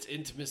all of its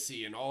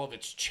intimacy and all of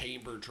its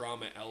chamber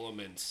drama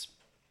elements,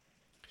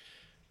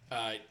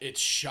 it's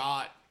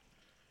shot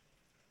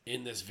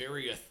in this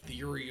very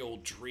ethereal,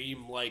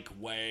 dreamlike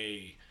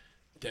way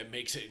that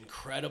makes it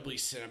incredibly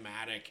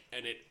cinematic,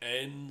 and it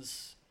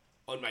ends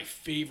on my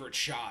favorite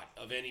shot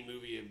of any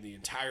movie in the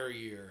entire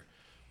year,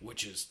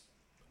 which is,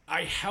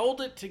 I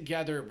held it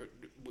together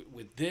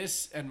with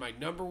this and my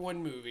number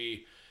one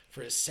movie,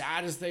 for as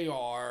sad as they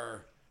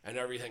are and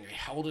everything, I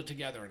held it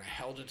together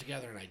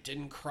and I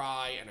didn't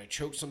cry, and I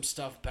choked some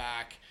stuff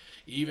back,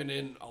 even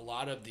in a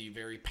lot of the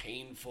very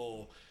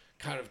painful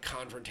kind of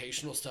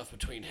confrontational stuff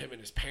between him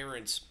and his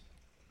parents.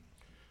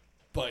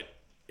 But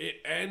it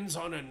ends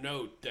on a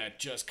note that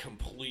just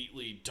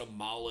completely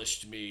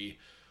demolished me,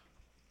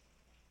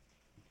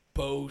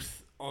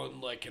 both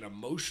on like an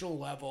emotional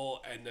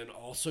level and then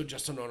also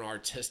just on an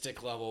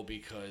artistic level,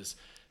 because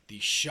the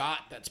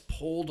shot that's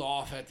pulled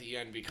off at the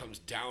end becomes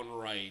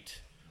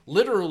downright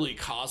literally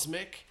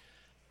cosmic,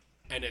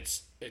 and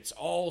it's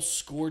all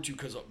scored to,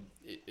 because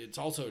it's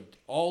also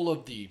all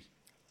of the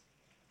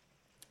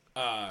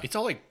it's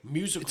all like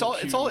musical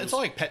it's all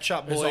like Pet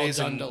Shop Boys, it's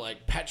all done to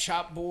like Pet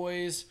Shop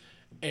Boys,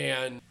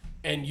 and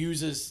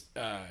uses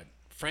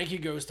Frankie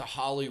Goes to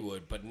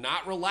Hollywood, but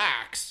not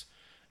Relax.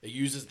 It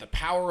uses The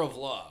Power of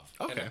Love.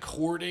 Okay. And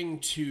according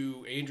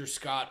to Andrew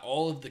Scott,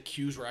 all of the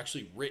cues were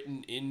actually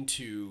written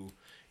into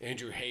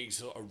Andrew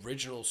Haig's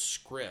original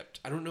script.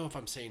 I don't know if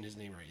I'm saying his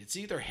name right. It's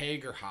either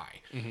Haig or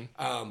High.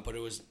 But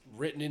it was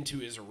written into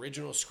his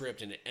original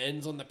script, and it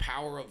ends on The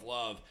Power of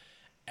Love,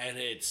 and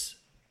it's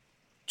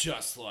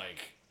just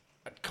like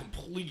a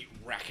complete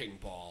wrecking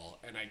ball.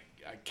 And I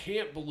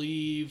can't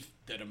believe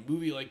that a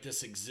movie like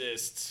this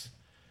exists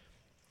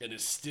and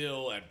is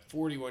still at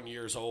 41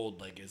 years old,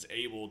 like, is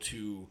able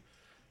to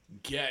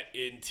get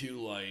into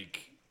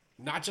like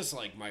not just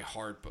like my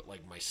heart, but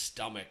like my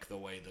stomach the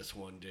way this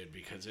one did,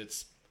 because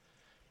it's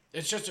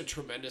just a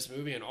tremendous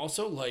movie. And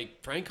also,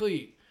 like,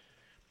 frankly,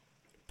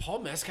 Paul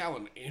Mescal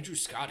and Andrew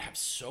Scott have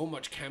so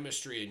much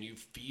chemistry, and you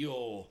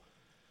feel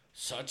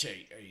such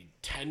a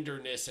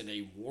tenderness and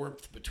a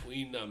warmth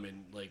between them,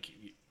 and like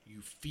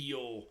you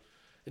feel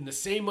in the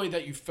same way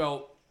that you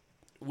felt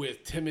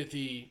with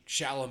Timothy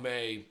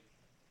Chalamet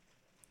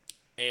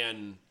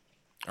and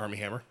Armie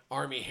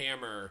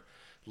Hammer,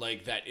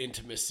 like that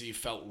intimacy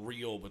felt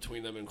real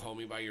between them and Call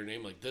Me by Your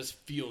Name. Like, this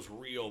feels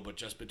real, but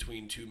just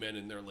between two men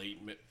in their late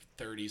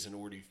 30s and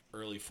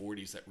early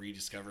 40s that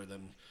rediscover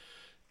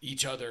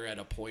each other at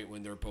a point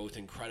when they're both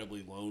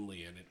incredibly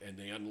lonely, and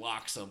they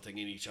unlock something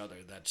in each other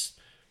that's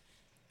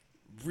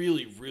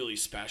really, really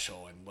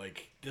special. And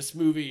like, this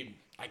movie,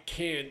 I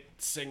can't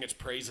sing its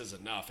praises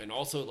enough. And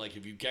also, like,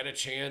 if you get a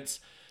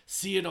chance,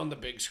 see it on the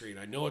big screen.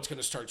 I know it's going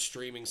to start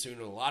streaming soon,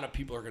 and a lot of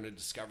people are going to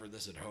discover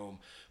this at home.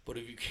 But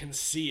if you can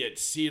see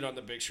it on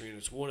the big screen.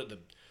 It's one of the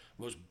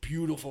most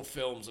beautiful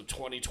films of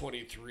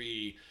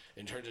 2023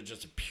 in terms of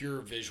just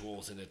pure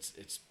visuals, and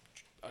it's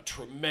a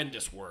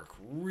tremendous work.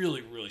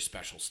 Really, really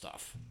special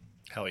stuff.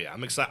 Hell yeah,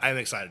 I'm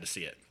excited to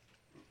see it.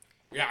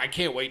 Yeah, I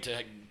can't wait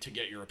to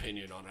get your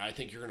opinion on it. I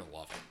think you're going to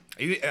love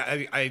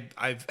it.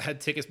 I've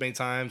had tickets many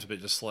times, but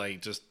just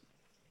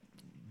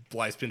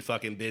life's been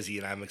fucking busy,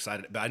 and I'm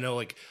excited. But I know,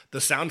 like, the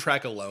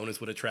soundtrack alone is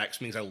what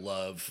attracts me, because I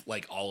love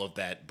like all of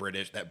that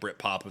Brit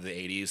pop of the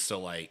 80s. So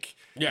like,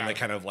 yeah, that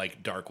kind of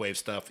like dark wave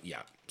stuff.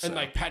 Yeah. So. And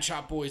like Pet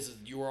Shop Boys,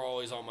 You Are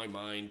Always on My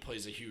Mind,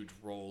 plays a huge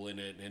role in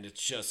it, and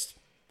it's just,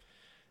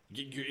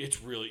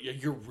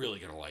 you're really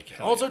gonna like it.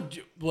 Also,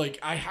 like,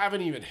 I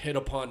haven't even hit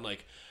upon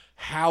like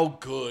how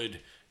good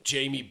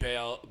Jamie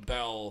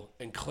Bell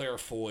and Claire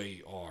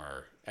Foy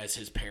are as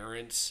his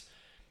parents.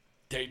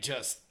 They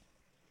just,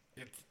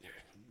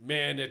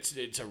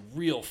 it's a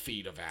real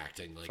feat of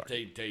acting. Like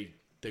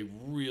they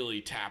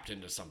really tapped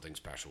into something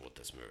special with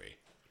this movie.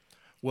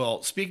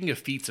 Well, speaking of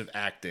feats of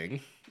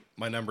acting,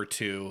 my number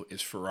 2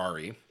 is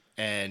Ferrari.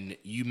 And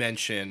you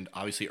mentioned,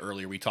 obviously,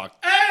 earlier we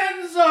talked...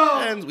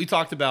 Enzo! And we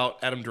talked about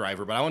Adam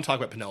Driver, but I want to talk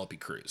about Penelope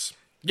Cruz.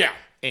 Yeah.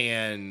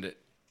 And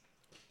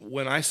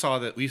when I saw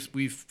that,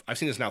 I've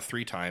seen this now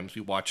 3 times.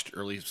 We watched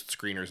early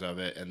screeners of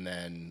it, and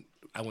then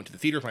I went to the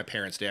theater with my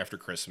parents day after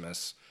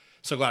Christmas.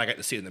 So glad I got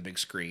to see it in the big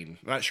screen.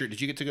 I'm not sure, did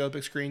you get to go to the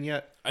big screen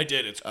yet? I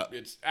did. It's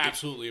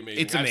absolutely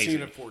amazing. It's amazing. I've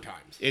seen it 4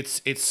 times.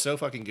 It's so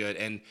fucking good.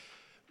 And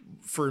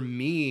for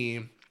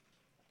me,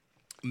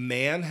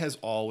 Man has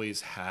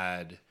always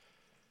had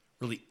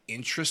really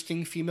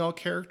interesting female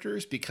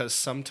characters because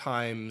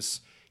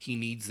sometimes he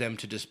needs them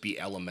to just be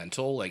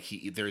elemental. Like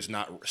there's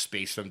not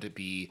space for them to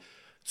be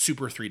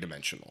super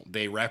 3-dimensional.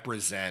 They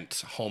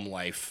represent home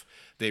life.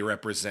 They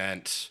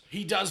represent...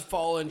 He does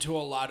fall into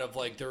a lot of,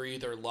 like, they're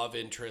either love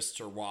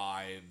interests or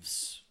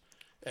wives.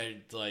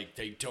 And, like,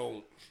 they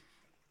don't...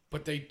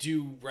 But they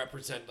do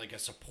represent, like, a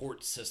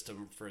support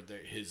system for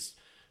his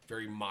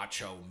very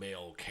macho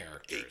male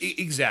characters.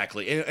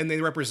 Exactly. And they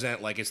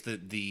represent, like, it's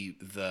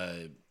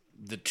the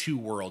 2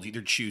 worlds.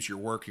 Either choose your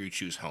work or you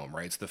choose home,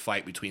 right? It's the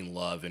fight between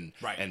love and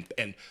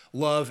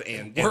love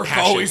and work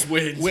passion. Always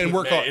wins. When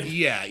work,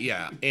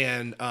 yeah.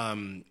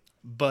 And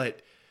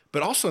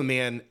but also,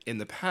 Man in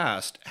the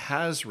past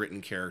has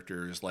written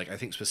characters like I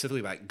think specifically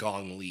about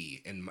Gong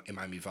Li in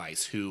Miami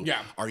Vice, who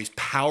are these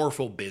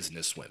powerful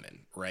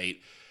businesswomen,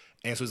 right?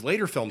 And so his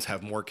later films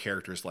have more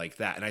characters like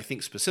that. And I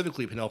think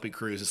specifically Penelope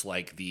Cruz is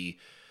like the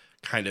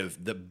kind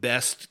of the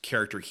best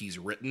character he's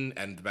written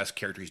and the best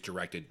character he's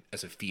directed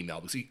as a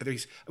female.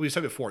 Because we've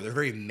said before, they're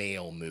very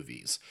male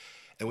movies.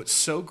 And what's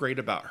so great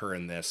about her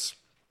in this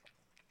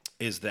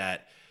is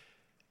that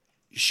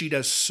she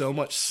does so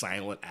much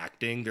silent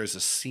acting. There's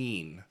a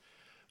scene.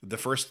 The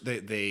first,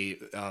 they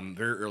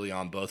very early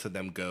on, both of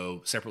them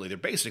go separately. They're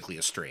basically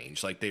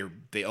estranged. Like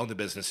they own the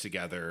business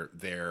together.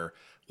 They're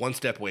one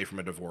step away from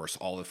a divorce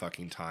all the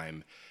fucking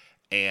time.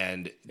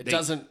 And it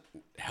doesn't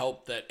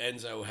help that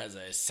Enzo has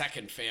a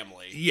second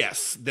family.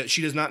 Yes, that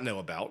she does not know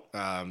about.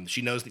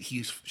 She knows that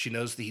he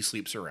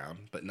sleeps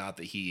around, but not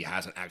that he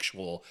has an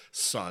actual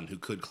son who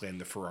could claim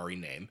the Ferrari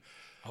name.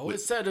 I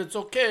always said it's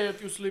okay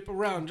if you sleep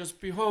around.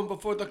 Just be home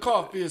before the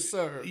coffee is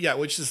served. Yeah,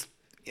 which is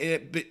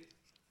it. But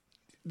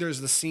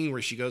there's the scene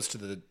where she goes to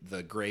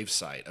the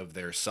gravesite of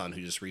their son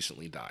who just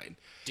recently died,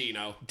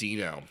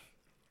 Dino,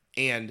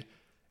 and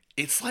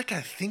it's like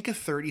I think a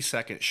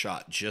 30-second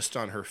shot just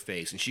on her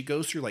face, and she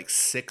goes through like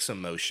 6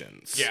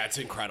 emotions. Yeah, it's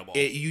incredible.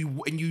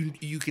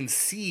 You can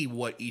see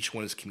what each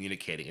one is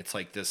communicating. It's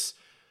like this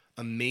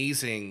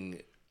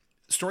amazing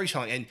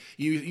storytelling. And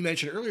you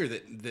mentioned earlier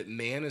that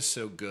Man is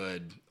so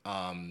good,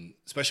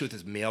 especially with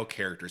his male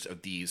characters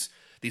of these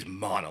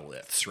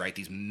monoliths, right?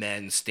 These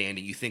men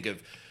standing. You think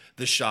of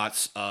the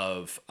shots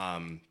of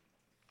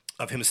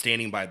him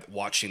standing by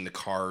watching the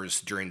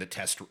cars during the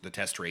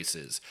test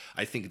races.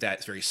 I think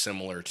that's very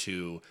similar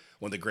to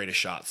one of the greatest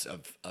shots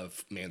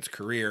of Man's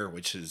career,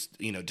 which is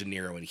De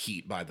Niro in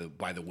Heat by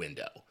the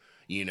window,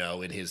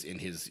 in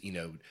his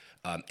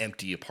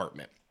empty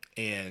apartment.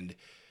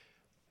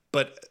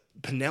 But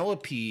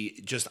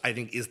Penelope just, I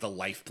think, is the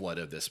lifeblood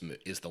of this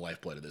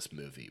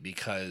movie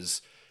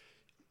because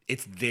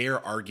it's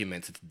their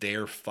arguments, it's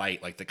their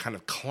fight. Like the kind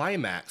of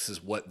climax is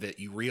that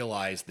you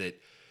realize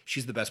that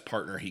she's the best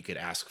partner he could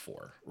ask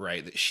for,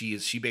 right? That she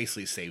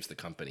basically saves the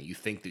company. You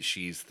think that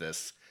she's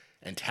this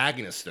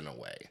antagonist in a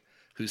way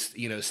who's,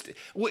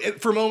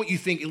 for a moment you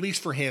think, at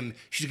least for him,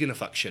 she's going to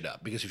fuck shit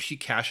up because if she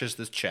cashes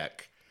this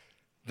check,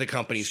 the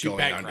company's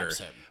going under.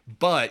 Him.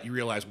 But you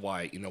realize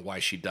why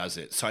she does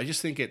it. So I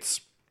just think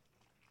it's,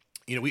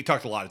 we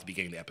talked a lot at the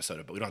beginning of the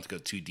episode, but we don't have to go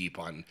too deep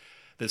on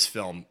this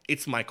film.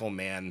 It's Michael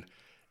Mann.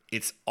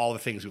 It's all the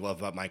things we love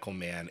about Michael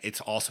Mann. It's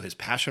also his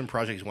passion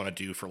project he's want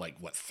to do for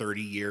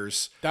 30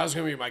 years. That was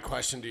going to be my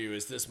question to you.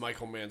 Is this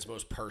Michael Mann's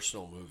most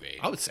personal movie?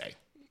 I would say.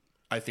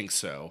 I think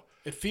so.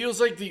 It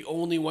feels like the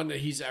only one that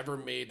he's ever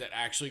made that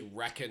actually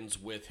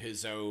reckons with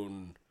his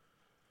own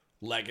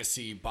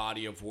legacy,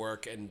 body of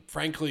work, and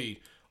frankly,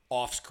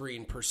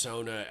 off-screen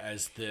persona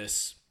as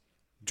this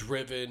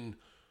driven,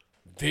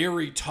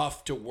 very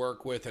tough to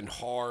work with and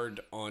hard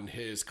on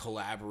his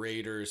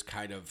collaborators,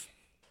 kind of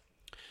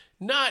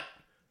not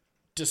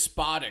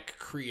despotic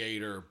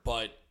creator,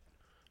 but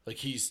like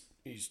he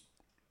is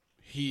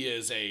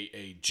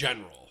a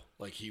general.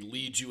 Like he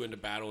leads you into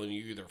battle and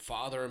you either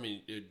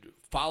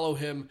follow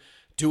him,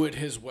 do it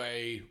his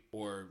way,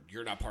 or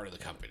you're not part of the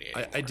company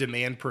anymore. I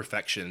demand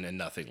perfection and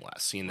nothing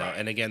less, Right.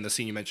 And again, the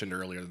scene you mentioned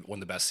earlier, one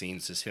of the best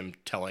scenes is him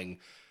telling,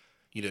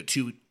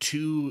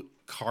 two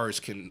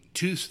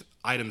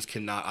items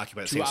cannot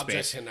occupy the same space. Two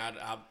objects cannot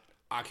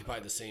occupy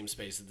the same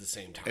space at the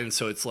same time. And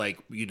so it's like,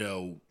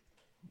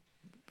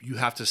 you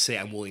have to say,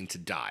 I'm willing to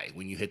die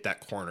when you hit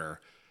that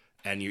corner,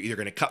 and you're either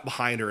going to cut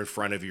behind or in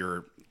front of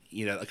your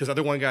because the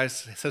other one guy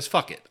says,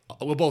 fuck it,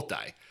 we'll both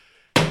die.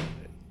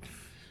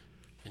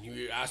 And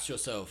you ask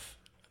yourself,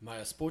 am I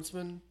a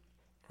sportsman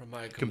or am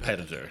I a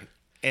competitor?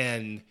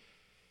 And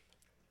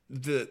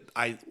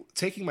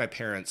taking my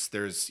parents,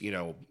 there's,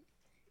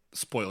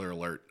 spoiler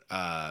alert,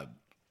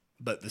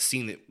 but the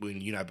scene that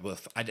when you and I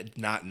both, I did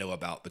not know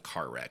about the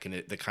car wreck, and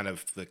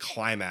the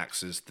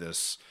climax is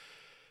this,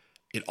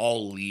 it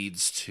all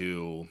leads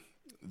to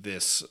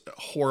this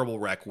horrible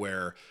wreck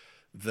where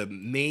the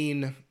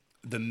main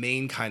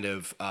kind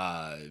of,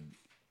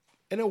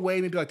 in a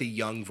way, maybe like the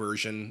young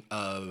version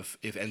of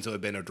if Enzo had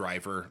been a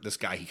driver, this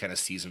guy he kind of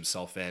sees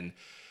himself in,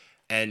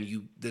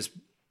 and this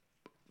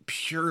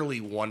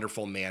purely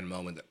wonderful man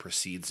moment that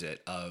precedes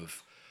it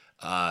of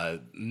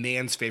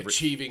man's favorite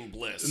achieving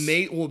bliss.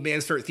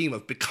 Man's favorite theme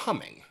of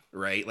becoming,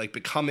 right? Like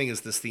becoming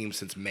is this theme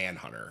since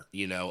Manhunter,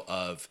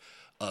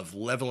 of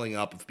leveling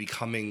up, of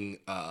becoming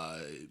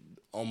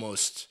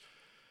almost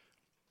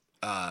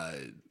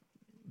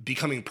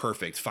becoming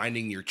perfect,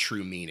 finding your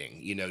true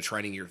meaning,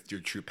 trying your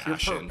true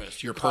passion,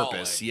 your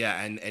purpose.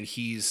 Yeah. And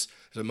there's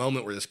a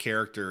moment where this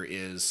character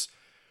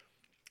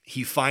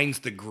he finds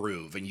the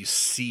groove, and you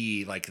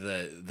see like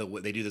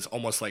they do this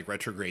almost like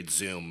retrograde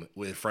zoom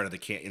in front of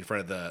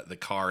the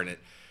car, and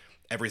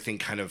everything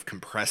kind of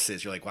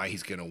compresses. You're like, wow,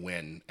 he's gonna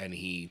win, and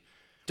he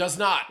does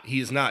not. He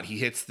is not. He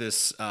hits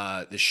this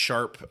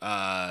sharp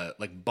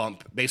like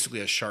bump, basically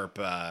a sharp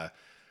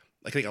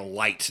like a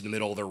light in the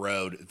middle of the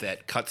road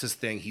that cuts his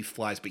thing. He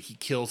flies, but he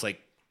kills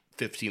like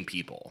 15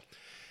 people,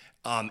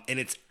 and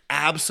it's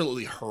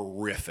absolutely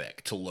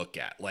horrific to look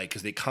at, like,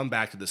 because they come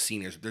back to the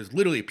scene. There's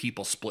literally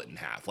people split in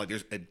half, like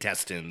there's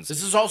intestines.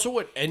 This is also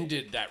what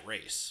ended that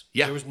race.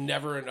 Yeah, there was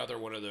never another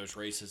one of those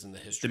races in the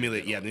history.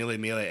 The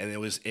melee, and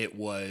it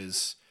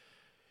was.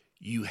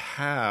 You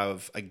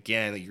have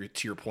again,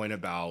 to your point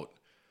about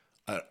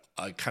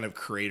a kind of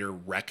creator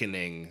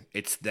reckoning.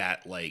 It's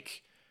that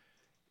like,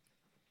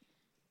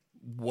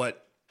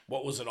 what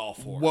was it all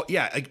for? Well,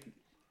 yeah.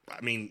 I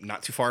mean,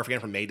 not too far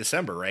again from May,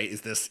 December, right?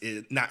 Is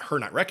not her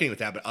not reckoning with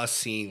that, but us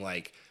seeing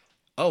like,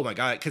 oh my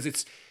God, because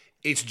it's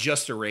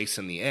just a race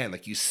in the end.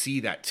 Like you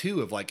see that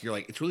too of like, you're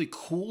like, it's really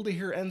cool to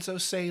hear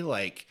Enzo say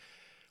like,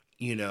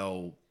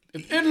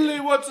 if Italy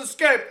wants a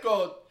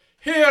scapegoat,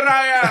 here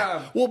I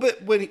am. Well,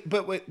 but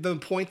the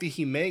point that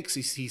he makes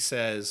is he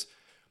says,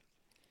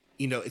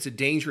 it's a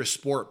dangerous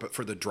sport, but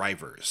for the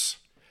drivers,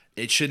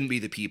 it shouldn't be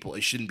the people,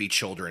 it shouldn't be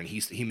children.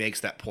 He makes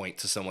that point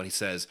to someone. He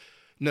says,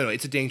 no,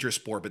 it's a dangerous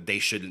sport, but they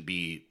shouldn't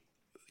be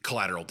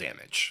collateral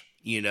damage.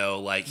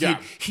 Like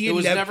it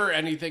was never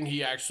anything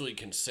he actually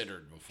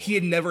considered before. He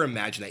had never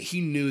imagined that.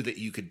 He knew that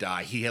you could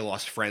die. He had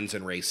lost friends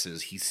in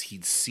races.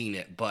 He'd seen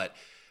it, but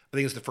I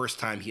think it was the first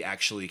time he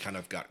actually kind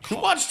of got caught.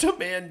 He watched a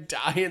man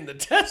die in the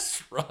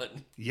test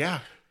run. Yeah,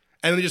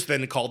 and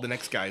then called the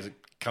next guy. He's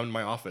like, come to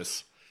my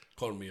office.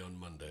 Call me on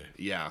Monday.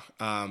 Yeah,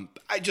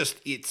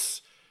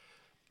 it's.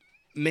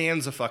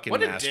 Man's a fucking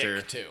master.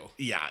 Dick too.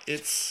 Yeah,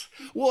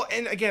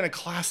 and again, a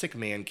classic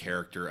man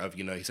character of,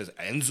 he says,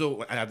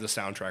 Enzo, I have the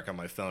soundtrack on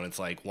my phone. It's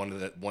like one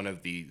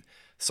of the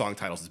song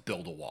titles is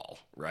Build a Wall,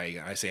 right?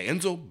 And I say,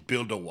 Enzo,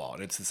 build a wall.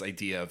 And it's this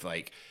idea of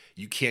like,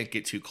 you can't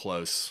get too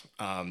close.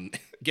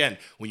 Again,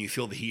 when you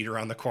feel the heat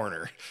around the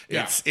corner,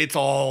 it's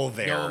all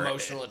there. No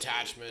emotional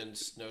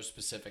attachments, no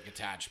specific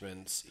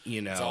attachments.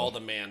 It's all the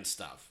man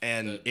stuff.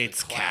 And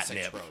it's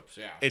catnip. Tropes.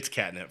 Yeah. It's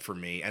catnip for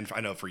me, and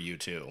I know for you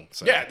too.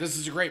 So. Yeah, this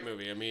is a great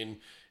movie. I mean,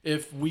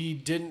 if we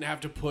didn't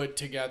have to put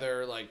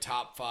together like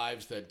top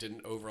fives that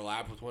didn't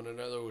overlap with one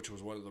another, which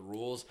was one of the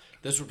rules,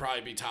 this would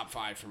probably be top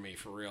 5 for me,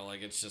 for real.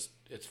 Like, it's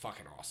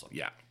fucking awesome.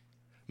 Yeah.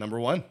 Number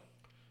 1.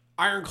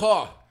 Iron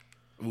Claw.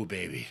 Ooh,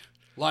 baby.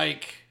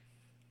 Like,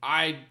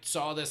 I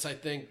saw this, I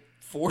think,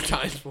 4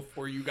 times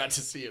before you got to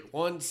see it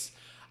once.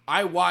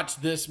 I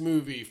watched this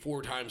movie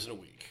 4 times in a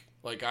week.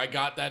 Like, I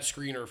got that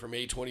screener from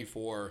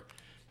A24.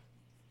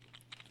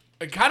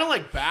 And kind of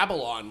like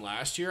Babylon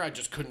last year, I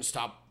just couldn't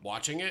stop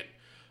watching it.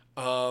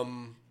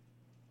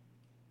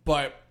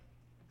 But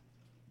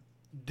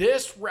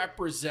this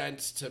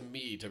represents to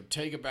me, to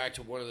take it back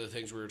to one of the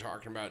things we were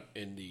talking about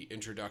in the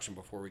introduction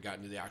before we got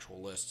into the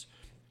actual lists.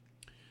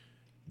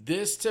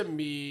 This, to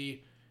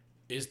me,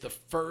 is the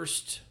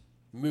first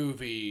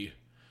movie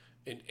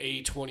in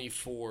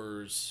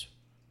A24's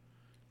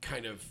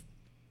kind of,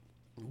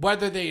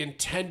 whether they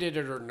intended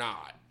it or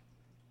not,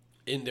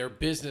 in their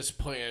business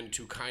plan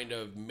to kind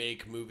of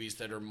make movies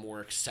that are more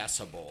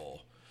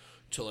accessible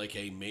to like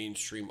a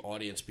mainstream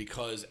audience.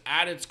 Because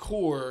at its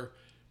core,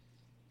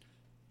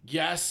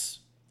 yes,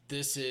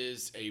 this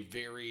is a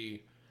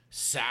very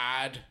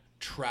sad,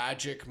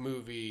 tragic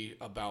movie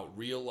about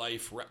real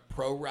life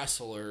pro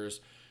wrestlers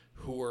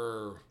who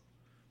are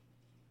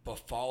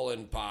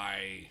befallen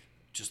by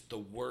just the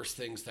worst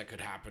things that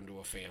could happen to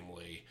a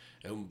family,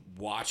 and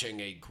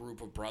watching a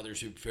group of brothers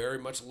who very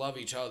much love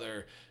each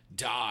other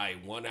die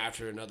one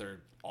after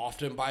another,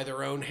 often by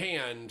their own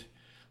hand.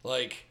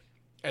 Like,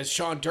 as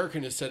Sean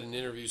Durkin has said in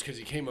interviews, because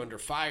he came under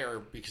fire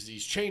because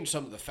he's changed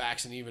some of the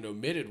facts and even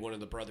omitted one of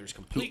the brothers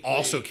completely. Who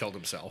also killed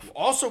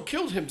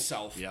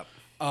himself. Yep.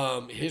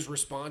 his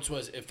response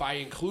was, if I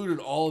included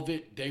all of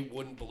it, they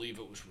wouldn't believe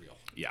it was real.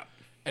 Yeah.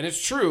 And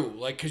it's true,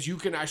 like, because you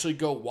can actually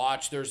go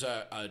watch. There's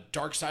a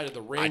Dark Side of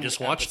the Ring. I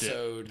just watched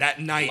it that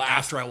night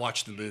after I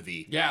watched the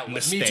movie. Yeah, me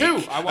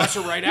too. I watched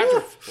it right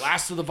after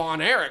Last of the Von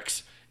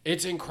Erichs.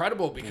 It's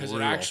incredible because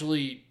it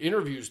actually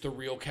interviews the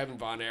real Kevin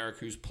Von Erich,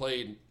 who's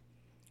played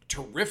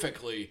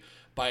terrifically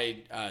by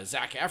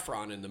Zac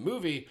Efron in the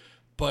movie.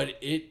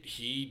 But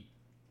he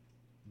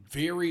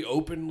very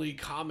openly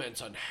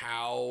comments on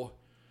how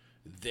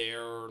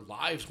their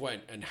lives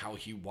went and how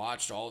he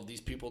watched all of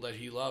these people that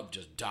he loved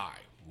just die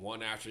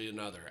one after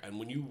another. And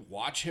when you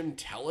watch him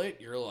tell it,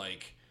 you're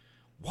like,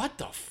 what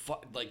the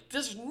fuck? Like,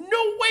 there's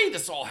no way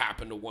this all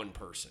happened to one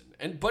person.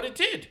 But it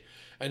did.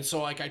 And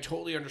so, like, I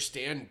totally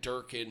understand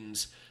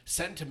Durkin's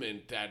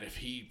sentiment that if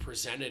he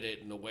presented it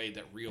in the way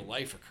that real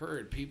life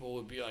occurred, people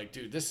would be like,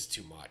 dude, this is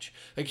too much.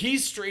 Like, he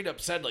straight up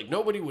said, like,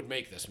 nobody would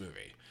make this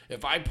movie.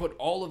 If I put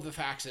all of the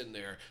facts in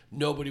there,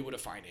 nobody would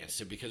have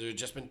financed it because it would have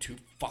just been too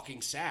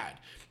fucking sad.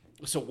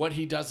 So what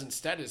he does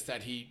instead is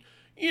that he,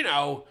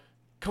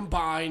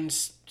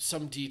 combines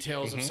some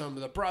details of some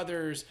of the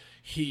brothers.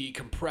 He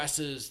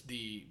compresses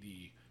the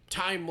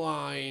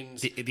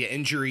timelines, the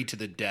injury to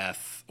the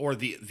death, or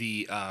the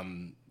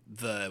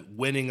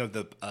winning of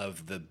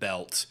the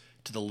belt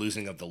to the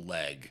losing of the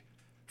leg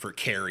for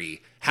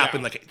Carrie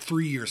happened like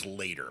 3 years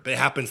later, but it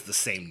happens the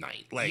same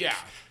night. Like,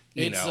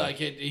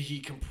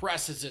 he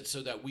compresses it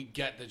so that we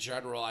get the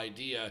general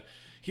idea.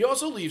 He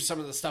also leaves some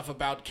of the stuff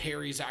about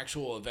Carrie's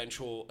actual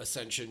eventual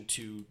ascension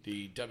to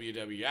the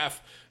WWF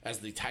as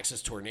the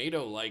Texas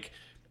Tornado. Like,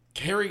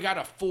 Carrie got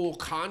a full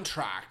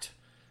contract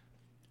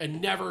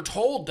and never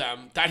told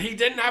them that he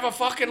didn't have a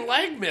fucking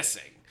leg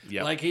missing.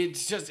 Yep. Like,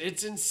 it's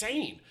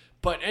insane.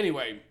 But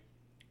anyway,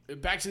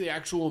 back to the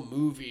actual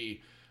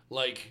movie.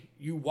 Like,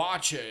 you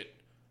watch it,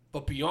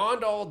 but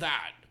beyond all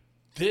that,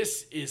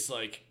 this is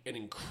like an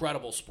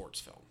incredible sports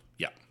film.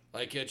 Yeah.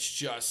 Like,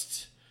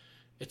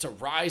 it's a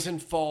rise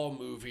and fall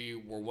movie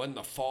where when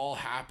the fall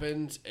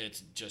happens,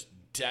 it's just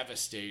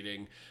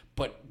devastating.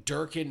 But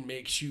Durkin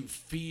makes you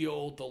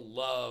feel the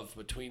love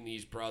between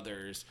these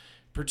brothers.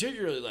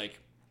 Particularly, like,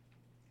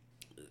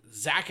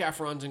 Zac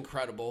Efron's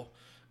incredible.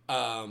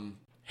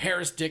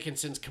 Harris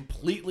Dickinson's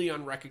completely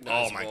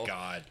unrecognizable. Oh, my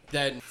God.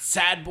 Then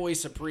Sad Boy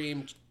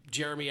Supreme,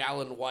 Jeremy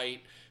Allen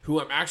White,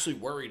 who I'm actually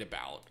worried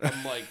about.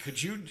 I'm like,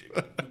 could you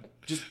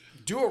just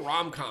do a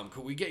rom-com?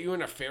 Could we get you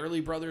in a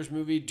Farrelly Brothers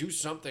movie? Do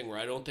something where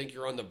I don't think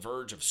you're on the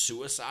verge of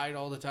suicide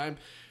all the time.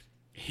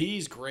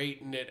 He's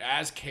great in it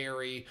as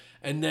Carrie.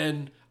 And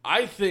then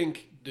I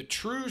think the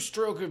true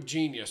stroke of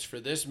genius for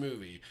this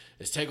movie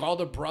is take all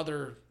the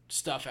brother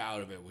stuff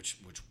out of it, which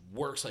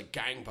works like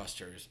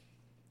gangbusters.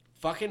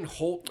 Fucking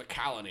Holt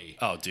McCallany.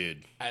 Oh,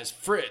 dude. As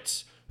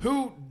Fritz,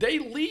 who they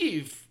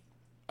leave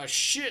a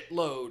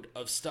shitload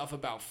of stuff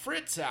about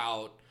Fritz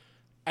out,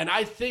 and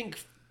I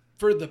think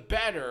for the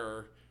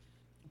better,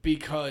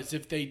 because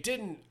if they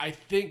didn't, I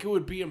think it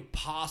would be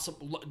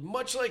impossible.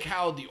 Much like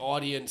how the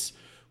audience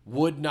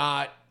would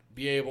not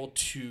be able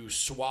to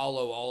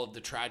swallow all of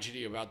the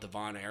tragedy about the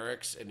Von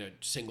Erichs in a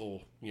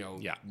single,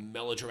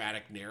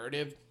 melodramatic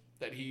narrative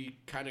that he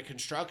kind of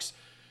constructs,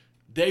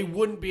 they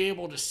wouldn't be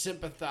able to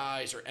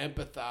sympathize or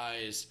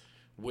empathize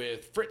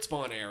with Fritz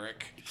Von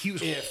Erich. He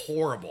was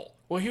horrible.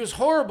 Well, he was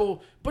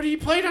horrible, but he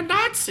played a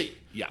Nazi.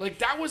 Yeah. Like,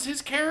 that was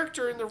his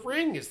character in the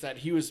ring, is that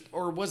he was,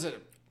 or was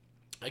it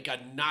like a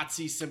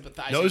Nazi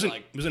sympathizing? No, it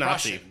was a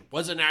Nazi.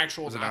 Was an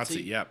actual Nazi.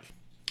 Nazi, yeah.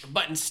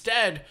 But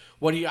instead,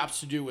 what he opts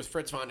to do with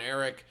Fritz Von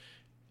Erich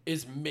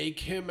is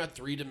make him a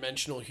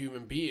three-dimensional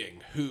human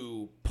being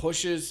who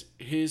pushes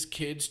his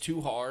kids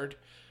too hard,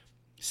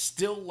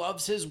 still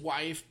loves his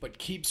wife, but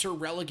keeps her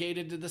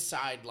relegated to the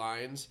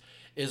sidelines,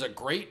 is a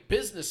great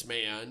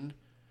businessman,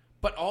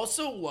 but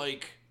also,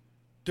 like,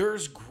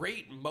 there's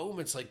great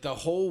moments, like the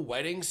whole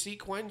wedding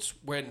sequence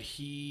when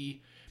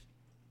he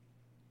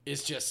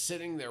is just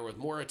sitting there with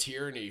Maura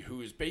Tierney,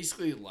 who is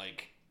basically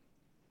like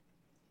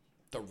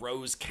the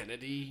Rose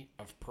Kennedy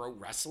of pro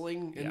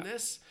wrestling in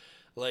this.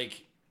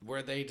 Like,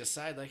 where they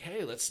decide, like,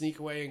 hey, let's sneak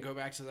away and go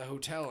back to the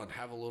hotel and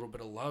have a little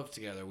bit of love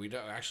together. We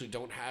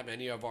don't have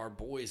any of our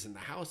boys in the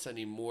house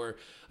anymore.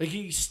 Like,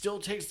 he still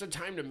takes the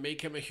time to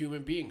make him a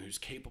human being who's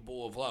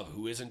capable of love,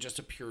 who isn't just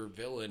a pure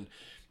villain,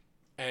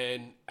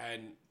 and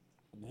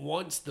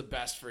wants the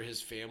best for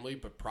his family,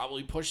 but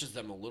probably pushes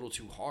them a little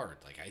too hard.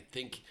 Like, I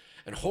think,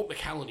 and Holt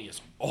McCallany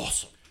is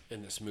awesome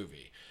in this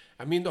movie.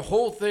 I mean, the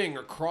whole thing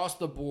across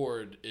the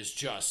board is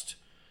just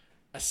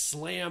a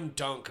slam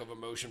dunk of a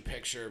motion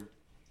picture.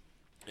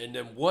 And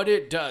then what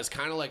it does,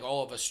 kind of like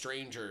All of Us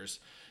Strangers,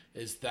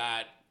 is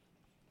that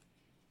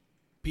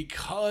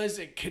because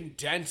it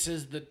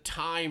condenses the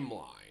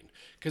timeline,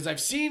 because I've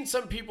seen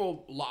some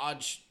people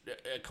lodge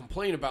a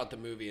complaint about the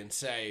movie and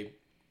say,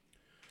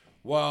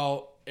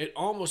 well, it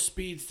almost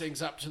speeds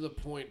things up to the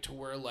point to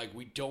where, like,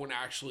 we don't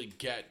actually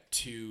get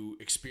to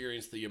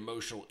experience the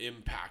emotional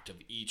impact of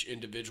each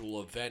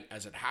individual event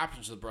as it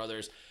happens to the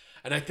brothers.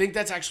 And I think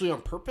that's actually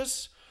on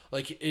purpose.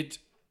 Like,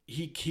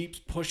 he keeps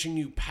pushing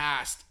you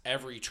past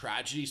every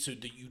tragedy so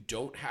that you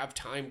don't have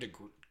time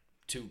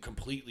to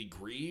completely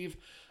grieve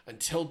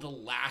until the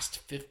last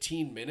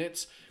 15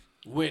 minutes,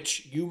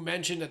 which you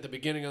mentioned at the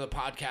beginning of the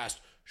podcast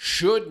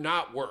should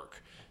not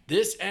work.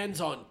 This ends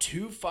on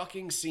 2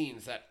 fucking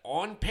scenes that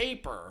on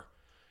paper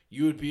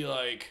you would be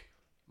like,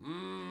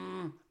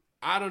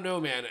 I don't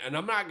know, man. And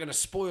I'm not going to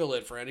spoil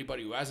it for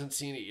anybody who hasn't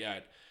seen it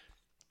yet.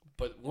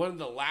 But one of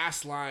the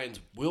last lines,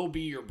 "will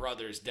be your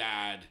brother's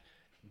dad,"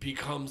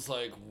 becomes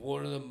like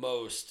one of the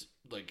most,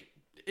 like,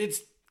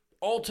 it's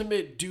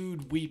ultimate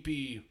dude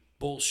weepy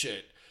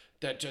bullshit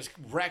that just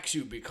wrecks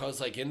you,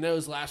 because like in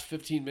those last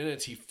 15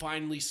 minutes, he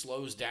finally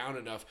slows down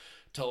enough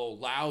to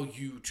allow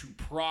you to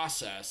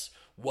process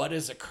what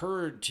has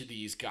occurred to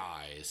these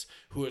guys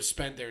who have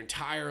spent their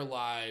entire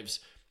lives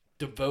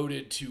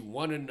devoted to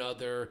one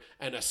another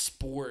and a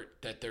sport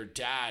that their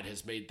dad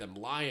has made them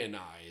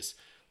lionize.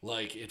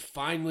 Like, it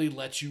finally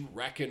lets you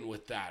reckon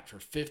with that for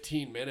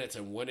 15 minutes,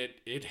 and when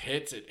it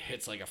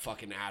hits like a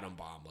fucking atom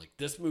bomb. Like,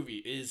 this movie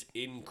is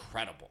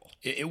incredible.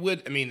 It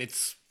would, I mean,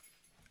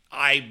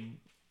 I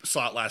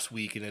saw it last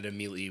week, and it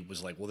immediately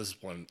was like, well, this is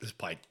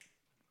probably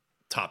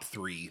top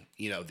 3,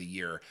 the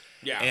year.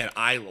 Yeah. And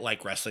I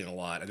like wrestling a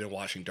lot. I've been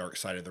watching Dark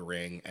Side of the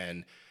Ring,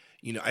 and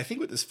I think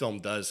what this film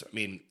does, I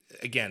mean,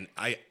 again,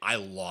 I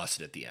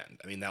lost it at the end.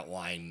 I mean, that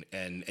line,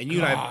 and you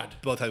and I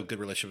both have good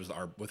relationships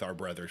with our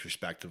brothers,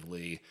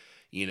 respectively,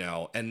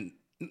 and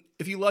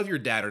if you love your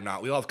dad or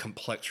not, we all have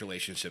complex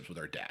relationships with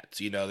our dads.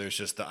 There's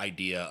just the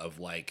idea of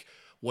like,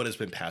 what has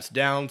been passed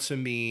down to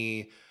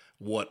me,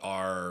 what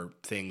are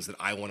things that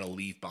I want to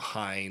leave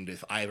behind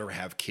if I ever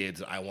have kids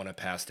that I want to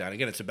pass down.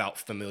 Again, it's about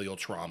familial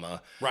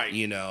trauma, right?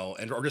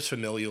 Or just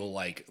familial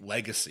like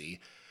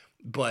legacy.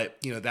 But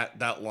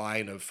that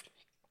line of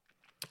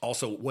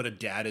also what a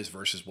dad is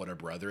versus what a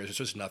brother is. It's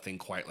just nothing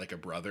quite like a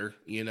brother,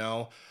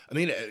 I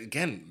mean,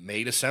 again,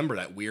 May, December,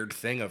 that weird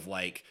thing of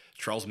like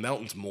Charles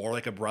Melton's more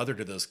like a brother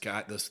to those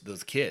guys,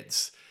 those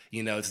kids.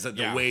 It's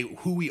the way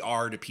who we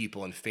are to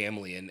people and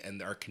family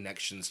and our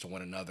connections to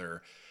one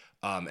another,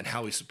 and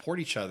how we support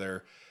each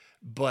other.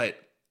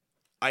 But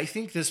I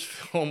think this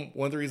film,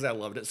 one of the reasons I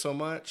loved it so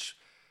much,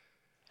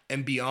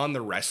 and beyond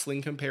the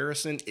wrestling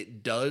comparison,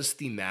 it does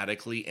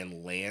thematically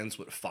and lands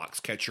what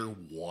Foxcatcher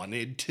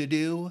wanted to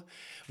do,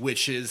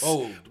 which is...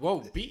 Oh, whoa,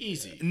 be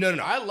easy. No.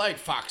 I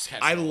like Foxcatcher.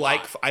 I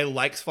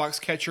like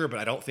Foxcatcher, but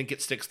I don't think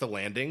it sticks the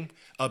landing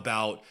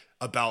about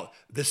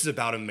this is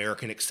about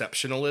American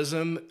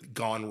exceptionalism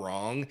gone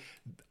wrong.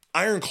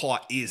 Iron Claw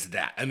is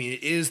that. I mean,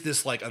 it is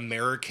this like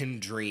American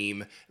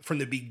dream from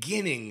the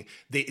beginning.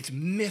 It's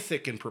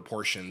mythic in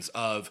proportions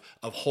of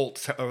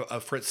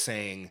Fritz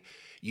saying,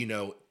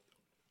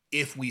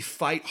 if we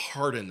fight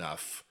hard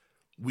enough,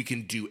 we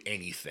can do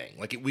anything.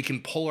 Like, we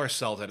can pull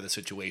ourselves out of the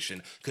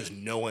situation because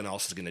no one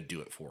else is going to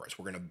do it for us.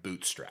 We're going to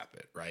bootstrap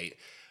it, right?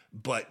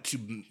 But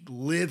to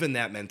live in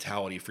that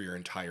mentality for your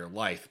entire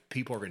life,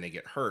 people are going to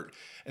get hurt.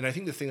 And I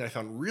think the thing that I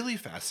found really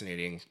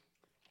fascinating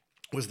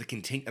was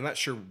I'm not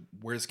sure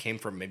where this came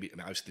from, maybe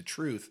obviously the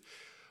truth,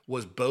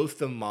 was both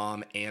the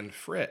mom and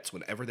Fritz,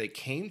 whenever they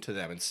came to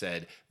them and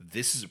said,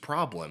 this is a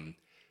problem,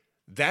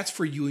 that's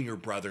for you and your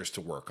brothers to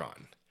work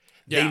on.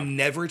 Yeah. They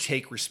never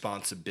take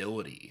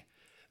responsibility.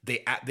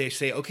 They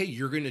say, okay,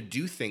 you're going to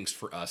do things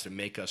for us and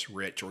make us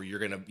rich, or you're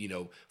going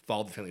to,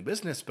 follow the family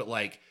business. But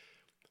like,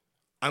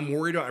 I'm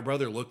worried about my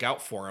brother. Look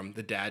out for him.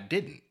 The dad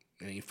didn't,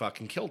 and he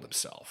fucking killed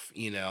himself,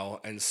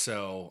 And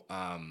so,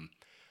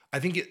 I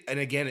think and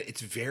again,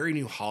 it's very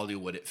New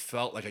Hollywood. It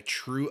felt like a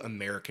true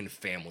American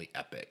family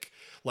epic.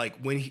 Like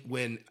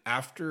when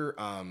after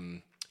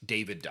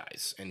David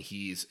dies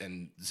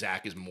and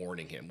Zach is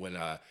mourning him, when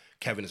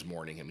Kevin is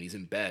mourning him, and he's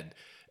in bed,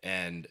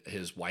 and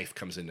his wife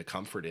comes in to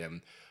comfort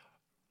him.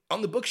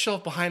 On the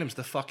bookshelf behind him is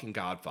The fucking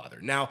Godfather.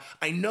 Now,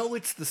 I know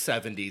it's the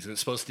 70s, and it's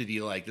supposed to be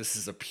like, this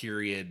is a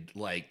period,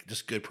 like,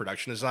 just good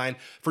production design.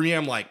 For me,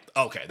 I'm like,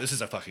 okay, this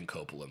is a fucking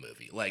Coppola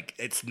movie. Like,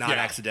 it's not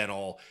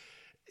accidental.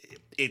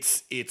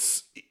 It's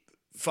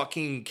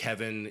fucking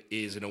Kevin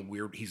is in a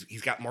weird, he's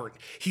got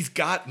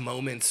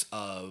moments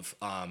of,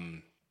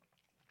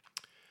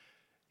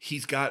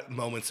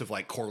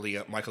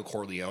 like Michael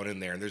Corleone in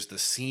there. And there's the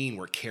scene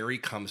where Carrie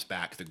comes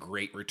back, the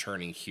great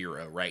returning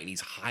hero, right? And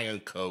he's high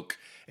on coke,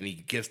 and he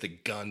gives the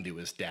gun to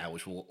his dad,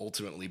 which will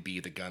ultimately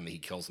be the gun that he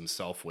kills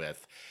himself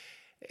with.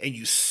 And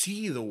you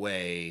see the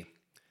way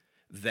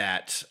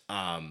that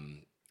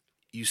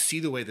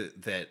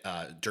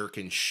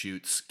Durkin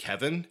shoots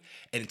Kevin,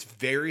 and it's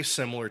very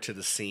similar to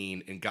the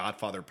scene in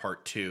Godfather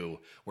Part 2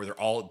 where they're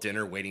all at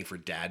dinner waiting for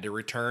dad to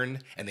return,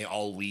 and they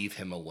all leave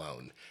him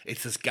alone.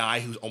 It's this guy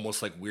who's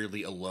almost like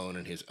weirdly alone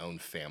in his own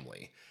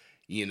family,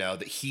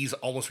 that he's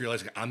almost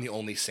realizing, I'm the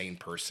only sane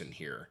person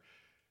here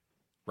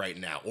right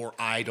now, or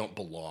I don't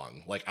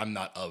belong. Like, I'm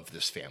not of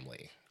this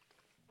family.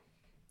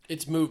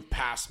 It's moved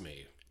past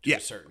me to a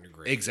certain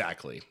degree.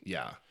 Exactly.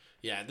 Yeah.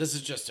 Yeah, this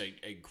is just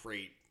a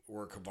great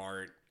work of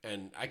art,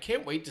 and I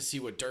can't wait to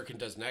see what Durkin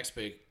does next,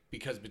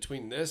 because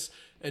between this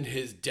and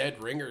his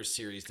Dead Ringers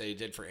series that he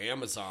did for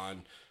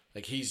Amazon,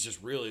 Like, he's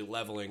just really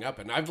leveling up.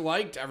 And I've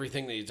liked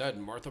everything that he's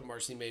done. Martha,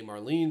 Marcy May,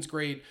 Marlene's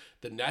great.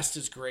 The Nest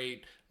is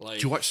great. Like,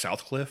 Did you watch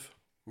Southcliffe?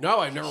 No,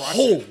 I've never watched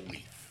it.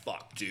 Holy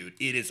fuck, dude.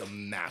 It is a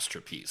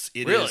masterpiece.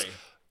 It Really? is.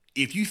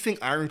 If you think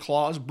Iron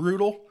Claw is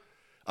brutal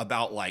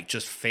about, like,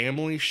 just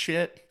family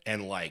shit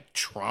and, like,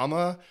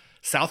 trauma,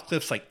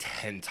 Southcliffe's, like,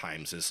 10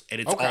 times as... And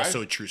it's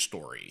also a true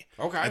story.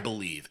 Okay. I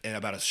believe. And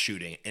about a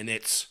shooting. And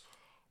it's...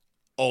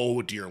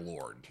 Oh, dear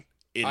Lord.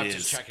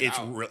 It's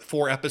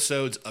 4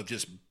 episodes of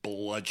just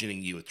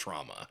bludgeoning you with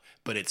trauma,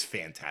 but it's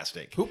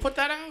fantastic. Who put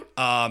that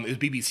out? It was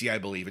BBC, I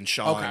believe, and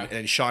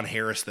Sean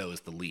Harris though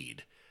is the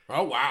lead.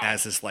 Oh wow!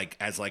 As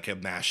a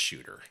mass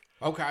shooter.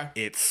 Okay,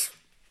 it's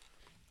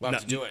love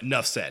to do it.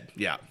 Enough said.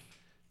 Yeah.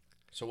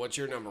 So what's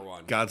your number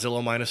one?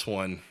 Godzilla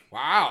 -1.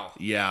 Wow.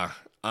 Yeah.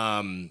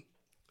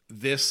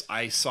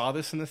 I saw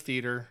this in the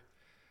theater,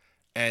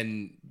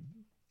 and.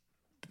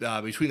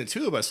 Between the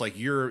two of us, like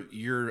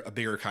you're a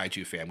bigger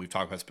kaiju fan. We've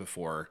talked about this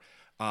before.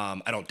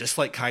 I don't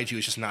dislike kaiju.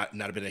 It's just not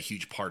been a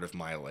huge part of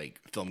my like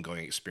film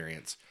going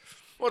experience.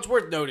 Well, it's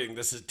worth noting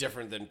this is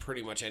different than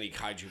pretty much any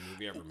kaiju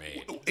movie ever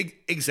made.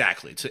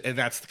 Exactly, and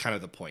that's kind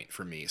of the point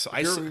for me. So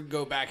you're gonna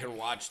go back and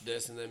watch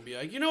this and then be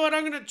like, you know what?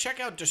 I'm gonna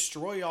check out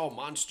Destroy All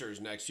Monsters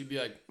next. You'd be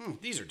like,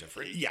 these are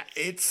different. Yeah,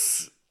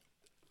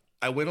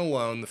 I went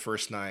alone the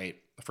first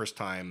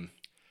time,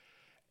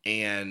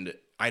 and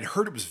I'd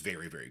heard it was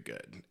very, very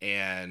good.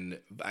 And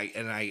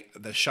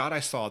the shot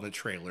I saw in the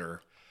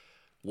trailer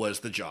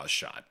was the Jaws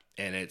shot.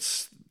 And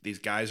it's, these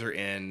guys are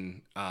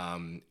in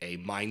a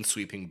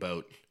mine-sweeping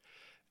boat,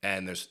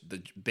 and there's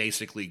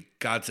basically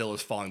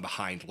Godzilla's falling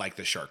behind like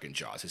the shark in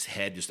Jaws, his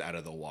head just out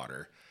of the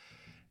water.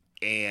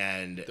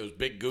 And those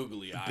big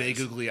googly eyes. Big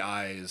googly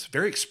eyes.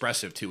 Very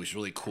expressive too, which is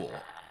really cool.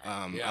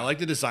 I like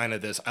the design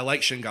of this. I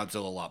like Shin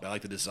Godzilla a lot, but I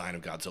like the design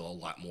of Godzilla a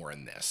lot more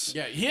in this.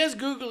 Yeah, he has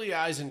googly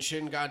eyes in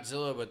Shin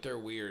Godzilla, but they're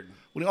weird.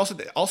 Well, also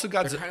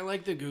Godzilla. They're kind of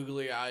like the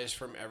googly eyes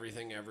from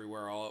Everything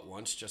Everywhere All at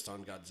Once, just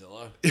on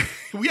Godzilla.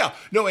 Yeah,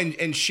 no,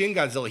 and Shin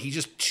Godzilla, he's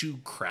just too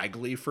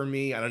craggly for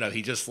me. I don't know.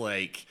 He just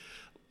like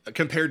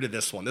compared to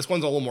this one's a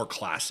little more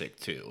classic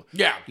too.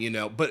 Yeah,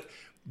 But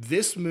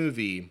this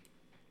movie,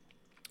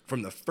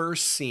 from the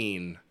first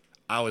scene,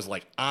 I was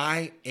like,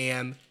 I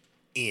am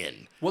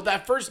in. Well,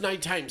 that first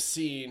nighttime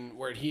scene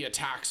where he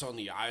attacks on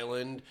the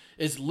island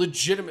is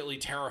legitimately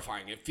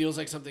terrifying. It feels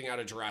like something out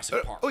of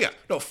Jurassic Park. Oh yeah,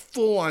 no,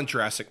 full on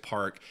Jurassic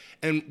Park.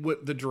 And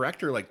what the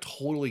director like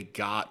totally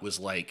got was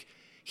like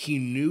he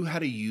knew how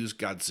to use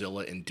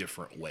Godzilla in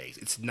different ways.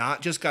 It's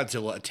not just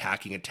Godzilla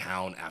attacking a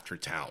town after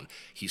town.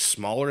 He's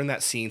smaller in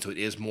that scene, so it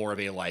is more of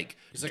a like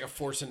he's like a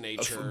force of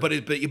nature. But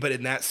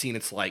in that scene,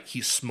 it's like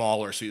he's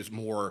smaller, so he's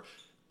more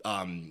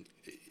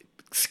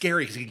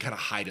scary because he can kind of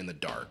hide in the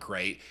dark,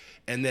 right?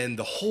 And then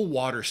the whole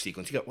water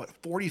sequence, you got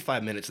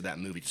 45 minutes of that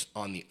movie just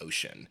on the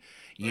ocean,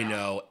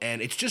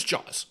 and it's just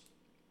Jaws.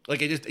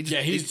 Like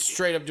he's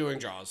straight up doing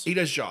Jaws. He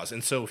does Jaws,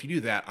 and so if you do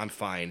that, I'm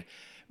fine.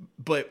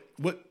 But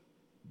what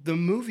the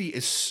movie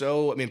is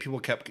so, I mean, people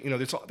kept,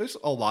 there's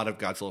a lot of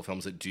Godzilla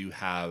films that do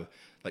have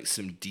like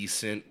some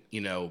decent,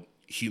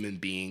 human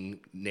being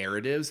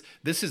narratives.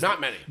 This is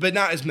not many, but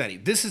not as many.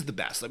 This is the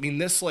best. I mean,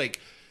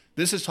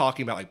 this is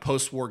talking about like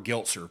post-war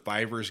guilt,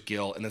 survivor's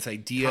guilt, and this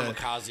idea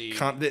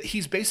that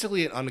he's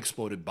basically an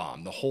unexploded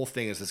bomb. The whole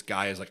thing is this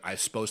guy is like, I'm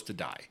supposed to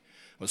die. I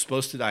was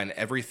supposed to die, and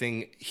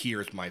everything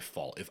here is my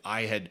fault. If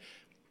I had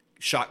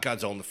shot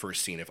Godzilla in the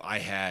first scene, if I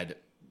had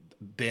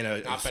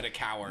not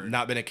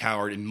been a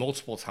coward, and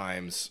multiple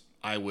times,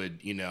 I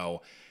would,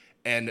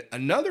 And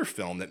another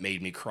film that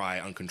made me cry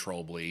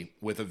uncontrollably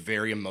with a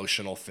very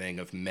emotional thing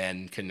of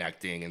men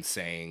connecting and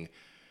saying,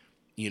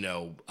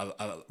 a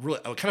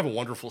kind of a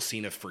wonderful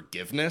scene of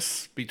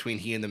forgiveness between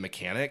he and the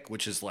mechanic,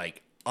 which is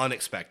like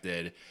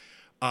unexpected.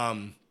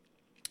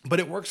 But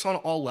it works on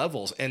all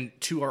levels. And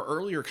to our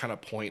earlier kind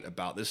of point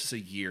about this is a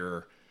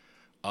year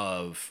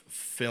of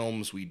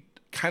films we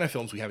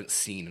haven't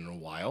seen in a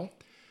while.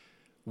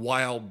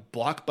 While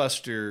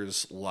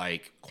blockbusters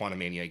like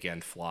Quantumania again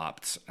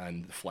flopped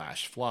and The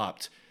Flash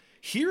flopped,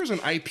 here's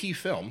an IP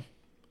film.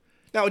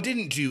 Now, it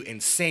didn't do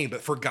insane,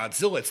 but for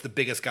Godzilla, it's the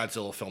biggest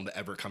Godzilla film to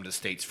ever come to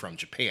States from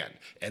Japan,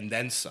 and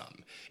then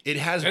some. It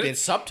has been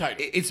subtitled.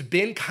 It's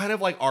been kind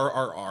of like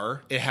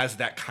RRR. It has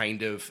that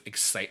kind of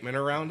excitement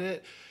around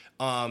it.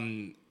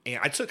 And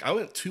I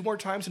went 2 more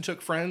times and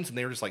took friends, and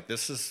they were just like,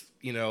 "This is,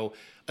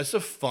 it's a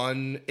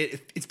fun.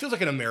 It feels like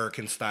an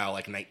American style,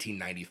 like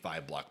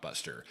 1995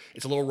 blockbuster.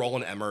 It's a little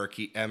Roland Emmerich,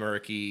 I'd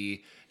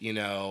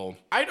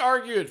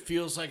argue it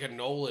feels like a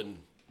Nolan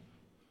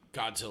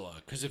Godzilla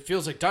because it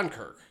feels like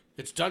Dunkirk.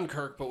 It's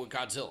Dunkirk, but with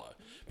Godzilla,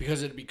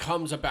 because it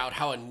becomes about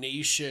how a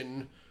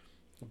nation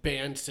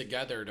bands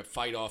together to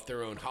fight off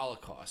their own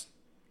Holocaust,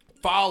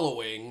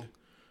 following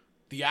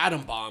the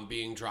atom bomb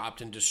being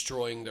dropped and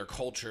destroying their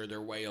culture,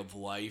 their way of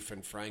life,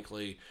 and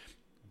frankly,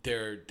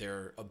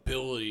 their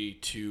ability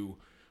to,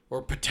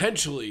 or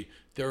potentially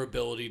their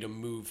ability to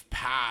move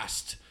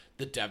past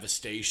the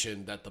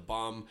devastation that the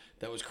bomb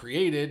that was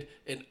created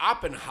in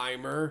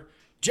Oppenheimer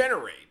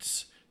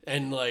generates.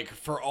 And like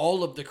for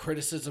all of the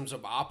criticisms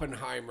of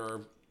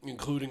Oppenheimer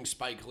including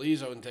Spike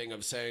Lee's own thing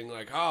of saying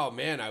like, oh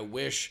man, I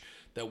wish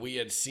that we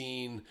had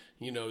seen,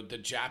 the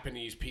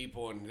Japanese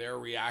people and their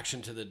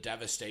reaction to the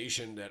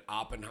devastation that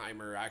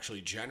Oppenheimer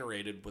actually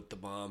generated with the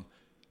bomb.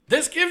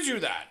 This gives you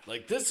that.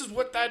 Like, this is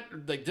what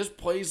this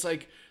plays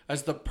like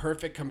as the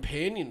perfect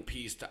companion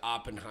piece to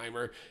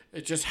Oppenheimer.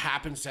 It just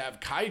happens to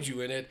have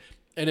kaiju in it,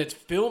 and it's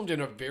filmed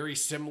in a very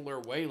similar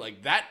way.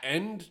 Like, that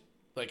end,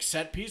 like,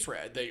 set piece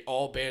where they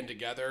all band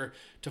together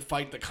to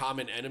fight the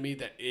common enemy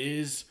that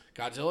is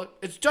Godzilla.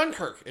 It's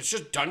Dunkirk. It's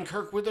just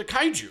Dunkirk with a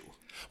kaiju.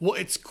 Well,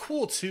 it's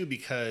cool, too,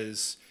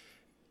 because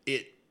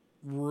it's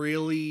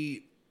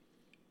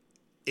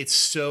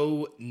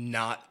so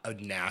not a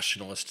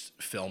nationalist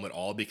film at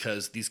all,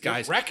 because these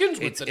guys... It reckons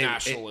with the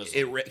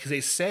nationalism.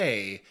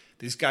 Because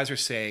these guys are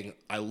saying,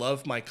 I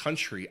love my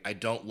country, I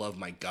don't love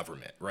my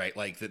government, right?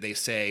 Like, that they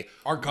say...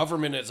 Our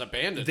government has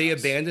abandoned us. They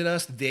abandoned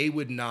us. They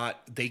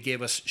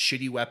gave us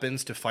shitty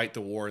weapons to fight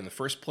the war in the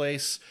first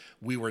place.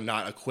 We were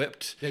not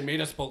equipped. They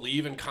made us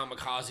believe in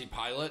kamikaze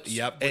pilots,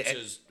 which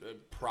is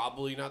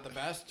probably not the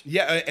best.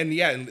 Yeah,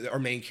 and our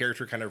main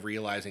character kind of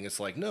realizing it's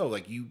like, no,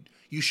 like you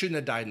shouldn't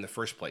have died in the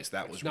first place.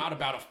 It's not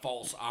about a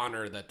false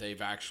honor that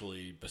they've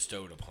actually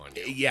bestowed upon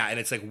you. Yeah, and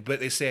it's like,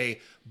 but they say,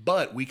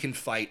 but we can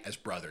fight as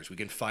brothers. We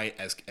can fight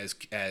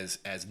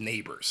as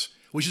neighbors,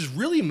 which is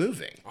really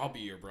moving. I'll be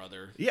your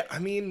brother. Yeah, I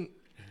mean,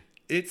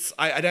 it's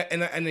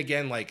and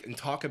again, like, and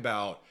talk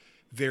about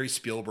very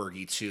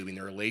Spielberg-y too. I mean,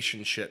 the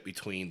relationship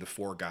between the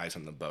four guys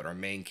on the boat, our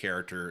main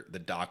character, the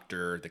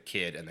doctor, the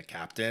kid, and the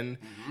captain,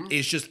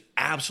 is just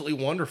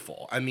absolutely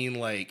wonderful. I mean,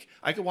 like,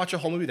 I could watch a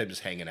whole movie of them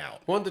just hanging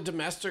out. Well, the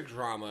domestic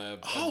drama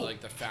of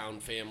like the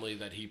found family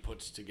that he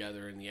puts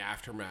together in the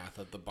aftermath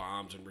of the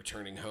bombs and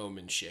returning home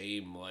in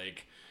shame,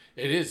 like,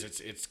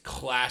 it's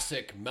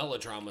classic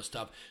melodrama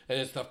stuff, and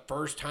it's the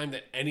first time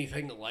that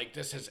anything like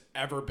this has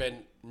ever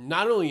been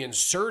not only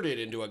inserted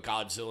into a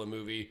Godzilla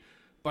movie,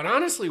 but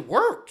honestly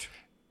worked.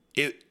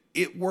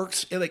 It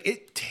works.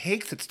 It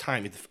takes its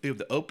time. You have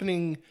the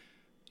opening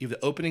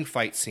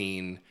fight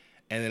scene,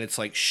 and then it's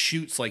like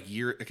shoots like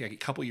a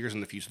couple years in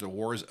the future. The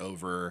war is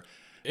over.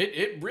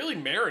 It really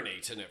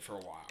marinates in it for a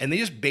while. And they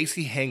just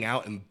basically hang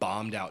out and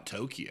bombed out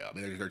Tokyo. I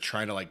mean, they're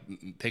trying to like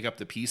pick up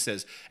the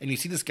pieces, and you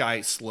see this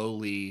guy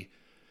slowly,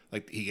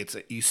 like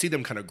you see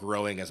them kind of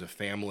growing as a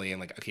family, and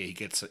like, okay,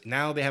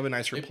 now they have a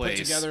nicer place.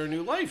 They put together a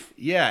new life.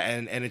 Yeah,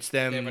 and it's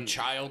them. They have a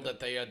child that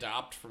they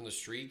adopt from the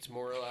streets,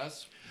 more or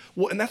less.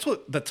 Well, and that's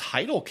what the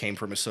title came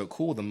from. Is so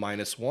cool. The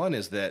 -1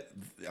 is that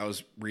I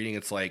was reading.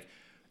 It's like,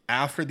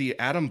 after the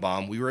atom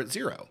bomb, we were at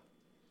 0,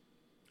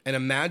 and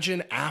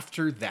imagine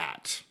after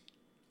that,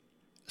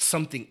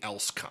 something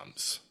else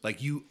comes.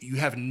 Like you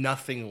have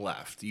nothing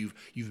left. You've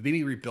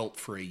maybe rebuilt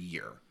for a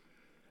year,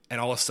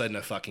 and all of a sudden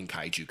a fucking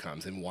kaiju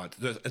comes and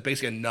it's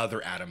basically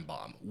another atom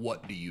bomb.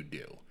 What do you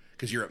do?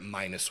 Because you're at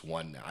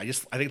 -1 now. I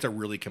think it's a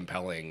really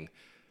compelling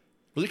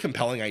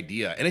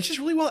idea, and it's just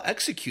really well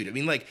executed. I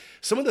mean, like,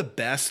 some of the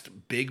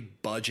best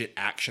big budget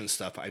action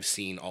stuff I've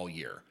seen all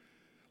year.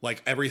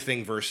 Like,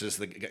 everything versus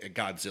the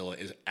Godzilla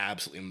is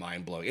absolutely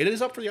mind blowing. It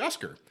is up for the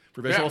Oscar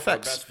for visual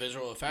effects. For best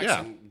visual effects,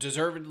 and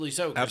deservedly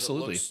so.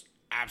 Absolutely, it looks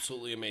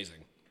absolutely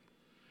amazing.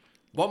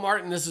 Well,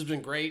 Martin, this has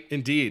been great.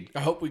 Indeed.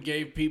 I hope we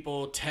gave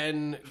people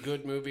 10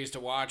 good movies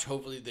to watch.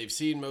 Hopefully, they've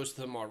seen most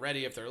of them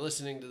already if they're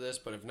listening to this,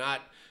 but if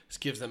not, this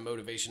gives them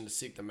motivation to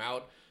seek them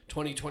out.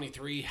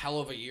 2023, hell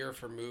of a year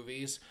for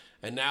movies.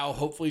 And now,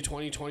 hopefully,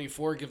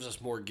 2024 gives us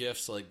more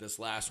gifts like this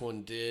last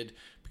one did,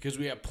 because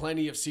we have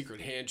plenty of Secret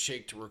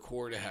Handshake to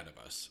record ahead of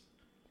us.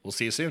 We'll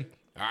see you soon.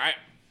 All right.